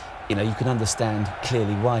 You can understand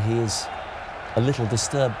clearly why he is a little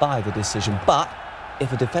disturbed by the decision. But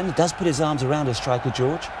if a defender does put his arms around a striker,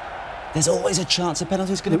 George, there's always a chance a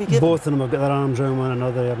penalty is going to be given. Both of them have got their arms around one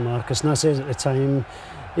another there, Marcus. And I says at the time,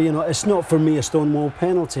 it's not for me a stonewall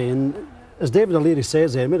penalty. And as David O'Leary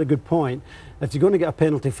says there, he made a good point. If you're going to get a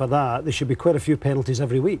penalty for that, there should be quite a few penalties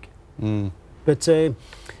every week. But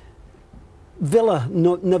Villa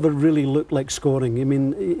never really looked like scoring. I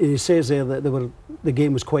mean, he says there that the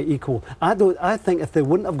game was quite equal. I think if they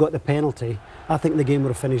wouldn't have got the penalty, I think the game would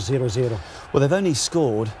have finished 0-0. Well, they've only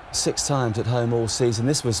scored 6 times at home all season.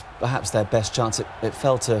 This was perhaps their best chance. It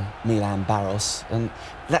fell to Milan Barros, and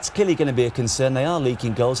that's clearly going to be a concern. They are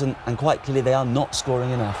leaking goals, and quite clearly they are not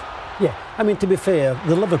scoring enough. Yeah, I mean, to be fair,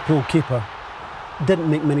 the Liverpool keeper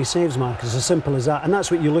didn't make many saves, Marcus. It's as simple as that. And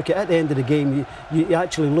that's what you look at the end of the game. You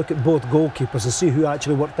actually look at both goalkeepers and see who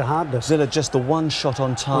actually worked the hardest. Villa just the one shot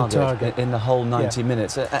on target in the whole 90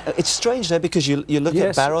 minutes. It's strange though, because you look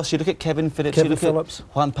at Barros, you look at Kevin Phillips, you look at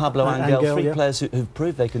Juan Pablo Angel, three players who've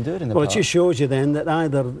proved they can do it in the past. Well, it just shows you then that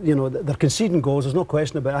either, they're conceding goals, there's no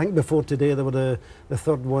question about it. I think before today they were the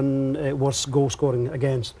third worst goal scoring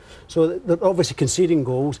against. So they're obviously conceding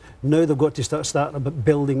goals. Now they've got to start about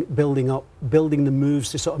building the moves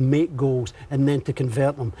to sort of make goals and then to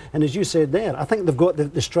convert them. And as you said there, I think they've got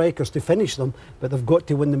the strikers to finish them, but they've got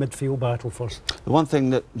to win the midfield battle first. The one thing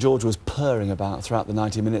that George was purring about throughout the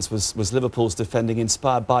 90 minutes was Liverpool's defending,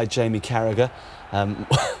 inspired by Jamie Carragher.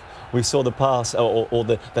 We saw the pass, or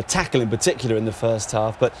the tackle in particular in the first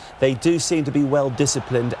half, but they do seem to be well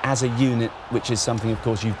disciplined as a unit, which is something, of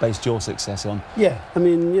course, you've based your success on. Yeah, I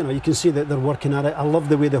mean, you can see that they're working at it. I love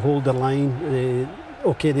the way they hold their line.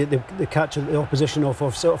 Okay, they catch the opposition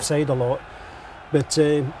offside a lot, but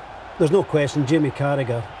there's no question Jamie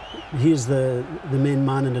Carragher, he's the main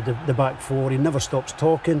man in the back four. He never stops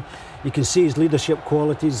talking. You can see his leadership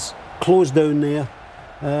qualities, close down there.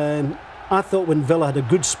 I thought when Villa had a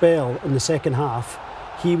good spell in the second half,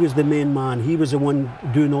 he was the main man. He was the one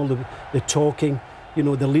doing all the talking, the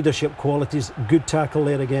leadership qualities. Good tackle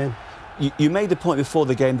there again. You made the point before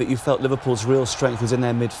the game that you felt Liverpool's real strength was in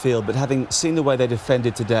their midfield, but having seen the way they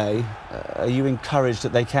defended today, are you encouraged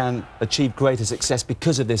that they can achieve greater success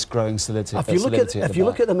because of this growing solidity? If you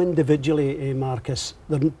look at them individually, Marcus,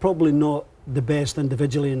 they're probably not the best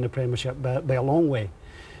individually in the Premiership by a long way.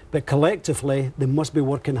 But collectively, they must be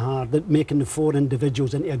working hard at making the 4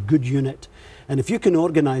 individuals into a good unit. And if you can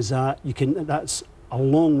organise that, that's a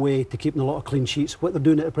long way to keeping a lot of clean sheets, what they're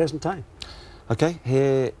doing at the present time. OK,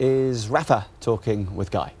 here is Rafa talking with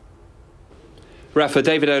Guy. Rafa,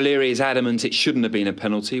 David O'Leary is adamant it shouldn't have been a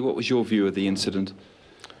penalty. What was your view of the incident?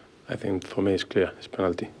 I think for me it's clear, it's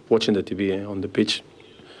penalty. Watching the TV on the pitch,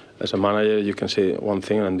 as a manager you can say one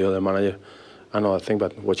thing and the other manager another thing,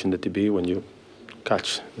 but watching the TV when you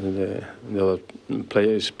catch the other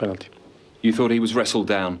player is penalty. You thought he was wrestled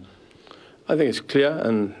down? I think it's clear,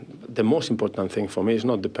 and the most important thing for me is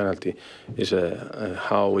not the penalty, is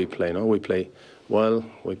how we play. No? We play well,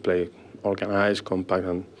 we play organised, compact,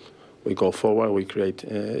 and we go forward, we create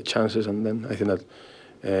chances, and then I think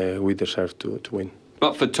that we deserve to win.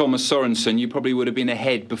 But for Thomas Sorensen, you probably would have been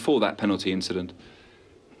ahead before that penalty incident.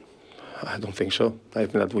 I don't think so. I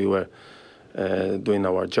think that we were doing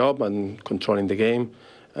our job and controlling the game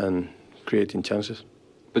and creating chances.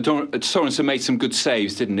 But Sorensen made some good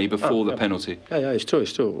saves, didn't he, before the penalty? Yeah, it's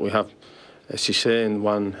true. We have Cissé in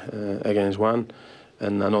 1 against 1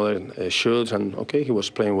 and another shoots, and OK, he was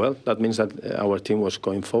playing well. That means that our team was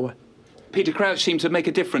going forward. Peter Crouch seemed to make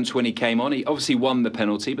a difference when he came on. He obviously won the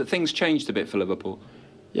penalty, but things changed a bit for Liverpool.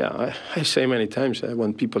 Yeah, I say many times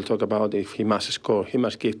when people talk about if he must score, he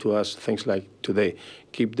must give to us things like today.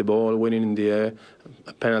 Keep the ball, winning in the air,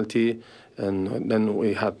 a penalty, and then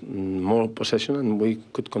we had more possession and we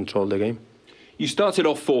could control the game. You started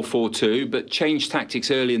off 4-4-2, but changed tactics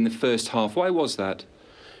early in the first half. Why was that?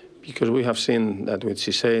 Because we have seen that with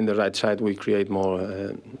Cissé in the right side, we create more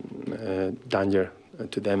danger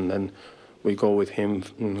to them. Then we go with him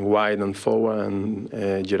wide and forward,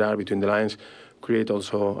 and Gerard between the lines create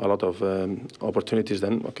also a lot of opportunities.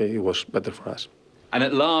 Then, okay, it was better for us. And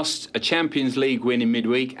at last, a Champions League win in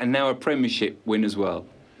midweek, and now a Premiership win as well.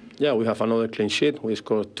 Yeah, we have another clean sheet. We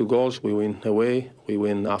scored 2 goals. We win away. We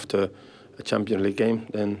win after a Champions League game.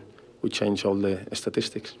 Then we change all the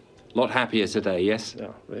statistics. A lot happier today, yes? Yeah,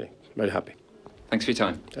 really, very happy. Thanks for your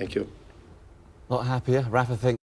time. Thank you. A lot happier. Rafa thinks